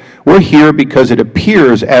this. We're here because it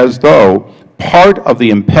appears as though part of the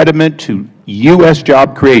impediment to U.S.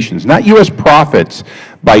 job creations, not U.S. profits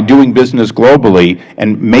by doing business globally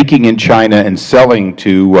and making in China and selling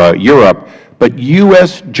to Europe, but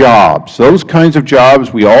U.S. jobs, those kinds of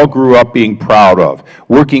jobs we all grew up being proud of,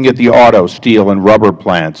 working at the auto, steel, and rubber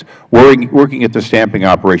plants, working at the stamping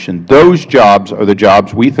operation. Those jobs are the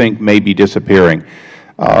jobs we think may be disappearing.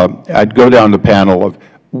 I'd go down the panel of,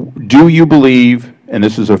 do you believe, and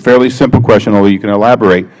this is a fairly simple question, although you can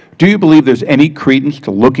elaborate, do you believe there's any credence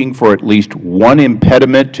to looking for at least one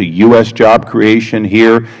impediment to U.S. job creation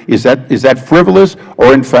here? Is that frivolous,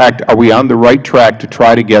 or in fact, are we on the right track to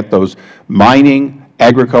try to get those mining,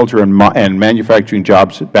 agriculture, and manufacturing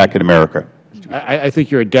jobs back in America? I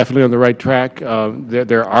think you're definitely on the right track.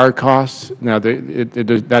 There are costs. Now,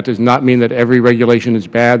 that does not mean that every regulation is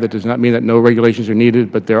bad. That does not mean that no regulations are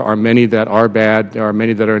needed, but there are many that are bad. There are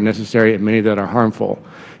many that are necessary and many that are harmful.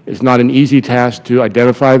 It's not an easy task to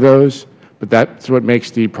identify those, but that's what makes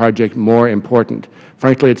the project more important.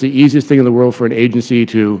 Frankly, it's the easiest thing in the world for an agency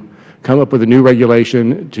to come up with a new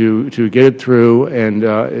regulation, to get it through, and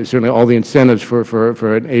certainly all the incentives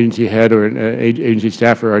for an agency head or an agency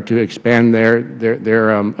staffer are to expand their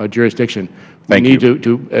jurisdiction. We need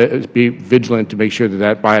to be vigilant to make sure that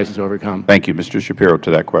that bias is overcome. Thank you. Mr. Shapiro, to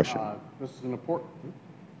that question. This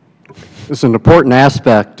is an important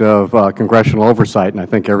aspect of congressional oversight, and I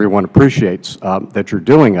think everyone appreciates that you're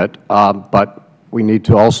doing it, but we need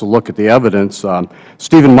to also look at the evidence.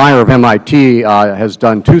 Stephen Meyer of MIT has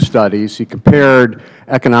done 2 studies. He compared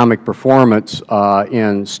economic performance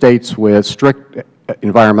in states with strict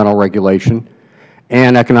environmental regulation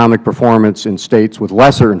and economic performance in states with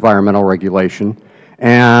lesser environmental regulation.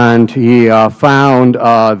 And he found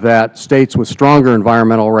that states with stronger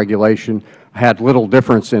environmental regulation had little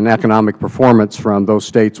difference in economic performance from those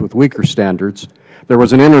states with weaker standards. There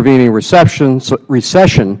was an intervening recession,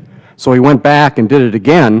 so he went back and did it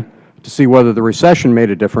again to see whether the recession made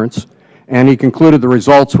a difference, and he concluded the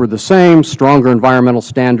results were the same. Stronger environmental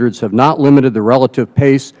standards have not limited the relative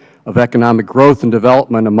pace of economic growth and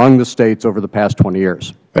development among the states over the past 20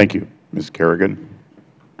 years. Thank you. Ms. Kerrigan.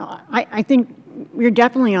 I think we're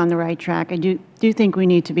definitely on the right track. I do think we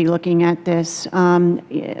need to be looking at this.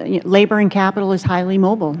 Labor and capital is highly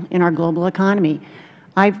mobile in our global economy.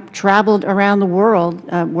 I've traveled around the world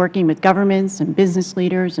working with governments and business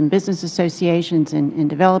leaders and business associations in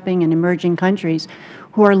developing and emerging countries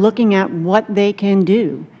who are looking at what they can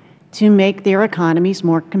do to make their economies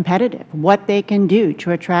more competitive, what they can do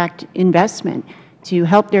to attract investment, to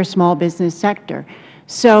help their small business sector.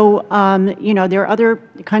 So, you know, there are other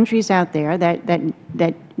countries out there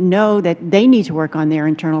that know that they need to work on their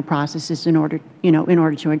internal processes in order, you know, in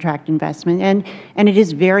order to attract investment, and it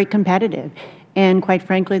is very competitive. And quite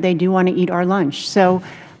frankly, they do want to eat our lunch. So,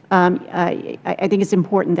 I think it's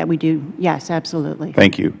important that we do. Yes, absolutely.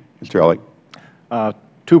 Thank you, Mr. Ellig.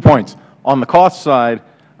 2 points. On the cost side,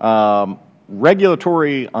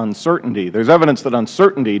 regulatory uncertainty. There's evidence that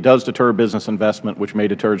uncertainty does deter business investment, which may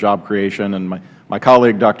deter job creation. And my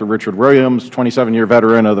colleague, Dr. Richard Williams, 27-year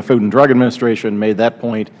veteran of the Food and Drug Administration, made that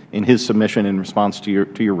point in his submission in response to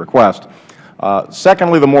your request.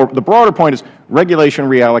 Secondly, the broader point is regulation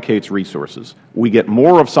reallocates resources. We get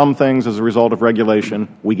more of some things as a result of regulation.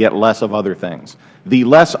 We get less of other things. The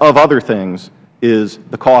less of other things is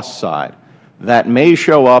the cost side. That may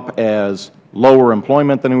show up as lower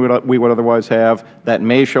employment than we would otherwise have. That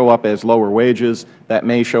may show up as lower wages. That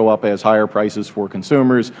may show up as higher prices for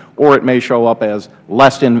consumers, or it may show up as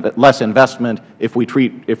less investment if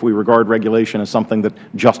we regard regulation as something that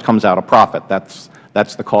just comes out of profit. That's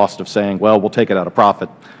the cost of saying, well, we'll take it out of profit.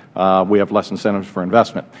 We have less incentives for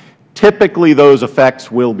investment. Typically, those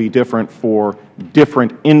effects will be different for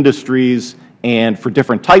different industries and for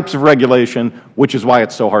different types of regulation, which is why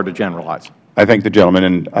it's so hard to generalize. I thank the gentleman,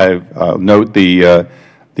 and I note the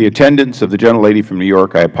attendance of the gentlelady from New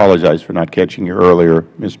York. I apologize for not catching you earlier,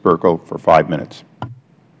 Ms. Burkle, for 5 minutes.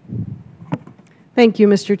 Thank you,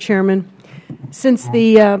 Mr. Chairman. Since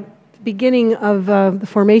the beginning of the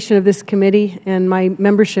formation of this committee and my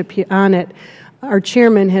membership on it, our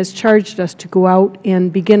chairman has charged us to go out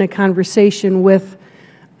and begin a conversation with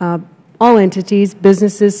all entities,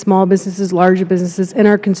 businesses, small businesses, larger businesses, and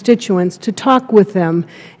our constituents, to talk with them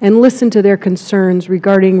and listen to their concerns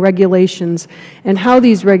regarding regulations and how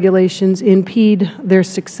these regulations impede their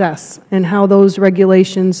success and how those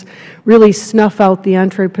regulations really snuff out the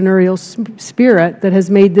entrepreneurial spirit that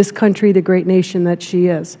has made this country the great nation that she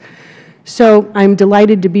is. So I'm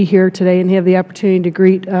delighted to be here today and have the opportunity to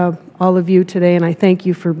greet all of you today, and I thank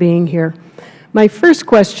you for being here. My first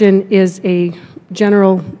question is a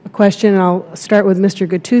general question, and I'll start with Mr.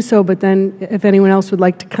 Gattuso, but then if anyone else would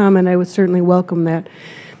like to comment, I would certainly welcome that.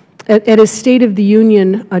 At his State of the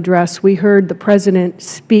Union address, we heard the President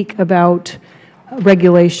speak about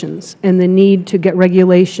regulations and the need to get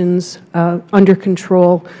regulations under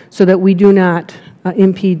control so that we do not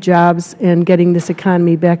impede jobs and getting this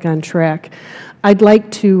economy back on track. I'd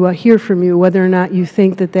like to hear from you whether or not you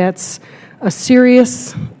think that that's a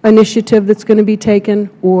serious initiative that's going to be taken,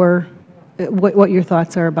 or what your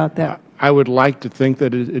thoughts are about that. I would like to think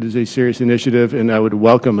that it is a serious initiative, and I would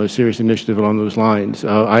welcome a serious initiative along those lines.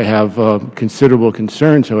 I have considerable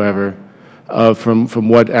concerns, however, from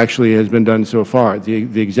what actually has been done so far.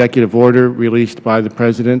 The executive order released by the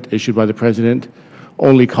President, issued by the President,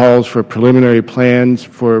 only calls for preliminary plans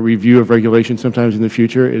for review of regulations sometimes in the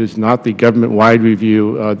future. It is not the government-wide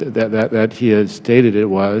review that he has stated it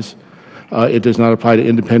was. It does not apply to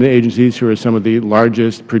independent agencies, who are some of the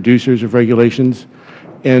largest producers of regulations.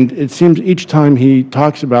 And it seems each time he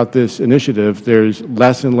talks about this initiative, there's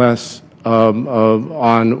less and less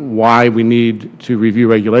on why we need to review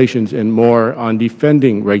regulations and more on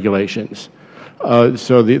defending regulations.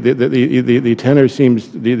 So the tenor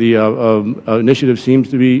seems, the initiative seems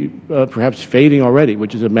to be perhaps fading already,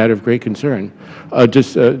 which is a matter of great concern.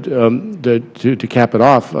 Just to cap it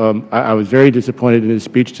off, I was very disappointed in his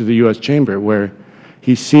speech to the U.S. Chamber, where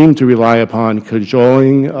he seemed to rely upon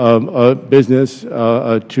cajoling business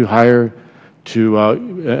to hire,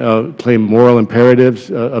 to claim moral imperatives,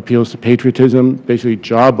 appeals to patriotism, basically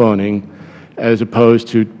jawboning, as opposed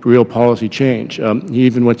to real policy change. He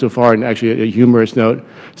even went so far, and actually a humorous note,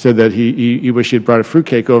 said that he wished he had brought a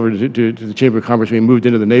fruitcake over to the Chamber of Commerce when he moved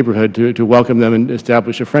into the neighborhood to welcome them and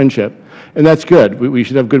establish a friendship. And that's good. We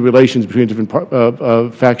should have good relations between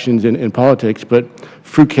different factions in politics, but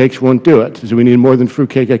fruitcakes won't do it. So we need more than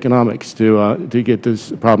fruitcake economics to get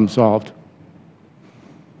this problem solved.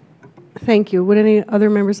 Thank you. Would any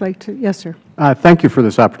other members like to? Yes, sir. Thank you for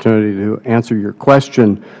this opportunity to answer your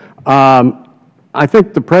question. I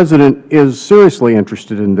think the President is seriously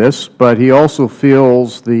interested in this, but he also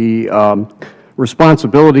feels the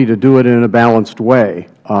responsibility to do it in a balanced way,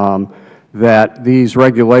 that these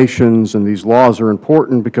regulations and these laws are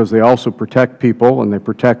important because they also protect people and they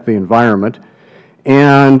protect the environment.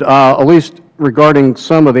 And at least regarding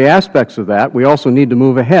some of the aspects of that, we also need to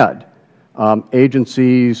move ahead.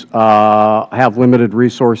 Agencies have limited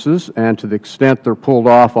resources, and to the extent they're pulled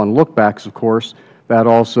off on lookbacks, of course, that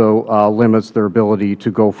also limits their ability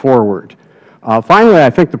to go forward. Finally, I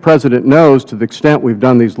think the President knows, to the extent we've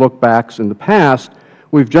done these look-backs in the past,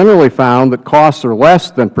 we've generally found that costs are less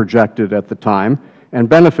than projected at the time, and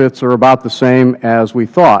benefits are about the same as we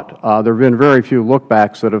thought. There have been very few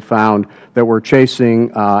look-backs that have found that we're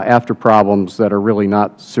chasing after problems that are really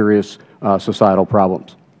not serious societal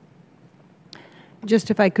problems.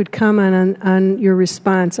 Just if I could comment on your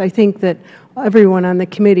response, I think that everyone on the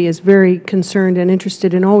committee is very concerned and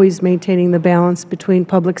interested in always maintaining the balance between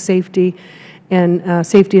public safety and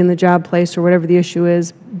safety in the job place, or whatever the issue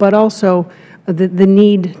is, but also the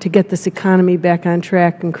need to get this economy back on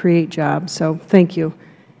track and create jobs. So thank you.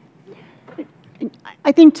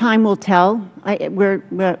 I think time will tell.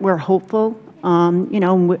 We're hopeful, you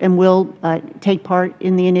know, and we'll take part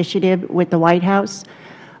in the initiative with the White House.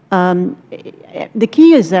 The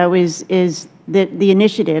key is, though, is that the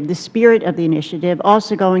initiative, the spirit of the initiative,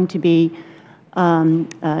 also going to be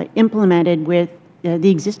implemented with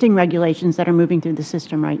the existing regulations that are moving through the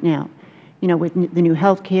system right now. You know, with the new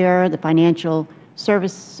health care, the financial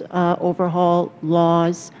service overhaul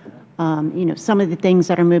laws, you know, some of the things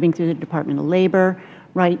that are moving through the Department of Labor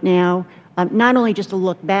right now. Not only just a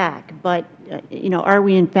look back, but, you know, are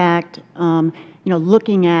we in fact, you know,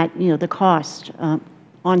 looking at, you know, the cost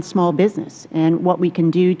on small business and what we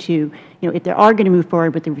can do to, you know, if they are going to move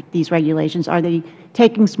forward with these regulations, are they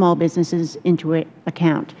taking small businesses into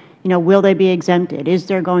account? You know, will they be exempted? Is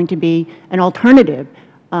there going to be an alternative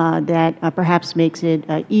that perhaps makes it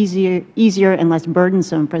easier and less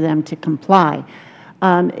burdensome for them to comply?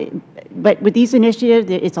 But with these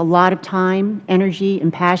initiatives, it's a lot of time, energy,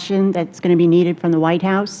 and passion that's going to be needed from the White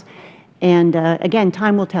House. And again,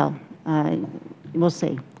 time will tell. We'll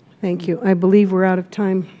see. Thank you. I believe we're out of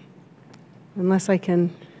time, unless I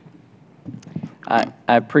can. I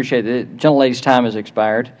appreciate it. The gentlelady's time has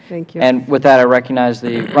expired. Thank you. And with that, I recognize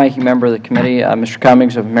the ranking member of the committee, Mr.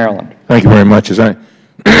 Cummings of Maryland. Thank you very much. So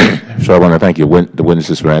I want to thank you, the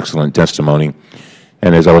witnesses, for excellent testimony.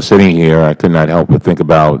 And as I was sitting here, I could not help but think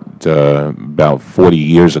about 40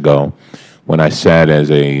 years ago when I sat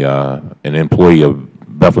as an employee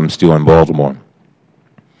of Bethlehem Steel in Baltimore.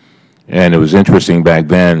 And it was interesting back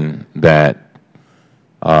then that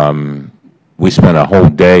we spent a whole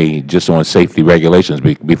day just on safety regulations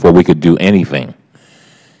before we could do anything.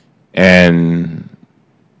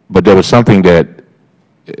 But there was something that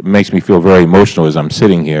makes me feel very emotional as I'm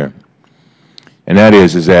sitting here, and that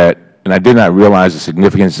is that, and I did not realize the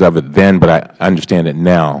significance of it then, but I understand it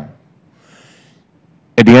now.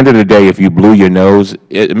 At the end of the day, if you blew your nose,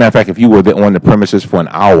 as a matter of fact, if you were on the premises for an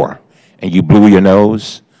hour and you blew your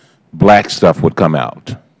nose, black stuff would come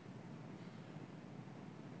out.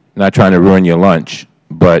 Not trying to ruin your lunch,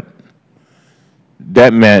 but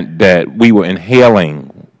that meant that we were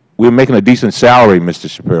inhaling. We were making a decent salary, Mr.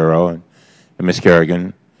 Shapiro and Ms.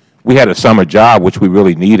 Kerrigan. We had a summer job, which we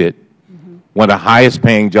really needed. One of the highest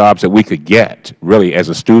paying jobs that we could get, really, as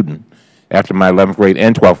a student after my 11th grade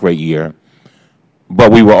and 12th grade year.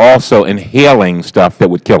 But we were also inhaling stuff that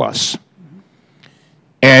would kill us.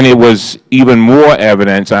 And it was even more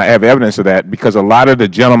evidence, I have evidence of that, because a lot of the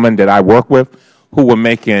gentlemen that I work with who were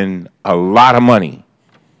making a lot of money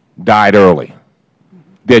died early.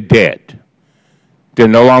 They're dead. They're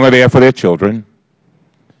no longer there for their children.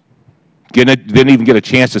 Didn't even get a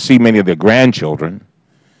chance to see many of their grandchildren.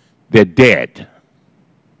 They're dead.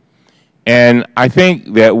 And I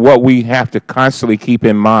think that what we have to constantly keep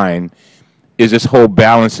in mind is this whole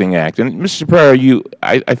balancing act. And Mr. Shapiro,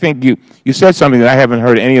 I think you said something that I haven't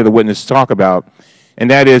heard any of the witnesses talk about, and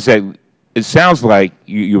that is that it sounds like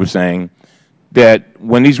you were saying that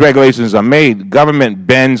when these regulations are made, government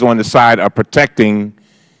bends on the side of protecting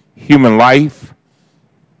human life,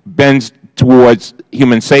 bends towards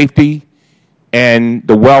human safety and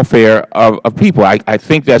the welfare of people. I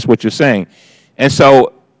think that's what you're saying. And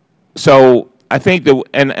so I think that,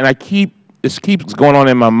 and this keeps going on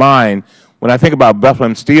in my mind when I think about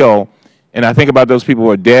Bethlehem Steel, and I think about those people who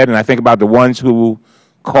are dead, and I think about the ones who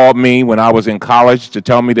called me when I was in college to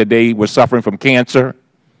tell me that they were suffering from cancer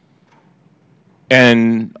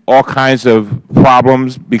and all kinds of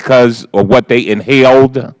problems because of what they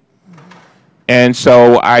inhaled. And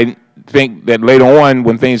so I think that later on,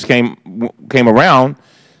 when things came around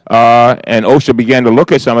and OSHA began to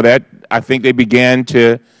look at some of that, I think they began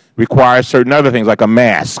to require certain other things, like a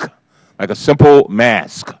mask, like a simple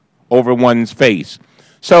mask over one's face.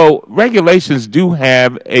 So regulations do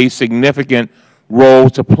have a significant role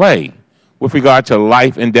to play with regard to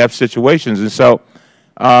life and death situations. And so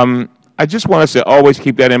I just want us to always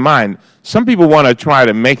keep that in mind. Some people want to try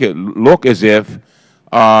to make it look as if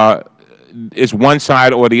it's one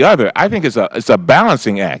side or the other. I think it's a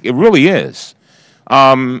balancing act. It really is.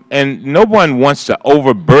 And no one wants to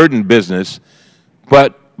overburden business,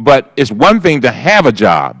 but it's one thing to have a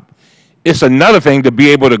job. It's another thing to be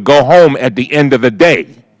able to go home at the end of the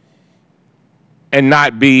day and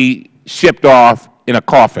not be shipped off in a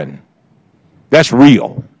coffin. That's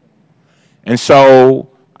real. And so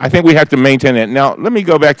I think we have to maintain that. Now, let me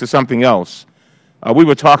go back to something else. We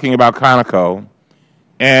were talking about Conoco,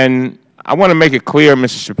 and I want to make it clear,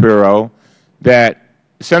 Mr. Shapiro, that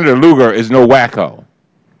Senator Lugar is no wacko.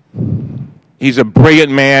 He's a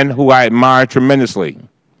brilliant man who I admire tremendously,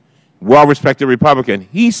 well-respected Republican.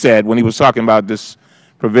 He said, when he was talking about this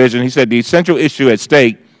provision, he said, the essential issue at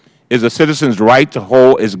stake is a citizen's right to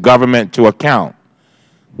hold its government to account.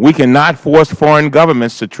 We cannot force foreign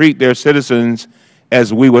governments to treat their citizens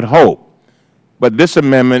as we would hope, but this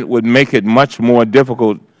amendment would make it much more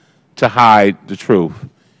difficult to hide the truth.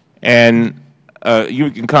 And you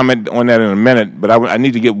can comment on that in a minute, but I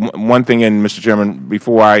need to get one thing in, Mr. Chairman,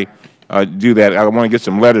 before I do that. I want to get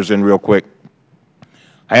some letters in real quick.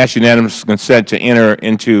 I ask unanimous consent to enter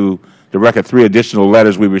into the record 3 additional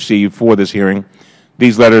letters we received for this hearing.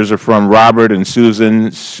 These letters are from Robert and Susan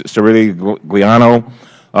Cirigliano,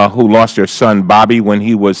 who lost their son Bobby when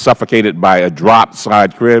he was suffocated by a dropped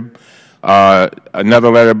side crib. Another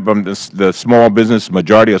letter from the small business,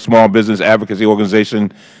 majority of small business advocacy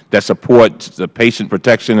organization that supports the Patient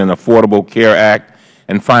Protection and Affordable Care Act.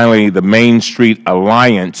 And finally, the Main Street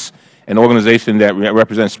Alliance, an organization that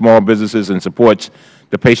represents small businesses and supports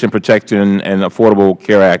the Patient Protection and Affordable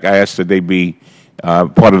Care Act. I ask that they be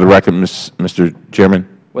part of the record, Mr. Chairman.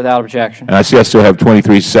 Without objection. And I see I still have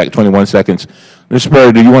 21 seconds. Mr.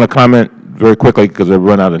 Perry, do you want to comment very quickly, because I've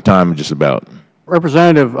run out of time just about?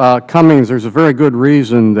 Representative Cummings, there's a very good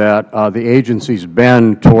reason that the agencies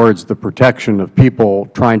bend towards the protection of people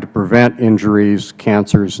trying to prevent injuries,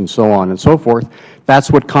 cancers, and so on and so forth.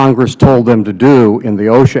 That's what Congress told them to do in the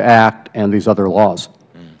OSHA Act and these other laws.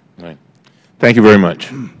 Right. Thank you very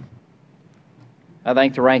much. I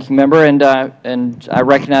thank the ranking member, and I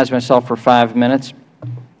recognize myself for 5 minutes.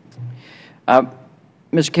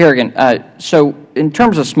 Mr. Kerrigan, so in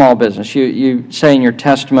terms of small business, you say in your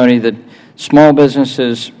testimony that small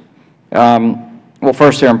businesses, well,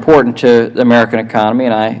 first, they're important to the American economy,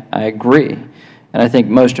 and I agree. And I think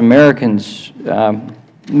most Americans,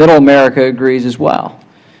 middle America agrees as well.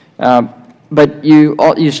 But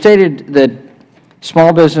you stated that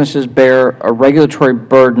small businesses bear a regulatory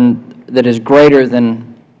burden that is greater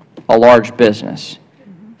than a large business.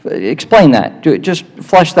 Explain that. Just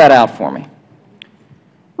flesh that out for me.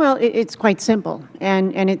 Well, it's quite simple,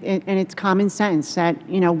 and it's common sense that,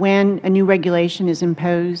 when a new regulation is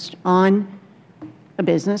imposed on a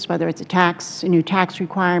business, whether it's a new tax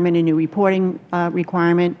requirement, a new reporting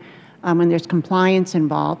requirement, when there's compliance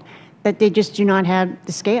involved, that they just do not have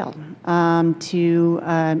the scale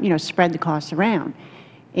to, spread the costs around.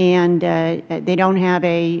 And they don't have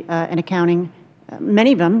an accounting,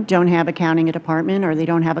 many of them don't have accounting department, or they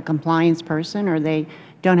don't have a compliance person, or they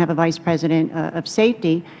don't have a vice president of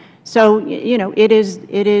safety. So, it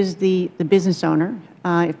is the business owner.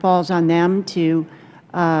 It falls on them to,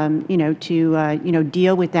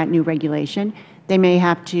 deal with that new regulation. They may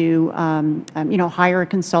have to, hire a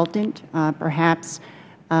consultant, perhaps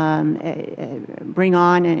bring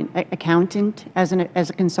on an accountant as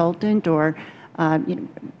a consultant, or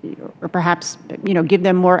perhaps, give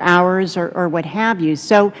them more hours, or what have you.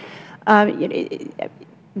 So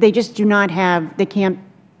they just do not have, they can't,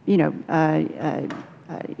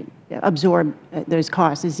 absorb those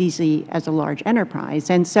costs as easily as a large enterprise.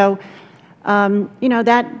 And so,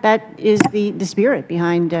 that is the spirit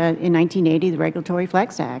behind, in 1980, the Regulatory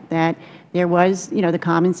Flex Act, that there was, the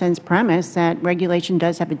common sense premise that regulation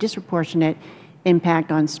does have a disproportionate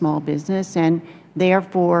impact on small business, and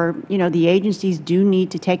therefore, the agencies do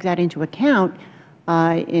need to take that into account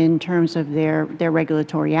in terms of their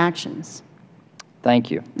regulatory actions.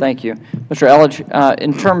 Thank you. Thank you. Mr. Ellig,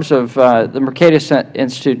 in terms of the Mercatus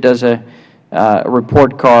Institute does a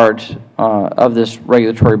report card of this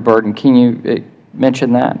regulatory burden. Can you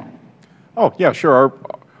mention that? Oh, yeah, sure.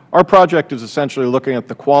 Our project is essentially looking at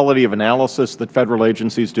the quality of analysis that Federal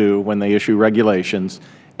agencies do when they issue regulations,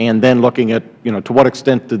 and then looking at, to what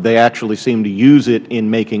extent did they actually seem to use it in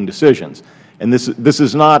making decisions. And this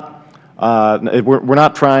is not, we're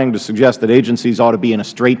not trying to suggest that agencies ought to be in a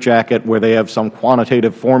straitjacket where they have some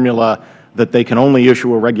quantitative formula that they can only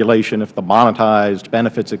issue a regulation if the monetized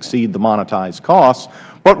benefits exceed the monetized costs,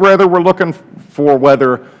 but rather we're looking for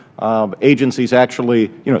whether agencies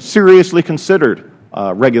actually, seriously considered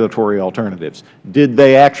regulatory alternatives? Did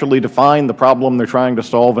they actually define the problem they're trying to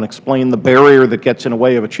solve and explain the barrier that gets in the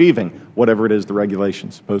way of achieving whatever it is the regulation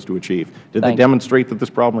is supposed to achieve? Did they demonstrate that this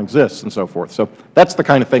problem exists and so forth? So that's the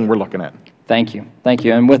kind of thing we're looking at. Thank you. Thank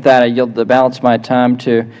you. And with that, I yield the balance of my time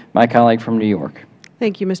to my colleague from New York.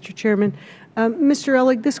 Thank you, Mr. Chairman. Mr.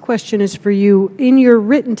 Ellig, this question is for you. In your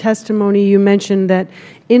written testimony, you mentioned that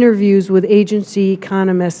interviews with agency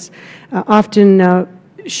economists often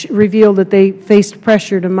revealed that they faced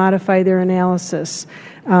pressure to modify their analysis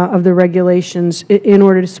of the regulations in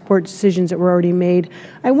order to support decisions that were already made.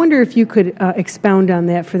 I wonder if you could expound on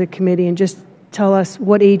that for the committee and just tell us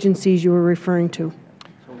what agencies you were referring to.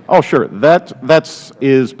 Oh, sure. That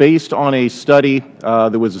is based on a study.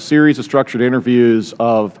 There was a series of structured interviews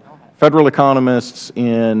of Federal economists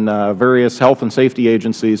in various health and safety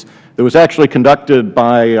agencies that was actually conducted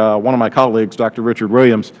by one of my colleagues, Dr. Richard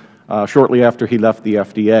Williams, shortly after he left the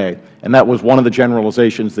FDA. And that was one of the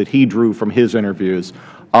generalizations that he drew from his interviews.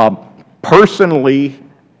 Personally,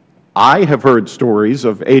 I have heard stories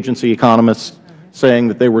of agency economists saying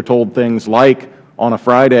that they were told things like, on a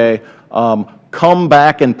Friday, come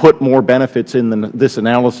back and put more benefits in this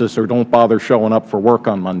analysis or don't bother showing up for work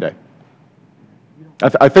on Monday.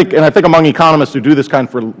 I think among economists who do this kind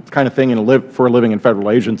of thing for a living in Federal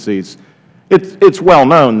agencies, it's well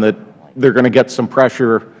known that they're going to get some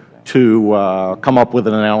pressure to come up with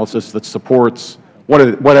an analysis that supports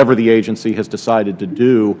whatever the agency has decided to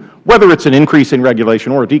do, whether it's an increase in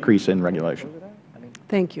regulation or a decrease in regulation.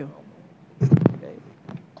 Thank you.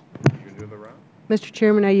 Mr.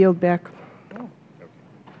 Chairman, I yield back.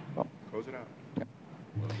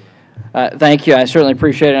 Thank you. I certainly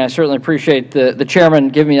appreciate it, and I certainly appreciate the Chairman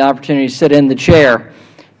giving me the opportunity to sit in the chair,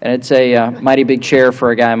 and it's a mighty big chair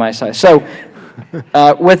for a guy my size. So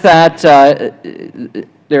with that,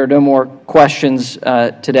 there are no more questions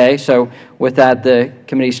today. So with that, the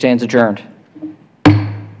committee stands adjourned.